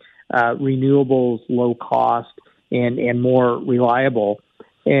make renewables low cost and more reliable.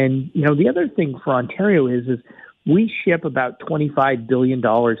 And the other thing for Ontario is we ship about $25 billion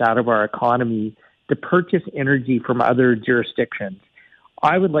out of our economy to purchase energy from other jurisdictions.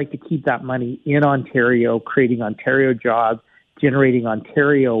 I would like to keep that money in Ontario, creating Ontario jobs, generating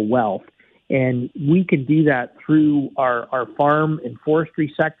Ontario wealth. And we can do that through our farm and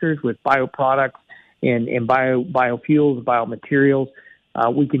forestry sectors with bioproducts and biofuels, biomaterials.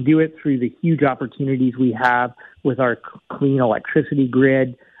 We can do it through the huge opportunities we have with our clean electricity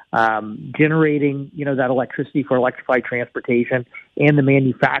grid, generating, that electricity for electrified transportation and the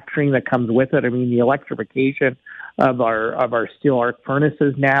manufacturing that comes with it. I mean, the electrification of our steel arc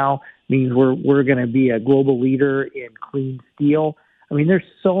furnaces now means we're going to be a global leader in clean steel. I mean, there's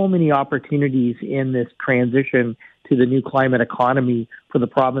so many opportunities in this transition to the new climate economy for the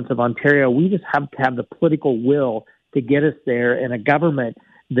province of Ontario. We just have to have the political will to get us there, and a government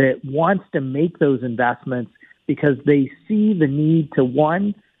that wants to make those investments because they see the need to,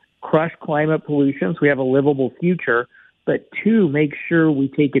 one, crush climate pollution so we have a livable future, but two, make sure we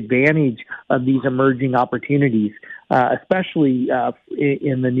take advantage of these emerging opportunities, especially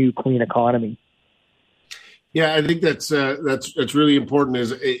in the new clean economy. Yeah, I think that's really important.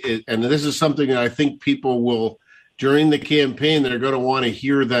 And this is something that I think people will, during the campaign, they're going to want to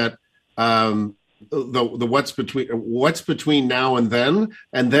hear that the what's between now and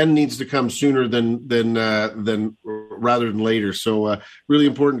then needs to come sooner than rather than later. So really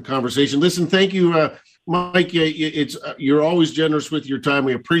important conversation. Listen, thank you, Mike. You're always generous with your time.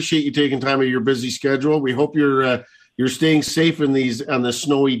 We appreciate you taking time out of your busy schedule. We hope you're staying safe on the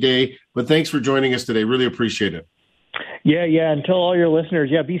snowy day. But thanks for joining us today. Really appreciate it. Yeah. And tell all your listeners,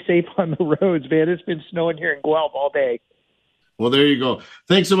 be safe on the roads, man. It's been snowing here in Guelph all day. Well, there you go.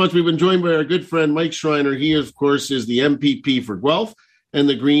 Thanks so much. We've been joined by our good friend, Mike Schreiner. He, of course, is the MPP for Guelph and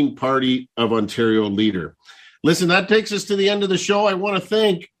the Green Party of Ontario leader. Listen, that takes us to the end of the show. I want to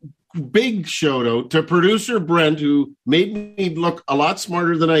thank, big shout out to producer Brent, who made me look a lot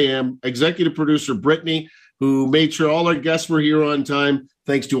smarter than I am, executive producer Brittany, who made sure all our guests were here on time.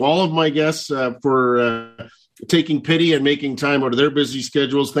 Thanks to all of my guests for taking pity and making time out of their busy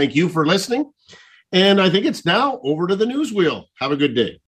schedules. Thank you for listening. And I think it's now over to the news wheel. Have a good day.